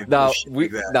 Okay? Now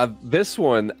this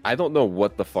one, I don't know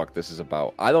what the fuck this is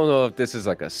about. I don't know if this is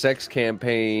like a sex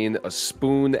campaign, a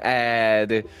spoon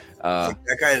ad.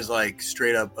 That guy is like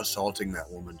straight up assaulting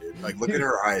that woman, dude. Like, look at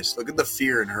her eyes. Look at the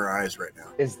fear in her eyes right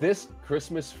now. Is this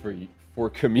Christmas for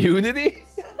community?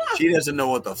 She doesn't know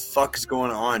what the fuck is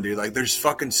going on, dude. Like, there's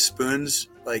fucking spoons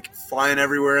like flying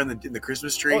everywhere in the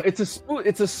Christmas tree. Oh, it's a spoon.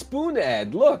 It's a spoon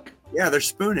ad. Look. Yeah, they're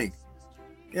spooning.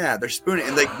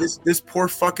 And like this poor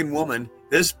fucking woman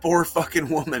is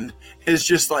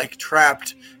just like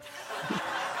trapped.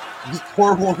 This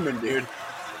poor woman, dude.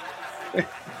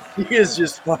 He is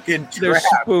just fucking trapped.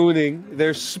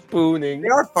 They're spooning. They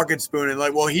are fucking spooning.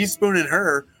 Like, well, he's spooning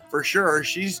her for sure.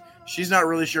 She's not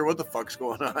really sure what the fuck's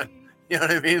going on. You know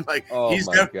what I mean? Like,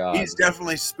 he's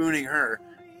definitely spooning her.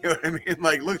 You know what I mean?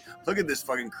 Like, look at this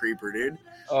fucking creeper, dude.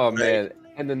 Oh, man.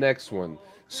 And the next one.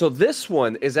 So this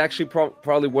one is actually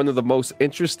probably one of the most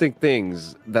interesting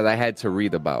things that I had to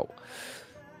read about.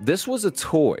 This was a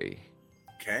toy.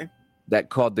 Okay. That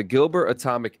called the Gilbert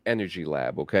Atomic Energy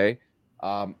Lab, okay?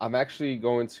 I'm actually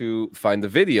going to find the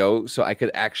video so I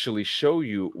could actually show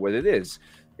you what it is.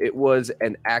 It was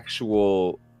an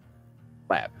actual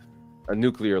lab, a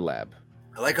nuclear lab.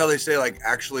 I like how they say, like,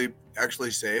 actually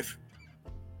safe.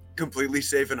 Completely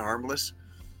safe and harmless.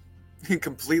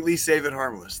 Completely safe and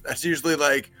harmless. That's usually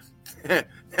like,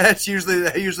 that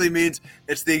usually means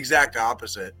it's the exact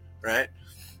opposite, right?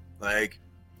 Like,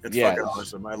 it's fucking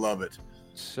awesome. I love it.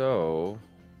 So,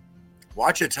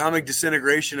 watch atomic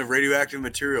disintegration of radioactive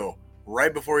material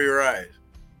right before your eyes.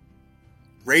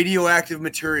 Radioactive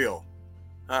material.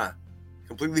 Huh.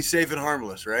 Completely safe and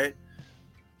harmless, right?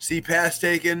 See pass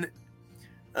taken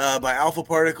by alpha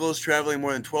particles traveling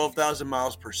more than 12,000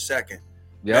 miles per second.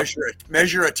 Yep.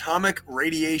 Measure atomic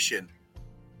radiation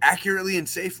accurately and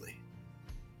safely.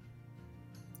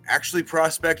 Actually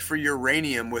prospect for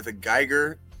uranium with a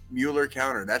Geiger-Muller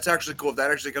counter. That's actually cool. If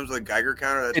that actually comes with a Geiger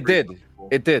counter, that's It did. cool.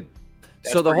 It did.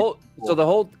 That's So pretty cool.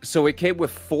 so it came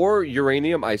with 4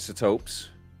 uranium isotopes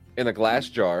in a glass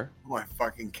jar. Oh my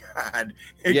fucking god!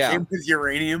 It Yeah. came with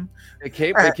uranium. It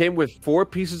came with 4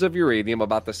 pieces of uranium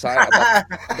about the size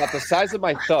about the size of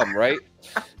my thumb, right?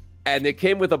 And it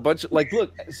came with a bunch of look.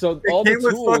 So all It the came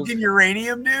with tools. fucking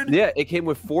uranium, dude. Yeah, it came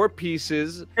with 4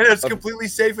 pieces. And it's of- completely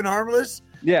safe and harmless.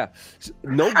 Yeah,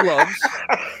 no gloves.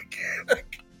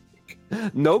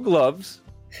 No gloves.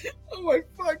 Oh my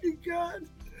fucking god!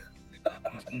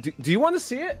 Do you want to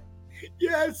see it?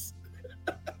 Yes.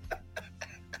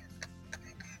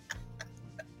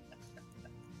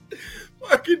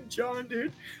 Fucking John,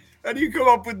 dude. How do you come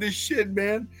up with this shit,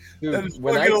 man? That is Dude,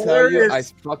 when I fucking tell you, I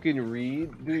hilarious. fucking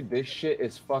read, dude. This shit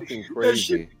is fucking That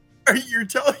shit- crazy. You're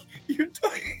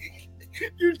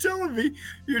telling me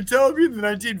in the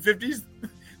 1950s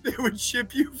they would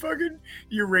ship you fucking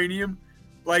uranium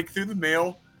through the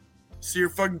mail so your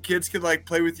fucking kids could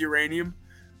play with uranium?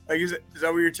 Is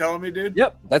that what you're telling me, dude?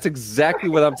 Yep, that's exactly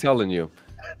what I'm telling you.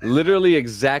 Literally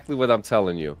exactly what I'm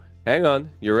telling you. Hang on,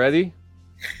 you ready?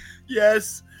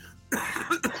 Yes.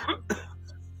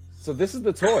 So this is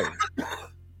the toy.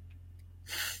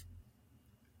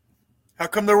 How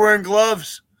come they're wearing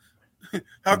gloves?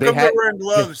 How come they're wearing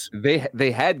gloves?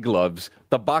 They had gloves.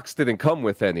 The box didn't come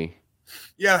with any.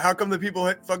 Yeah, how come the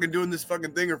people fucking doing this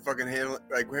fucking thing are fucking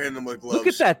handling them with gloves? Look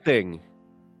at that thing.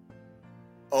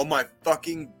 Oh my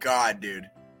fucking god, dude.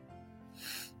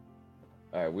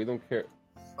 All right, we don't care.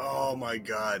 Oh my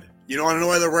god. You don't want to know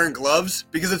why they're wearing gloves?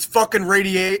 Because it's fucking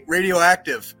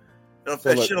radioactive.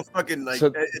 That shit'll fucking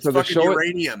it's fucking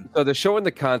uranium. So they're showing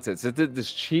the contents. It did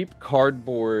this cheap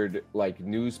cardboard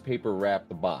newspaper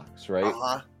wrapped box, right?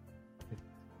 Uh-huh.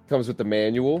 Comes with the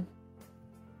manual.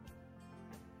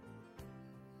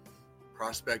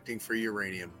 Prospecting for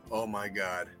uranium. Oh my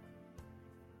god.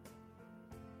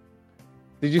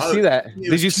 Did you see that?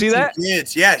 Did you see that?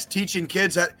 Kids, yes, teaching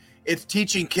kids it's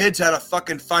teaching kids how to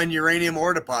fucking find uranium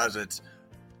ore deposits.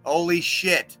 Holy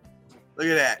shit. Look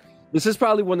at that. This is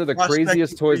probably one of the Prospecting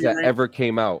craziest for toys that uranium. ever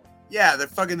came out. Yeah,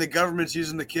 the government's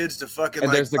using the kids to fucking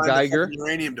And there's the find Geiger. fucking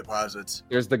uranium deposits.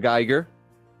 There's the Geiger.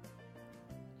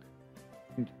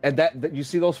 And that you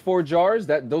see those 4 jars?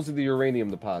 Those are the uranium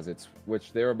deposits,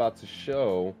 which they're about to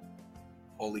show.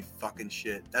 Holy fucking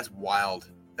shit. That's wild.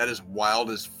 That is wild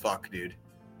as fuck, dude.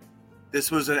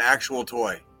 This was an actual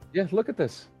toy. Yeah, look at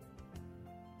this.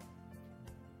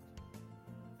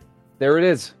 There it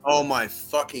is. Oh my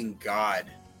fucking god.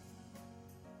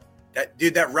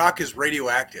 That rock is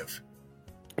radioactive.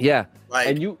 Yeah. Like,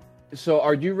 And so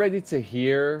are you ready to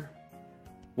hear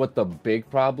what the big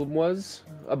problem was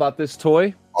about this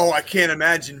toy? oh, I can't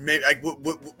imagine. Maybe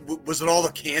was it all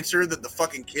the cancer that the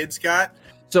fucking kids got?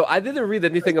 So I didn't read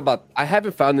anything about. I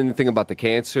haven't found anything about the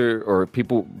cancer or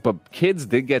people, but kids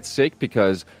did get sick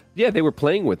because they were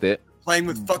playing with it. Playing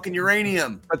with fucking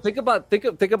uranium. But think about the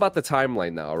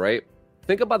timeline now, right?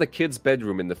 Think about a kid's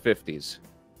bedroom in the 50s.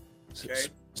 Okay.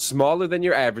 Smaller than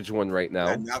your average one right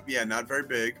now. Not very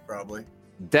big, probably.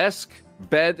 Desk,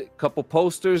 bed, couple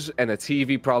posters, and a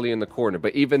TV probably in the corner.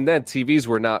 But even then, TVs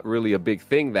were not really a big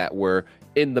thing that were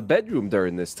in the bedroom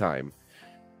during this time.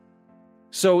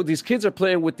 So these kids are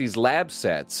playing with these lab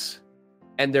sets,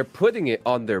 and they're putting it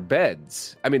on their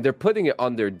beds. I mean, they're putting it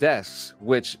on their desks,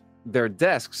 which their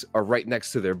desks are right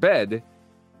next to their bed,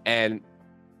 and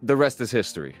the rest is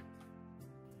history.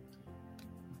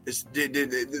 It's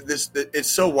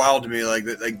so wild to me,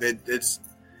 it's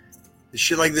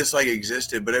shit like this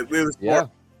existed, but it was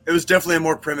it was definitely a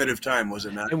more primitive time, was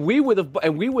it not? And we would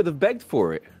have begged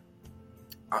for it.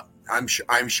 I'm sure.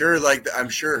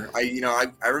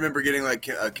 I remember getting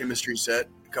a chemistry set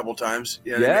a couple times.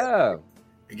 You know what I mean?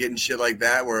 And getting shit like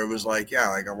that where it was I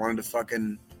wanted to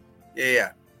fucking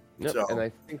Yep. So, And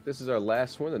I think this is our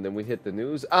last one, and then we hit the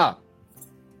news.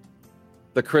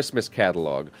 The Christmas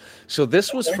catalog. So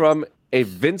this was from a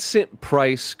Vincent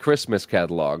Price Christmas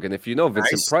catalog, and if you know,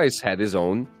 Vincent Price had his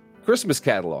own Christmas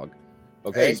catalog.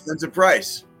 Okay, hey, Vincent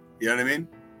Price. You know what I mean?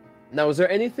 Now, is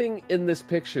there anything in this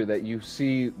picture that you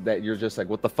see that you're just like,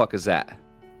 what the fuck is that?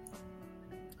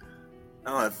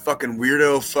 Oh, that fucking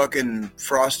weirdo fucking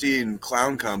Frosty and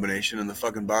clown combination in the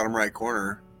fucking bottom right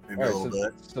corner. Maybe a little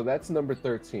bit. So that's number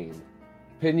 13.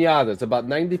 Pinatas, about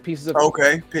 90 pieces of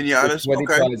pinatas. 20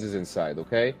 prizes inside,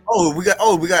 okay? Oh, we got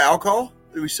alcohol?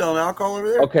 Are we selling alcohol over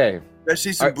there? Okay. Did I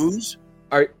see some booze?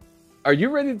 Are you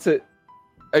ready to?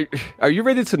 Are you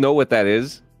ready to know what that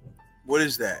is? What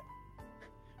is that?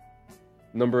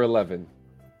 Number 11.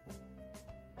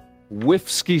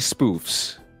 Whiskey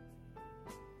spoofs.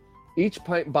 Each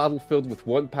pint bottle filled with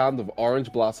 1 pound of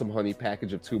orange blossom honey,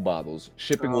 package of 2 bottles.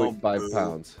 Shipping weight 5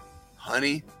 pounds.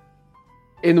 Honey?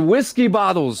 In whiskey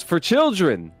bottles for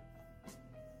children.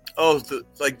 Oh,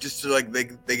 like just to like they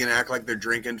can act like they're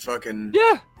drinking fucking.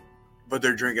 Yeah. But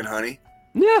they're drinking honey?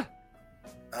 Yeah.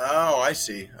 Oh, I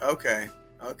see. Okay.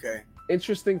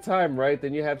 Interesting time, right?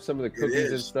 Then you have some of the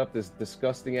cookies and stuff, this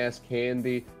disgusting ass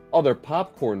candy. Oh, they're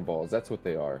popcorn balls. That's what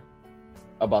they are.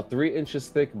 About 3 inches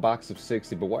thick, box of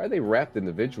 60. But why are they wrapped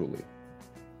individually?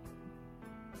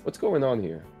 What's going on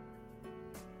here?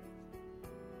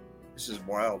 This is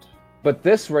wild. But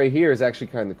this right here is actually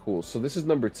kind of cool. So this is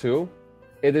number 2.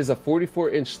 It is a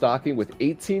 44-inch stocking with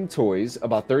 18 toys,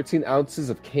 about 13 ounces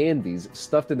of candies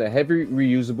stuffed in a heavy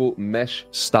reusable mesh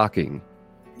stocking.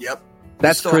 Yep.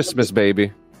 That's Christmas,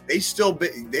 baby. They still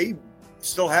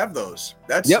have those.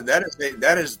 That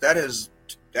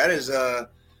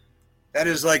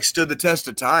is like stood the test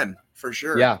of time for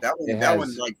sure. Yeah, that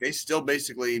one like they still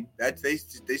basically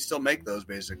they still make those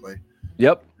basically.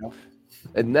 Yep.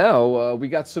 And now we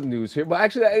got some news here. But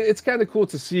actually, it's kind of cool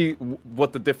to see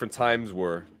what the different times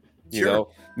were. You know,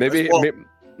 maybe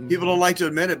people don't like to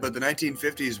admit it, but the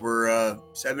 1950s were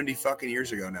 70 fucking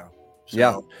years ago now. So.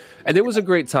 Yeah, and it was a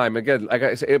great time. Again, like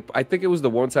I said, I think it was the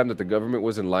one time that the government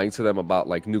wasn't lying to them about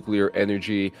like nuclear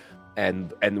energy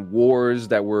and wars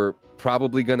that were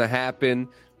probably going to happen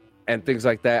and things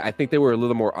like that. I think they were a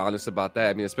little more honest about that.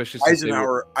 I mean, especially since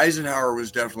Eisenhower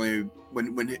was definitely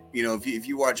when you know if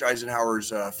you watch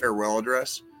Eisenhower's farewell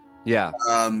address,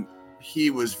 he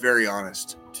was very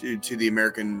honest to the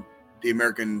American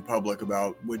public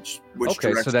about which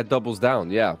direction, so that doubles down,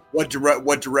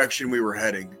 what direction we were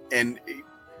heading. And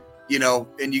you know,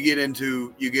 and you get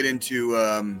into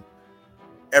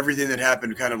everything that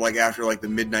happened kind of like after like the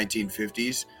mid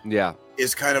 1950s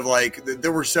is kind of like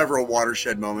there were several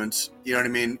watershed moments, you know what I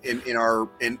mean, in our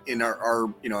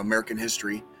you know American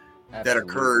history. Absolutely. That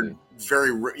occurred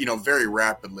very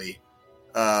rapidly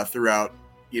throughout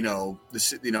the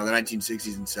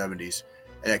 1960s and 70s,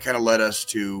 and it kind of led us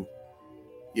to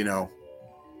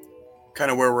kind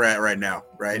of where we're at right now,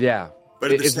 right? Yeah,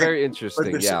 but it's very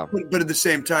interesting. But at the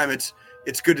same time, it's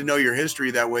good to know your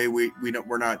history. That way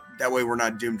we're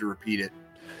not doomed to repeat it,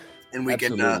 and we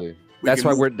Absolutely. can.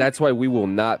 That's why we will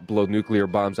not blow nuclear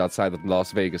bombs outside of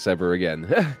Las Vegas ever again.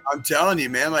 I'm telling you,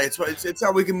 man. Like it's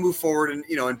how we can move forward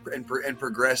and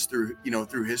progress through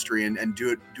history and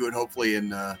do it hopefully in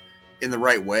the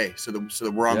right way, so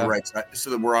that we're on the right side,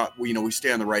 so that we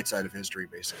stay on the right side of history,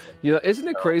 basically. Isn't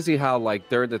it crazy how like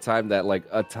during the time that like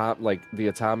the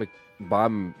atomic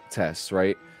bomb tests,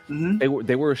 right? Mm-hmm.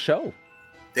 They were a show.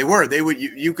 They were. They would.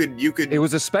 You could. It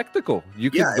was a spectacle.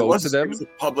 You could go to them. It was a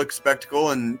public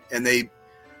spectacle, and they.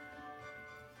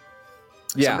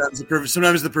 Yeah.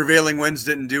 Sometimes the prevailing winds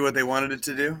didn't do what they wanted it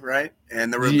to do, right?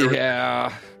 And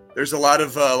there's a lot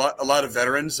of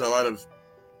veterans, a lot of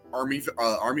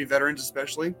army veterans,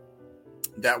 especially,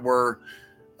 that were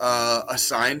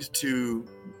assigned to,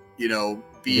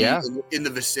 be in the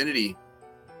vicinity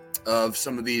of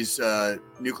some of these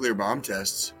nuclear bomb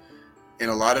tests. And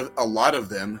a lot of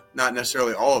them, not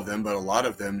necessarily all of them, but a lot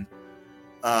of them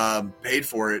paid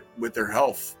for it with their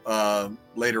health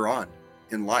later on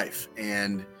in life.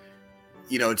 And,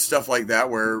 it's stuff like that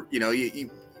where,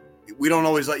 we don't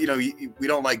always we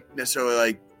don't like necessarily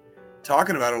like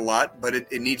talking about it a lot, but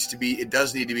there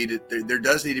does need to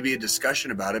be a discussion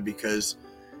about it, because,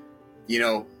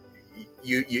 you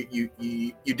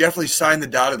definitely sign the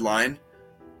dotted line,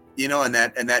 and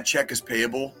that check is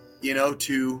payable,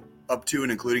 to up to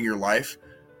and including your life,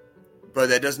 but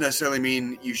that doesn't necessarily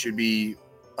mean you should be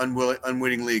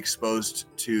unwittingly exposed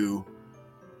to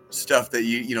stuff that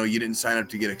you didn't sign up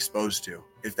to get exposed to,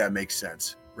 if that makes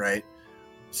sense, right?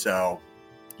 So,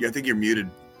 I think you're muted.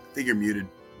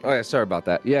 Oh yeah, sorry about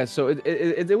that. Yeah, so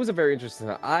it was a very interesting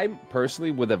time. I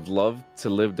personally would have loved to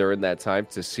live during that time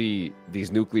to see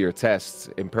these nuclear tests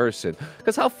in person,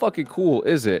 because how fucking cool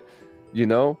is it?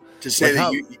 To say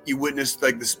that you witnessed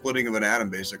like the splitting of an atom,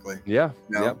 basically. Yeah.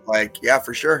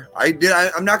 For sure. I did.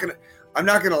 I'm not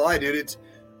gonna lie, dude.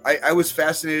 I was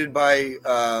fascinated by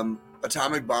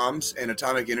atomic bombs and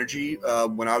atomic energy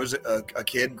when I was a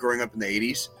kid growing up in the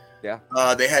 80s. Yeah.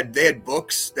 They had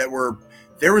books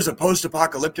there was a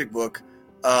post-apocalyptic book.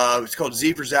 It's called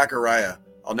Z for Zachariah.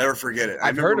 I'll never forget it.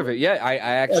 I've heard of it. Yeah, I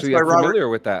actually am familiar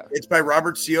with that. It's by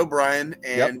Robert C. O'Brien,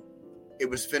 and it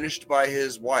was finished by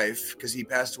his wife, because he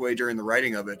passed away during the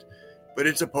writing of it. but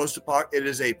it is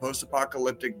a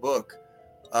post-apocalyptic book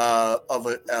of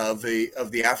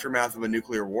the aftermath of a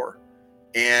nuclear war.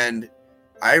 And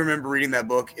I remember reading that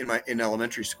book in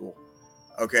elementary school.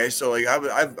 Okay, so like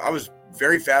I was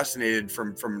very fascinated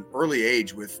from an early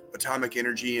age with atomic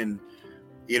energy and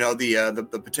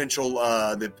the potential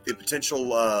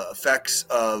effects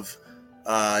of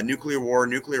nuclear war,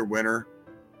 nuclear winter.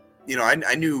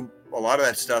 I knew a lot of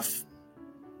that stuff.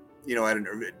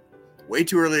 At way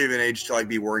too early of an age to like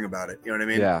be worrying about it. You know what I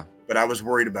mean? Yeah. But I was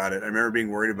worried about it. I remember being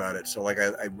worried about it. So like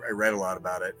I read a lot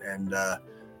about it, and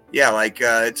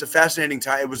it's a fascinating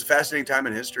time. It was a fascinating time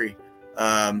in history,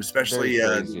 especially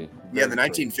the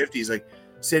 1950s, like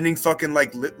sending fucking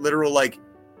like literal like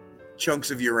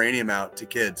chunks of uranium out to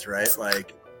kids, right?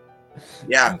 Like,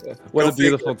 yeah. What a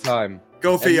beautiful time.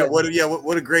 Go figure.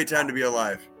 What a great time to be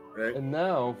alive, right? And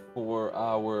now for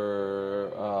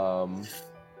our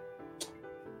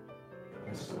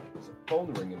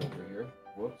phone ringing over here.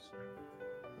 Whoops.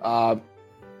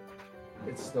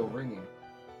 It's still ringing.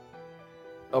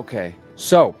 Okay,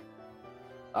 so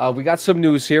we got some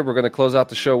news here. We're going to close out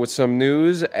the show with some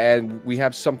news, and we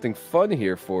have something fun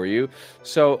here for you.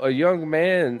 So a young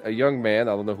man, I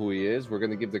don't know who he is. We're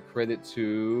going to give the credit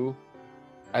to,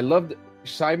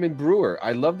 Simon Brewer.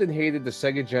 I loved and hated the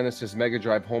Sega Genesis Mega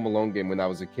Drive Home Alone game when I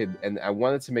was a kid, and I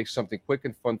wanted to make something quick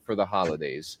and fun for the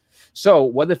holidays. So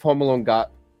what if Home Alone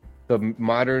got the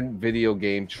modern video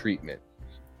game treatment?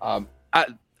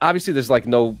 Obviously, there's like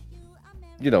no,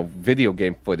 video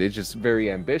game footage. It's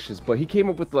very ambitious, but he came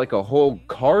up with like a whole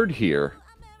card here.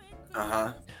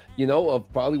 Of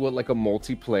probably what like a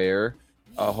multiplayer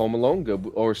Home Alone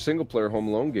game or single player Home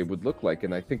Alone game would look like,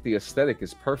 and I think the aesthetic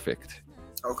is perfect.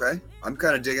 Okay, I'm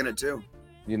kind of digging it too.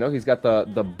 He's got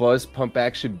the Buzz Pump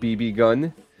Action BB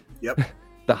gun. Yep.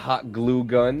 The hot glue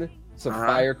gun, some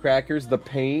firecrackers, the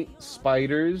paint,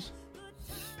 spiders,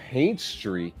 paint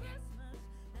streak.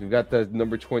 We've got the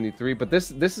number 23, but this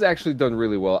is actually done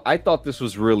really well. I thought this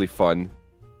was really fun.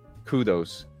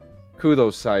 Kudos,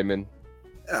 Simon.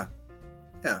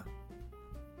 Yeah.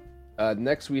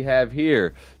 Next we have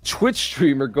here, Twitch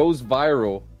streamer goes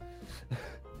viral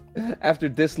after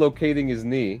dislocating his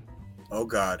knee. Oh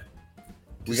God.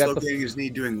 Dislocating his knee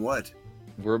doing what?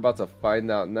 We're about to find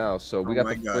out now. So we got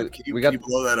the God. Can you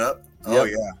blow that up? Yep. Oh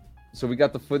yeah. So we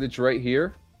got the footage right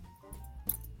here.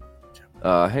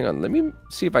 Hang on. Let me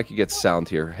see if I can get sound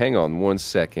here. Hang on 1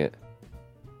 second.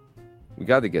 We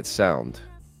got to get sound.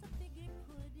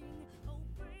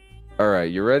 All right,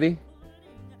 you ready?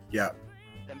 Yeah.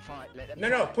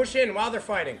 No, push in while they're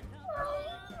fighting.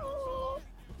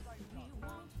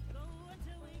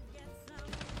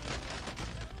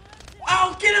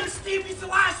 Oh, get him, Steve! He's the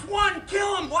last one!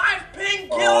 Kill him! Live ping!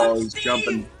 Kill him, he's Steve!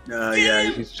 jumping.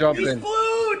 Yeah, he's jumping. He's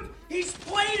glued! He's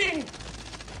plating!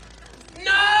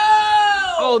 No!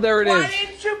 Oh, there it is. Why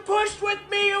didn't you push with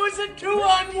me? It was a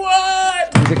 2-on-1!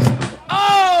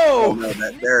 Oh! No,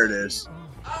 there it is.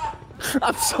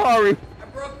 I'm sorry. I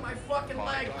broke my fucking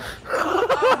leg.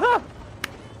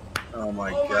 Oh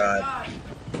my God.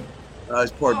 Oh,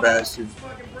 this poor bastard. It's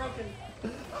fucking broken.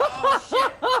 Oh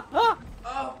shit.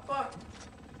 Oh fuck.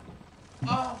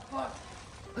 Oh fuck.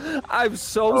 I'm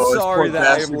so sorry that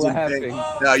I am laughing.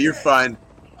 No, you're fine.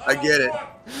 I get it.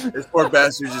 This poor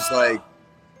bastard's just like,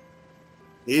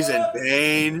 he's in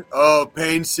pain. Oh,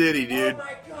 Pain City, dude. Oh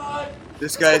my God.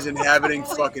 This guy's inhabiting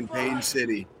fucking Pain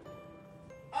City.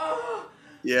 Oh.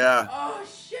 Yeah. Oh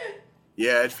shit.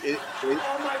 Yeah,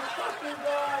 Oh my fucking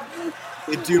God.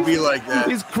 it do be like that.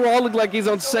 He's crawling like he's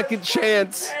on second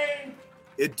chance.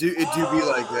 It do be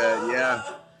like that.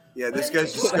 Yeah. Yeah, this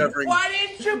guy's discovering. Why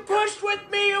didn't you push with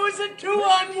me? It was a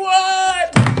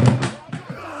 2-on-1.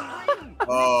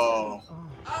 Oh.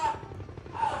 I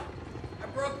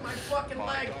broke my fucking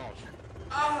leg.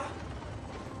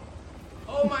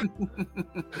 Oh my.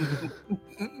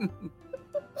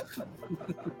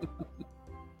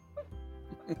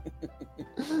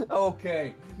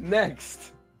 Okay,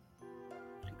 next.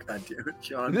 God damn it,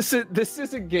 Sean. This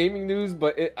isn't gaming news,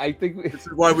 but I think this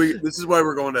is why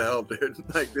we're going to hell, dude.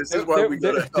 Like this is why we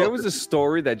go to hell. There was a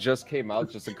story that just came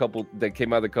out a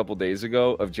couple days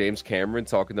ago of James Cameron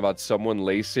talking about someone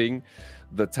lacing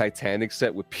the Titanic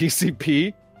set with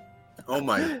PCP. Oh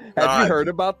my God. Have you heard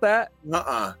about that?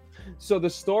 So the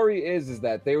story is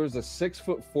that there was a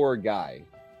 6'4" guy.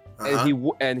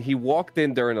 And he walked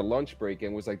in during a lunch break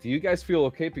and was like, "Do you guys feel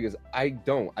okay? Because I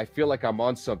don't. I feel like I'm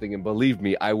on something, and believe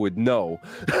me, I would know."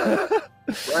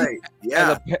 Right.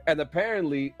 Yeah. And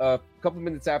apparently, a couple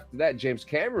minutes after that, James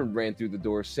Cameron ran through the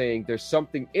door saying, "There's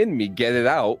something in me. Get it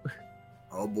out."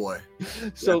 Oh boy.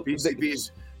 So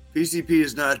PCP's PCP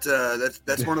is not.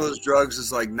 That's one of those drugs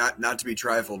that's like not to be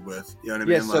trifled with. You know what I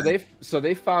mean? Yeah. So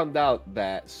they found out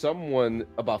that someone,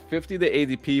 about 50 to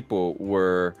 80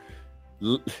 people,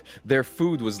 their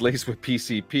food was laced with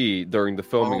PCP during the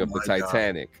filming of the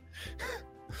Titanic.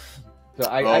 So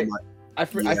I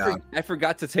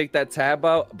forgot to take that tab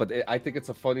out, but I think it's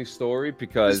a funny story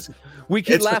because we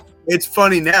can laugh. It's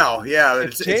funny now, yeah.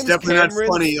 It's definitely not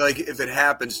funny like if it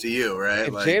happens to you, right?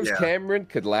 If James Cameron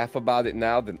could laugh about it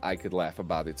now, then I could laugh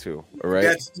about it too. All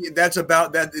right. That's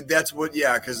about that. That's what,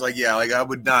 yeah. Because like I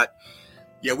would not.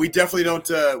 Yeah, we definitely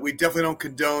don't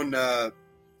condone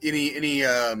any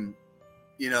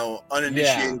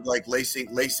uninitiated like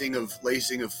lacing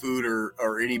of food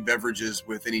or any beverages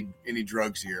with any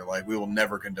drugs here. Like we will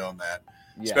never condone that.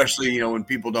 Yeah. Especially, when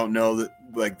people don't know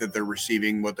that they're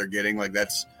receiving what they're getting. Like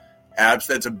that's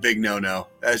a big no.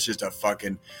 That's just a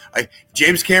fucking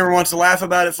James Cameron wants to laugh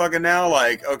about it fucking now,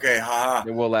 like, okay, haha.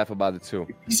 And we'll laugh about it too.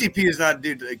 PCP is not,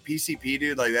 dude, like PCP,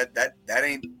 dude, like that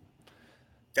ain't,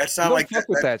 that's not like fuck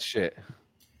with that shit.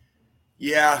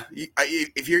 Yeah,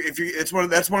 if you're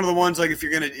that's one of the ones, like if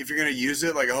you're gonna use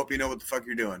it, like I hope you know what the fuck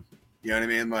you're doing. You know what I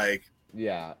mean? Like,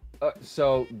 yeah.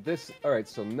 So next,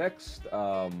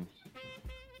 all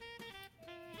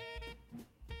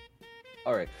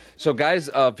right. So guys,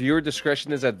 viewer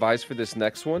discretion is advised for this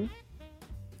next one.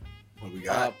 What do we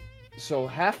got? So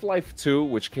Half-Life 2,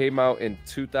 which came out in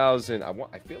 2000, I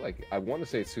want to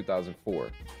say it's 2004.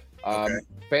 Okay.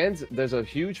 Fans, there's a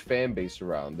huge fan base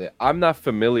around it. I'm not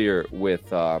familiar with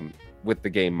the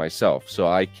game myself, so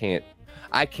I can't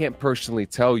personally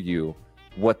tell you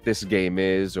what this game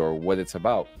is or what it's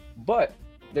about. But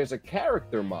there's a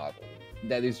character model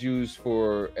that is used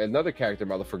for another character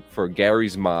model for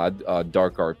Gary's mod,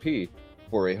 Dark RP,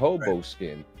 for a hobo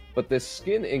skin. But this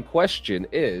skin in question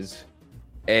is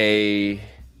I'm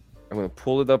going to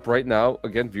pull it up right now.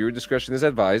 Again, viewer discretion is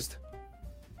advised.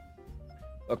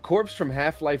 A corpse from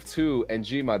Half-Life 2 and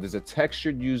Gmod is a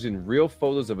textured using real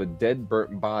photos of a dead,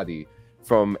 burnt body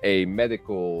from a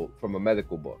medical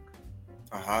book.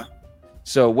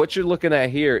 So what you're looking at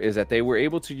here is that they were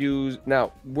able to use.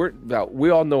 Now we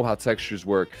all know how textures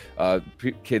work.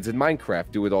 Kids in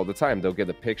Minecraft do it all the time. They'll get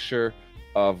a picture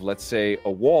of, let's say,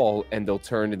 a wall, and they'll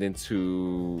turn it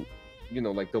into,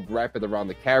 like they'll wrap it around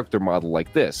the character model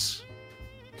like this,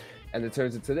 and it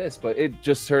turns into this. But it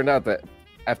just turned out that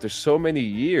after so many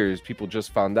years, people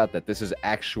just found out that this is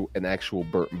an actual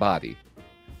burnt body.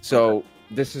 So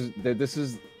this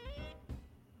is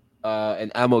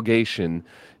an amalgamation,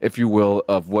 if you will,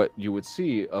 of what you would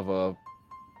see of a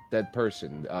dead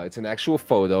person. It's an actual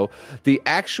photo. The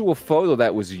actual photo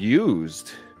that was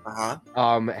used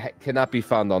cannot be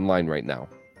found online right now.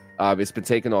 It's been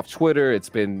taken off Twitter. It's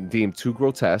been deemed too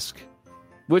grotesque,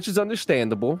 which is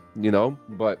understandable,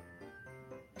 but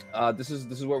this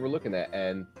is what we're looking at.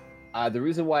 And the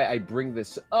reason why I bring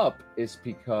this up is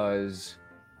because,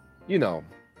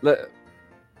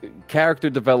 character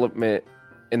development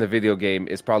in a video game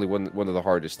is probably one of the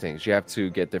hardest things. You have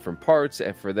to get different parts,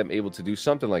 and for them able to do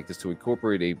something like this, to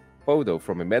incorporate a photo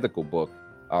from a medical book,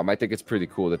 I think it's pretty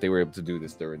cool that they were able to do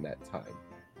this during that time.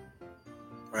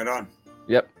 Right on.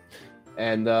 Yep.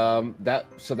 And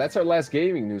that's our last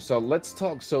gaming news. So let's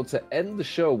talk. So to end the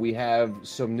show, we have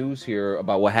some news here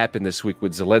about what happened this week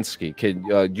with Zelensky. Can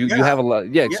you have a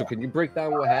lot? Yeah. So can you break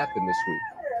down what happened this week?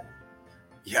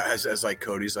 Yeah, as like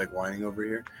Cody's like whining over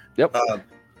here. Yep.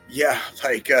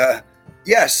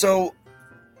 So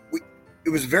it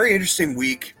was a very interesting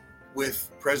week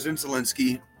with President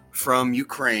Zelensky from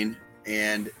Ukraine,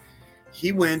 and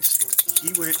he went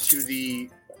to the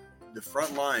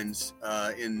front lines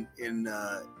in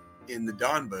the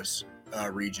Donbas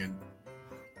region,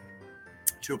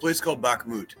 to a place called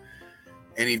Bakhmut,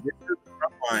 and he visited the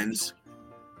front lines,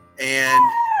 and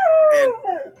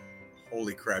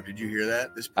holy crap, did you hear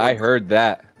that? I heard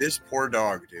that. This poor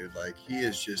dog, dude, like he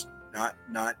is just not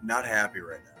happy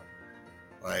right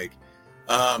now. Like,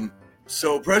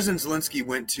 so President Zelensky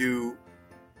went to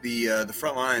the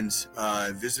front lines,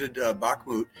 visited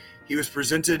Bakhmut. He was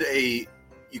presented a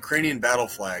Ukrainian battle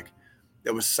flag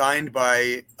that was signed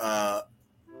by a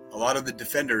lot of the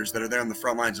defenders that are there on the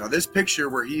front lines. Now, this picture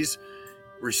where he's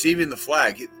receiving the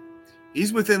flag,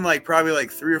 he's within probably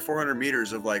 300 or 400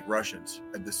 meters of Russians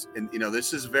at this, and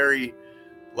this is very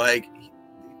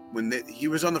when he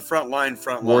was on the front lines.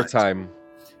 Wartime.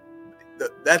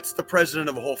 That's the president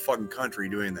of a whole fucking country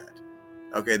doing that.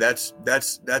 Okay, that's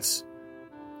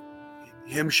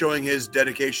him showing his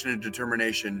dedication and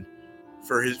determination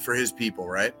for his people,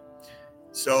 right?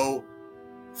 So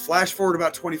flash forward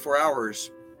about 24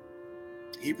 hours,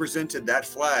 he presented that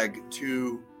flag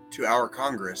to our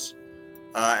Congress,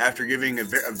 after giving a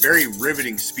very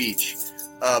riveting speech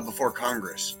before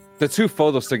Congress. The two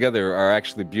photos together are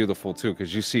actually beautiful too,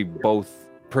 because you see both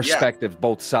perspectives,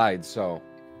 both sides. So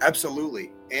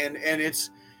absolutely, and it's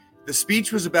the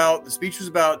speech was about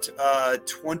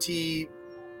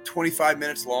 25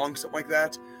 minutes long, something like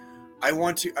that. I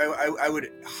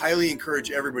would highly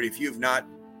encourage everybody, if you have not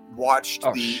watched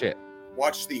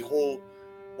watched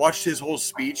his whole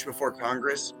speech before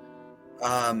Congress.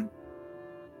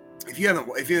 If you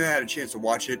haven't had a chance to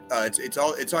watch it, it's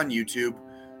on YouTube.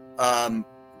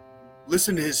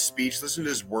 Listen to his speech, listen to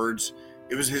his words.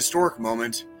 It was a historic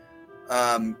moment.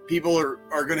 People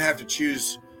are going to have to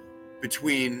choose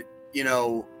between,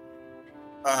 whether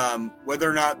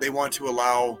or not they want to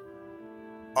allow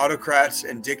autocrats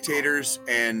and dictators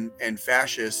and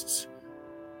fascists,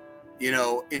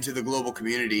 into the global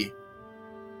community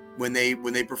when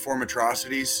they perform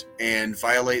atrocities and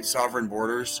violate sovereign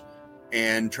borders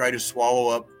and try to swallow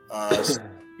up,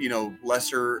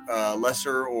 lesser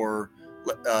or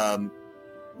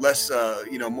less,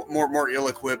 more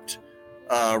ill-equipped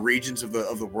regions of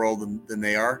the world than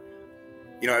they are.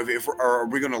 Are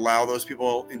we going to allow those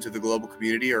people into the global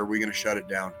community, or are we going to shut it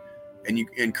down?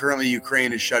 And currently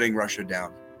Ukraine is shutting Russia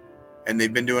down, and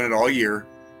they've been doing it all year.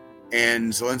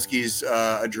 And Zelensky's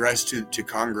address to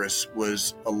Congress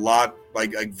was a lot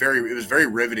it was very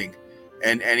riveting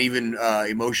and even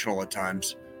emotional at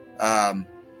times. The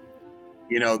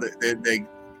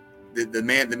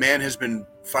man has been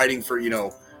fighting for,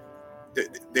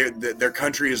 their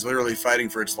country is literally fighting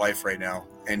for its life right now,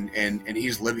 and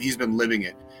he's been living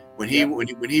it. When he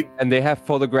and they have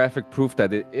photographic proof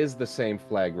that it is the same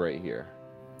flag right here.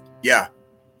 Yeah.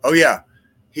 Oh yeah.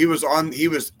 He was on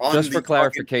just for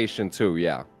clarification too.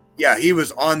 Yeah. Yeah. He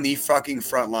was on the fucking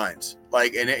front lines.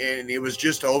 And it was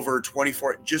just over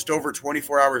 24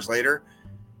 hours later,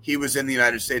 he was in the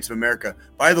United States of America.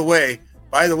 By the way,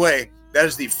 that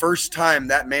is the first time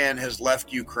that man has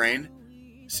left Ukraine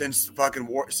since the fucking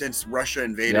war, since Russia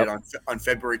invaded on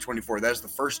February 24th. That is the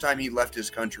first time he left his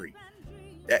country.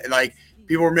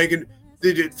 People were making,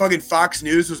 fucking Fox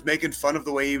News was making fun of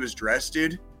the way he was dressed,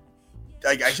 dude.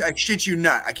 I shit you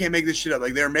not. I can't make this shit up.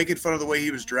 They were making fun of the way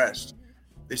he was dressed.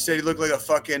 They said he looked like a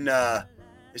fucking, a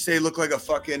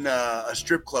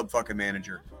strip club fucking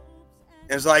manager.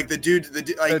 It's like the dude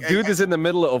is in the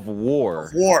middle of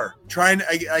war. Trying,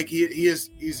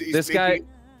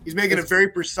 he's making a very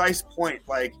precise point.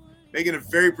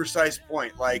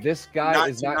 This guy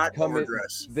is not coming.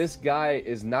 This guy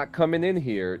is not coming in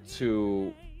here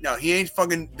to. No, he ain't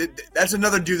fucking. That's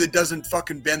another dude that doesn't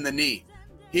fucking bend the knee.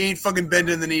 He ain't fucking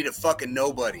bending the knee to fucking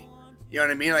nobody. You know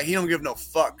what I mean? He don't give no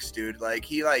fucks, dude.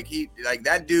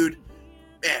 That dude,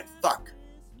 man, fuck.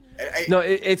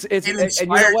 It's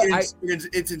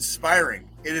inspiring.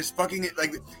 It is fucking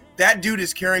that dude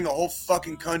is carrying a whole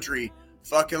fucking country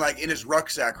fucking in his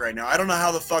rucksack right now. I don't know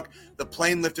how the fuck the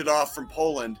plane lifted off from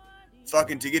Poland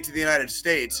fucking to get to the United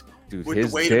States. Dude,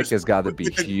 his dick has got to be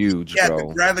huge, bro.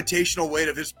 The gravitational weight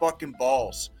of his fucking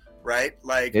balls, right?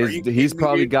 He's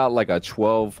probably got a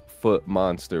 12-foot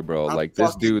monster, bro.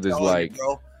 This dude is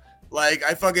bro. I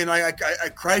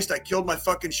killed my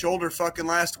fucking shoulder fucking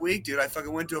last week, dude. I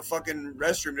fucking went to a fucking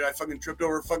restroom, dude. I fucking tripped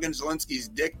over fucking Zelensky's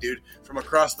dick, dude, from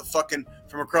across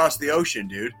the ocean,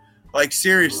 dude.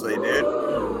 Seriously, dude.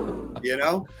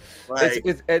 And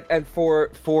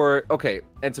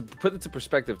to put it into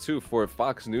perspective too, for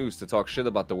Fox News to talk shit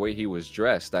about the way he was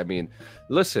dressed. I mean,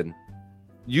 listen,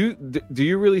 do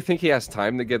you really think he has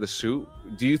time to get a suit?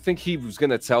 Do you think he was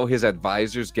gonna tell his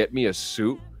advisors, get me a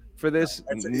suit for this?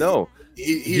 No.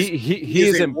 He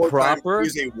is improper.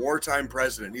 He's a wartime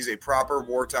president. He's a proper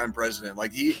wartime president.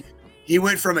 He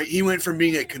went from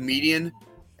being a comedian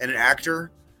and an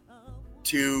actor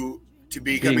to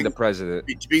becoming being the president.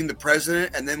 To being the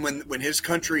president, and then when his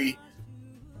country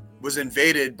was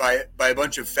invaded by a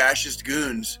bunch of fascist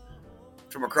goons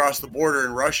from across the border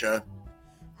in Russia,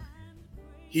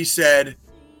 he said,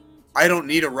 "I don't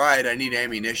need a ride. I need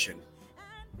ammunition."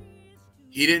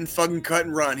 He didn't fucking cut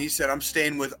and run. He said, I'm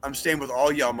staying with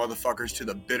all y'all motherfuckers to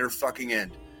the bitter fucking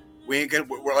end. We're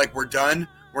done.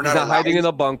 We're not hiding in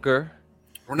a bunker.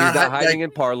 We're not hiding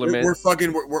in Parliament. We're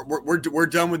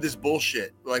done with this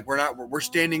bullshit. We're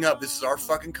standing up. This is our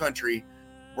fucking country.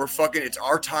 It's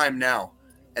our time now.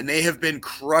 And they have been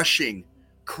crushing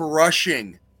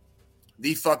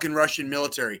the fucking Russian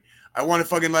military. I want to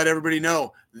fucking let everybody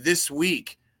know this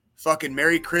week, fucking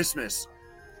Merry Christmas.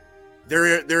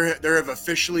 There have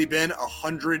officially been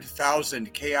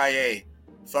 100,000 KIA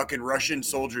fucking Russian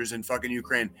soldiers in fucking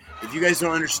Ukraine. If you guys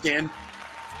don't understand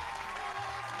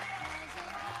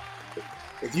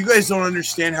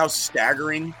how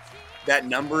staggering that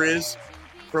number is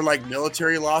for like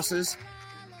military losses,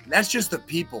 that's just the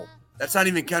people. That's not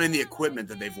even counting the equipment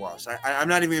that they've lost. I'm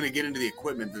not even going to get into the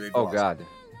equipment that they've lost. Oh God.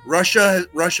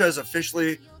 Russia has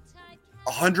officially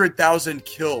 100,000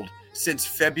 killed since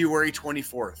February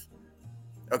 24th.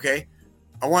 Okay?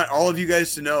 I want all of you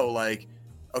guys to know, like,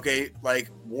 okay, like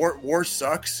war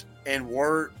sucks and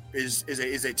war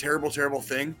is a terrible, terrible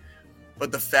thing.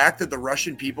 But the fact that the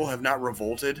Russian people have not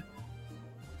revolted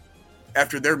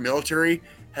after their military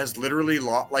has literally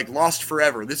lost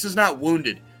forever. This is not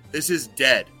wounded. This is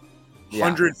dead.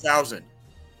 100,000.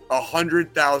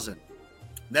 100,000.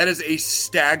 That is a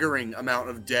staggering amount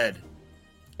of dead.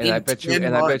 And I bet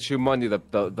you money the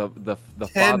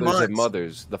fathers and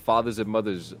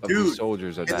mothers of these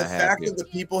soldiers are not happy. And the fact that the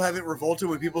people haven't revolted,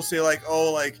 when people say like,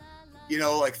 oh, like, you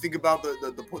know, like think about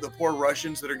the poor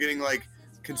Russians that are getting like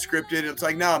conscripted. It's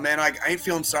like, no, man, I ain't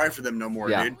feeling sorry for them no more,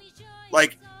 dude.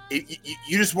 Like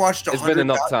you just watched 100,000. It's been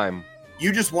enough time.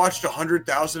 You just watched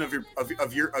 100,000 of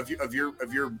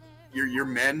your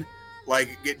men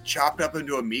like get chopped up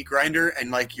into a meat grinder,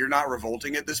 and like you're not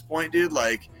revolting at this point, dude.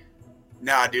 Like,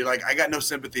 nah, dude. Like, I got no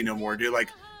sympathy no more, dude. Like,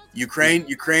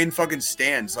 Ukraine fucking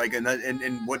stands. Like, and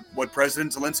what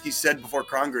President Zelensky said before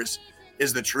Congress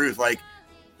is the truth. Like,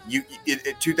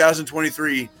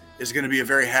 2023 is going to be a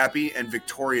very happy and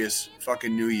victorious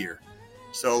fucking new year.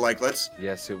 So like,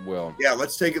 yes, it will. Yeah,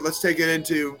 let's take it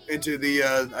into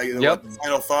the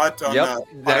final thought on, a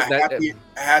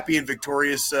happy and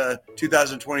victorious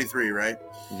 2023, right?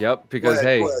 Yep. Because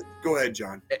go ahead,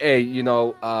 John. Hey, you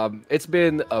know, it's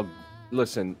been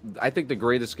listen. I think the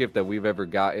greatest gift that we've ever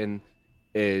gotten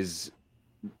is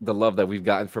the love that we've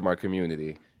gotten from our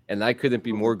community, and I couldn't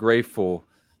be more grateful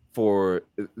for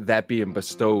that being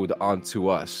bestowed onto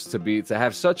us to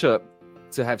have such a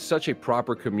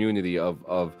proper community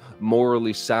of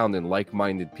morally sound and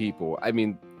like-minded people. I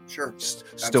mean, sure.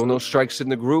 Still no strikes in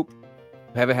the group.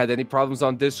 Haven't had any problems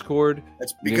on Discord.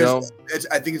 That's because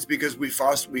I think it's because we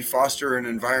foster an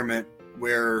environment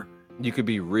where you could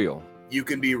be real. You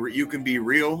can be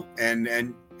real,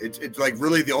 and it's like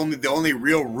really the only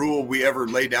real rule we ever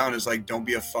lay down is like, don't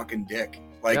be a fucking dick.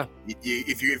 Like,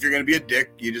 if you're gonna be a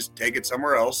dick, you just take it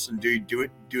somewhere else and do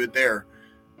it there.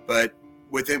 But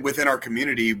within our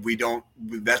community,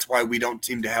 that's why we don't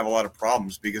seem to have a lot of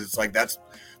problems, because it's like that's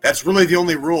really the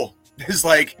only rule. It's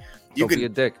like you can be a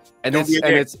dick, and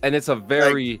it's a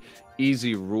very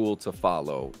easy rule to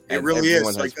follow. It really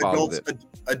is. Like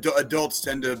adults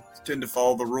tend to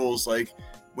follow the rules. Like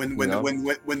when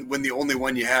the only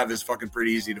one you have is fucking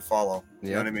pretty easy to follow.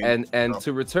 You know what I mean? And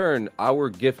to return, our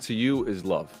gift to you is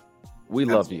love. We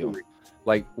love you.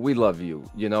 Like, we love you.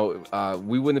 You know,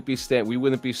 we wouldn't be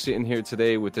sitting here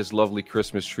today with this lovely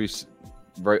Christmas tree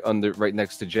right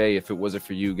next to Jay if it wasn't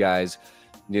for you guys.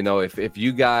 You know, if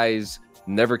you guys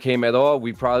never came at all,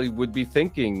 we probably would be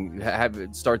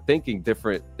start thinking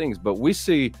different things. But we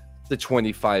see the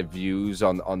 25 views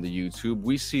on the YouTube.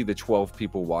 We see the 12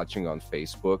 people watching on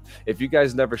Facebook. If you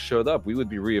guys never showed up, we would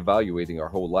be reevaluating our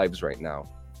whole lives right now.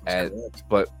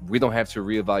 But we don't have to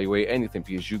reevaluate anything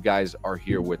because you guys are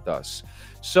here with us.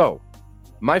 So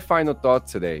my final thought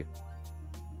today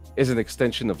is an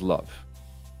extension of love,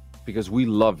 because we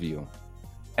love you.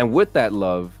 And with that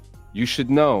love, you should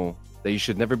know that you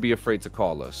should never be afraid to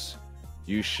call us.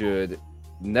 You should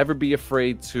never be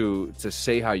afraid to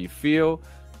say how you feel.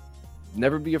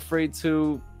 Never be afraid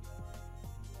to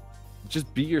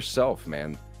just be yourself,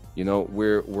 man. You know,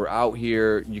 we're out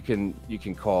here. You can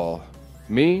call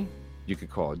me, you could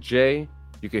call Jay,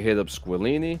 you could hit up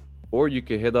Squillini, or you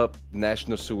could hit up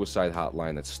National Suicide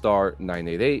Hotline at star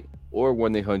 988 or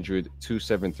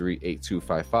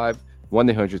 1-800-273-8255,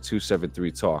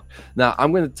 1-800-273-TALK. Now,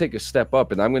 I'm going to take a step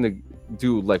up, and I'm going to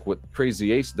do like what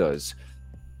Crazy Ace does.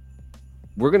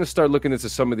 We're going to start looking into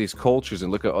some of these cultures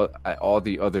and look at all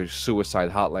the other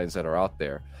suicide hotlines that are out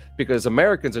there, because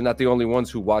Americans are not the only ones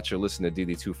who watch or listen to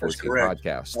DD214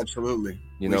 podcast. Absolutely.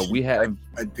 You know,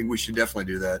 I think we should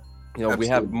definitely do that. You know, we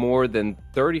have more than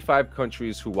 35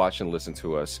 countries who watch and listen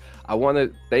to us. I want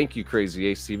to thank you, Crazy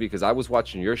Ace TV, because I was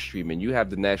watching your stream and you have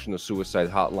the National Suicide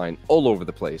Hotline all over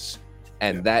the place.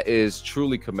 And that is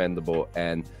truly commendable.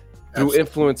 And through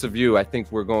influence of you, I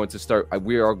think we are going to start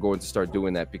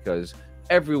doing that, because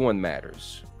everyone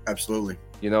matters. Absolutely.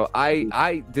 You know,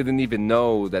 I didn't even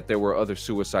know that there were other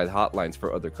suicide hotlines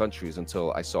for other countries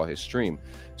until I saw his stream.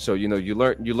 So, you know, you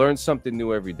learn something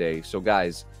new every day. So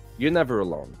guys, you're never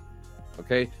alone.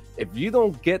 Okay? If you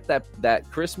don't get that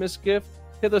Christmas gift,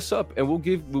 hit us up and we'll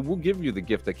give you the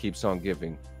gift that keeps on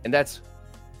giving. And that's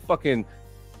fucking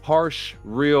harsh,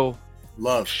 real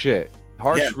love shit.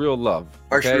 Harsh, real love.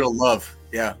 Harsh, real love.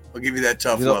 Yeah. We'll give you that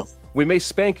tough love. We may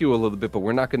spank you a little bit, but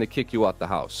we're not going to kick you out the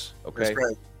house. Okay. That's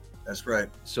right. That's right.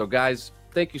 So, guys,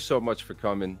 thank you so much for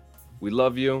coming. We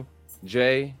love you.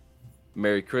 Jay,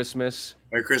 Merry Christmas.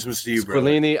 Merry Christmas to you, brother.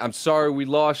 Squillini, I'm sorry we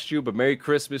lost you, but Merry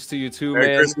Christmas to you too,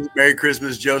 man. Merry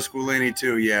Christmas, Joe Squillini,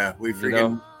 too. Yeah, we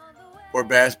freaking poor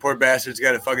bastard's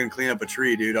got to fucking clean up a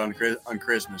tree, dude, on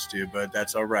Christmas, dude. But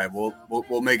that's all right.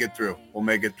 We'll make it through. We'll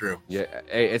make it through. Yeah,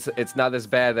 hey, it's not as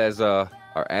bad as our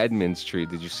admin's tree.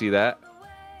 Did you see that?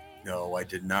 No, I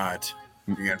did not.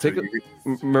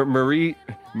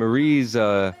 Marie's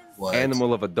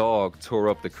animal of a dog tore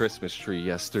up the Christmas tree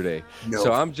yesterday. No,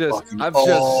 so I'm just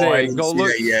saying, go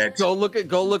look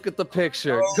at the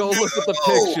picture. Look at the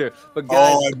picture. But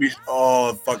guys,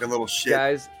 fucking little shit.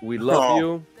 Guys, we love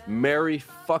you. Merry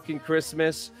fucking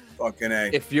Christmas. Fucking A.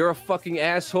 If you're a fucking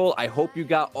asshole, I hope you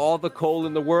got all the coal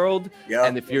in the world. Yep.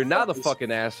 And if you're not a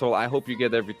fucking asshole, I hope you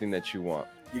get everything that you want.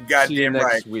 You goddamn See you next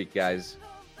right. week, guys.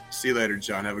 See you later,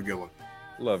 John. Have a good one.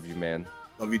 Love you, man.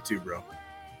 Love you too, bro.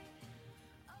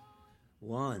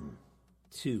 1,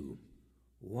 2,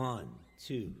 1,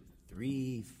 2,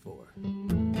 3, 4.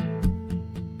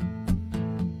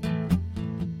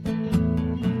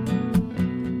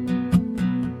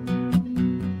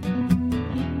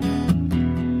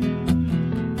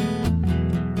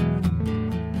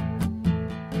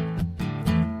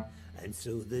 And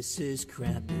so this is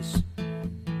Krampus,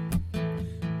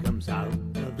 comes out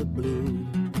of the blue,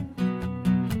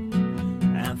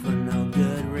 and for no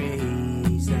good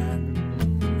reason.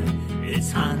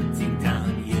 It's hunting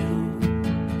down you.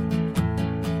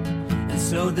 And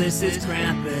so this is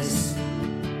Krampus.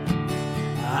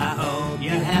 I hope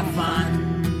you have fun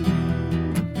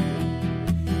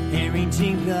hearing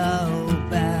jingle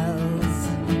bells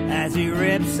as he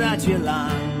rips at your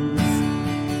lungs.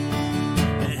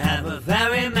 And have a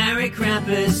very Merry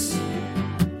Krampus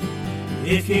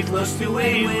if you're close to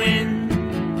a win.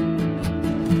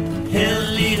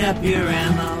 He'll lead up your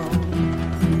ammo,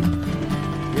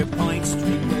 your points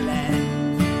Dreamland.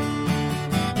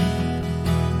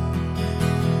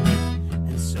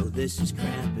 And so this is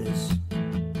Krampus,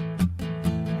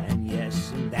 and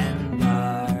yes, and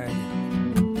Vanguard.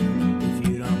 If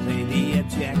you don't play the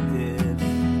objective,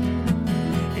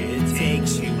 it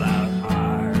takes you out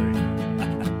hard.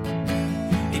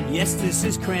 And yes, this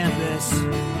is Krampus,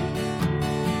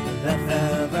 the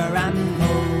fervor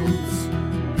unfolds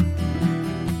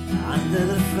under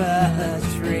the fir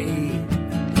tree.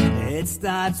 It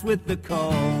starts with the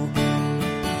coal.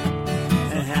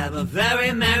 And have a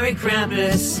very Merry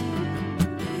Krampus.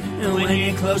 And when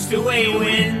you're close to a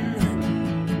win,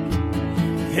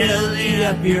 he'll eat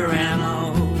up your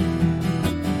ammo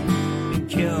and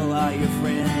kill all your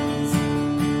friends.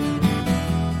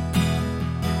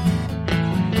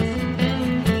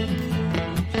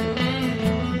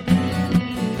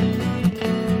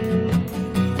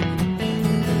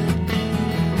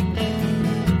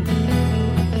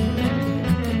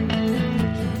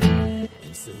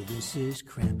 This is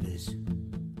Krampus.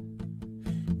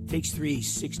 Takes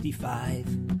 365.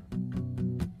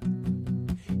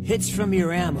 Hits from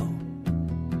your ammo,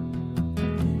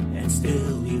 and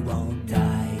still you won't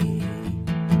die.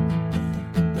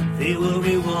 But they will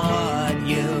reward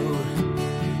you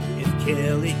if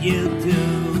kill it you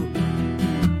do.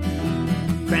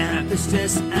 Krampus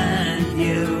just and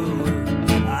you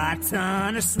a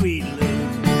ton of sweet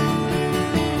loot.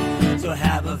 So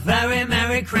have a very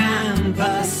Merry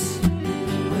Krampus.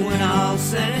 When all's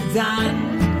said and done,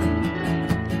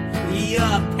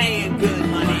 you're paying good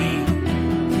money.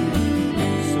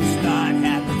 So start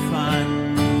having fun.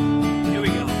 Here we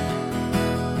go.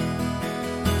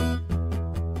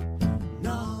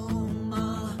 No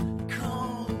more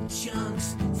cold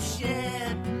chunks.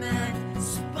 Shipment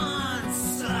spawn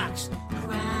sucks.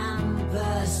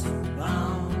 Krampus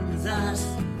owns us.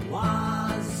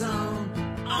 Warzone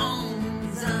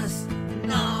owns us.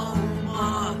 No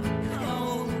more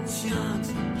cold chunks.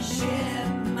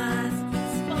 Shipment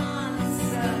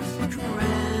sponsors.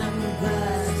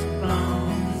 Krampus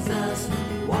owns us.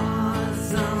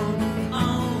 Warzone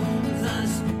owns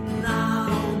us. No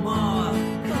more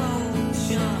cold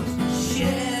chunks.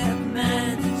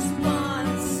 Shipment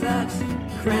sponsors.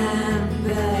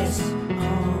 Krampus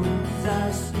owns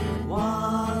us.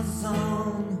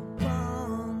 Warzone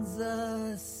owns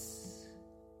us.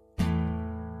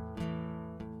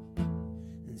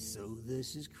 And so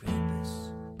this is Krampus,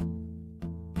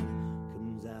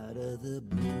 comes out of the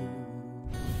blue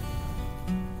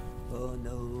for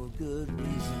no good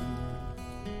reason.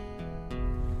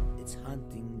 It's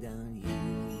hunting down you.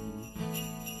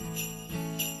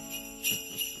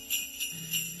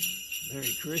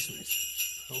 Merry Christmas.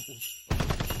 Oh.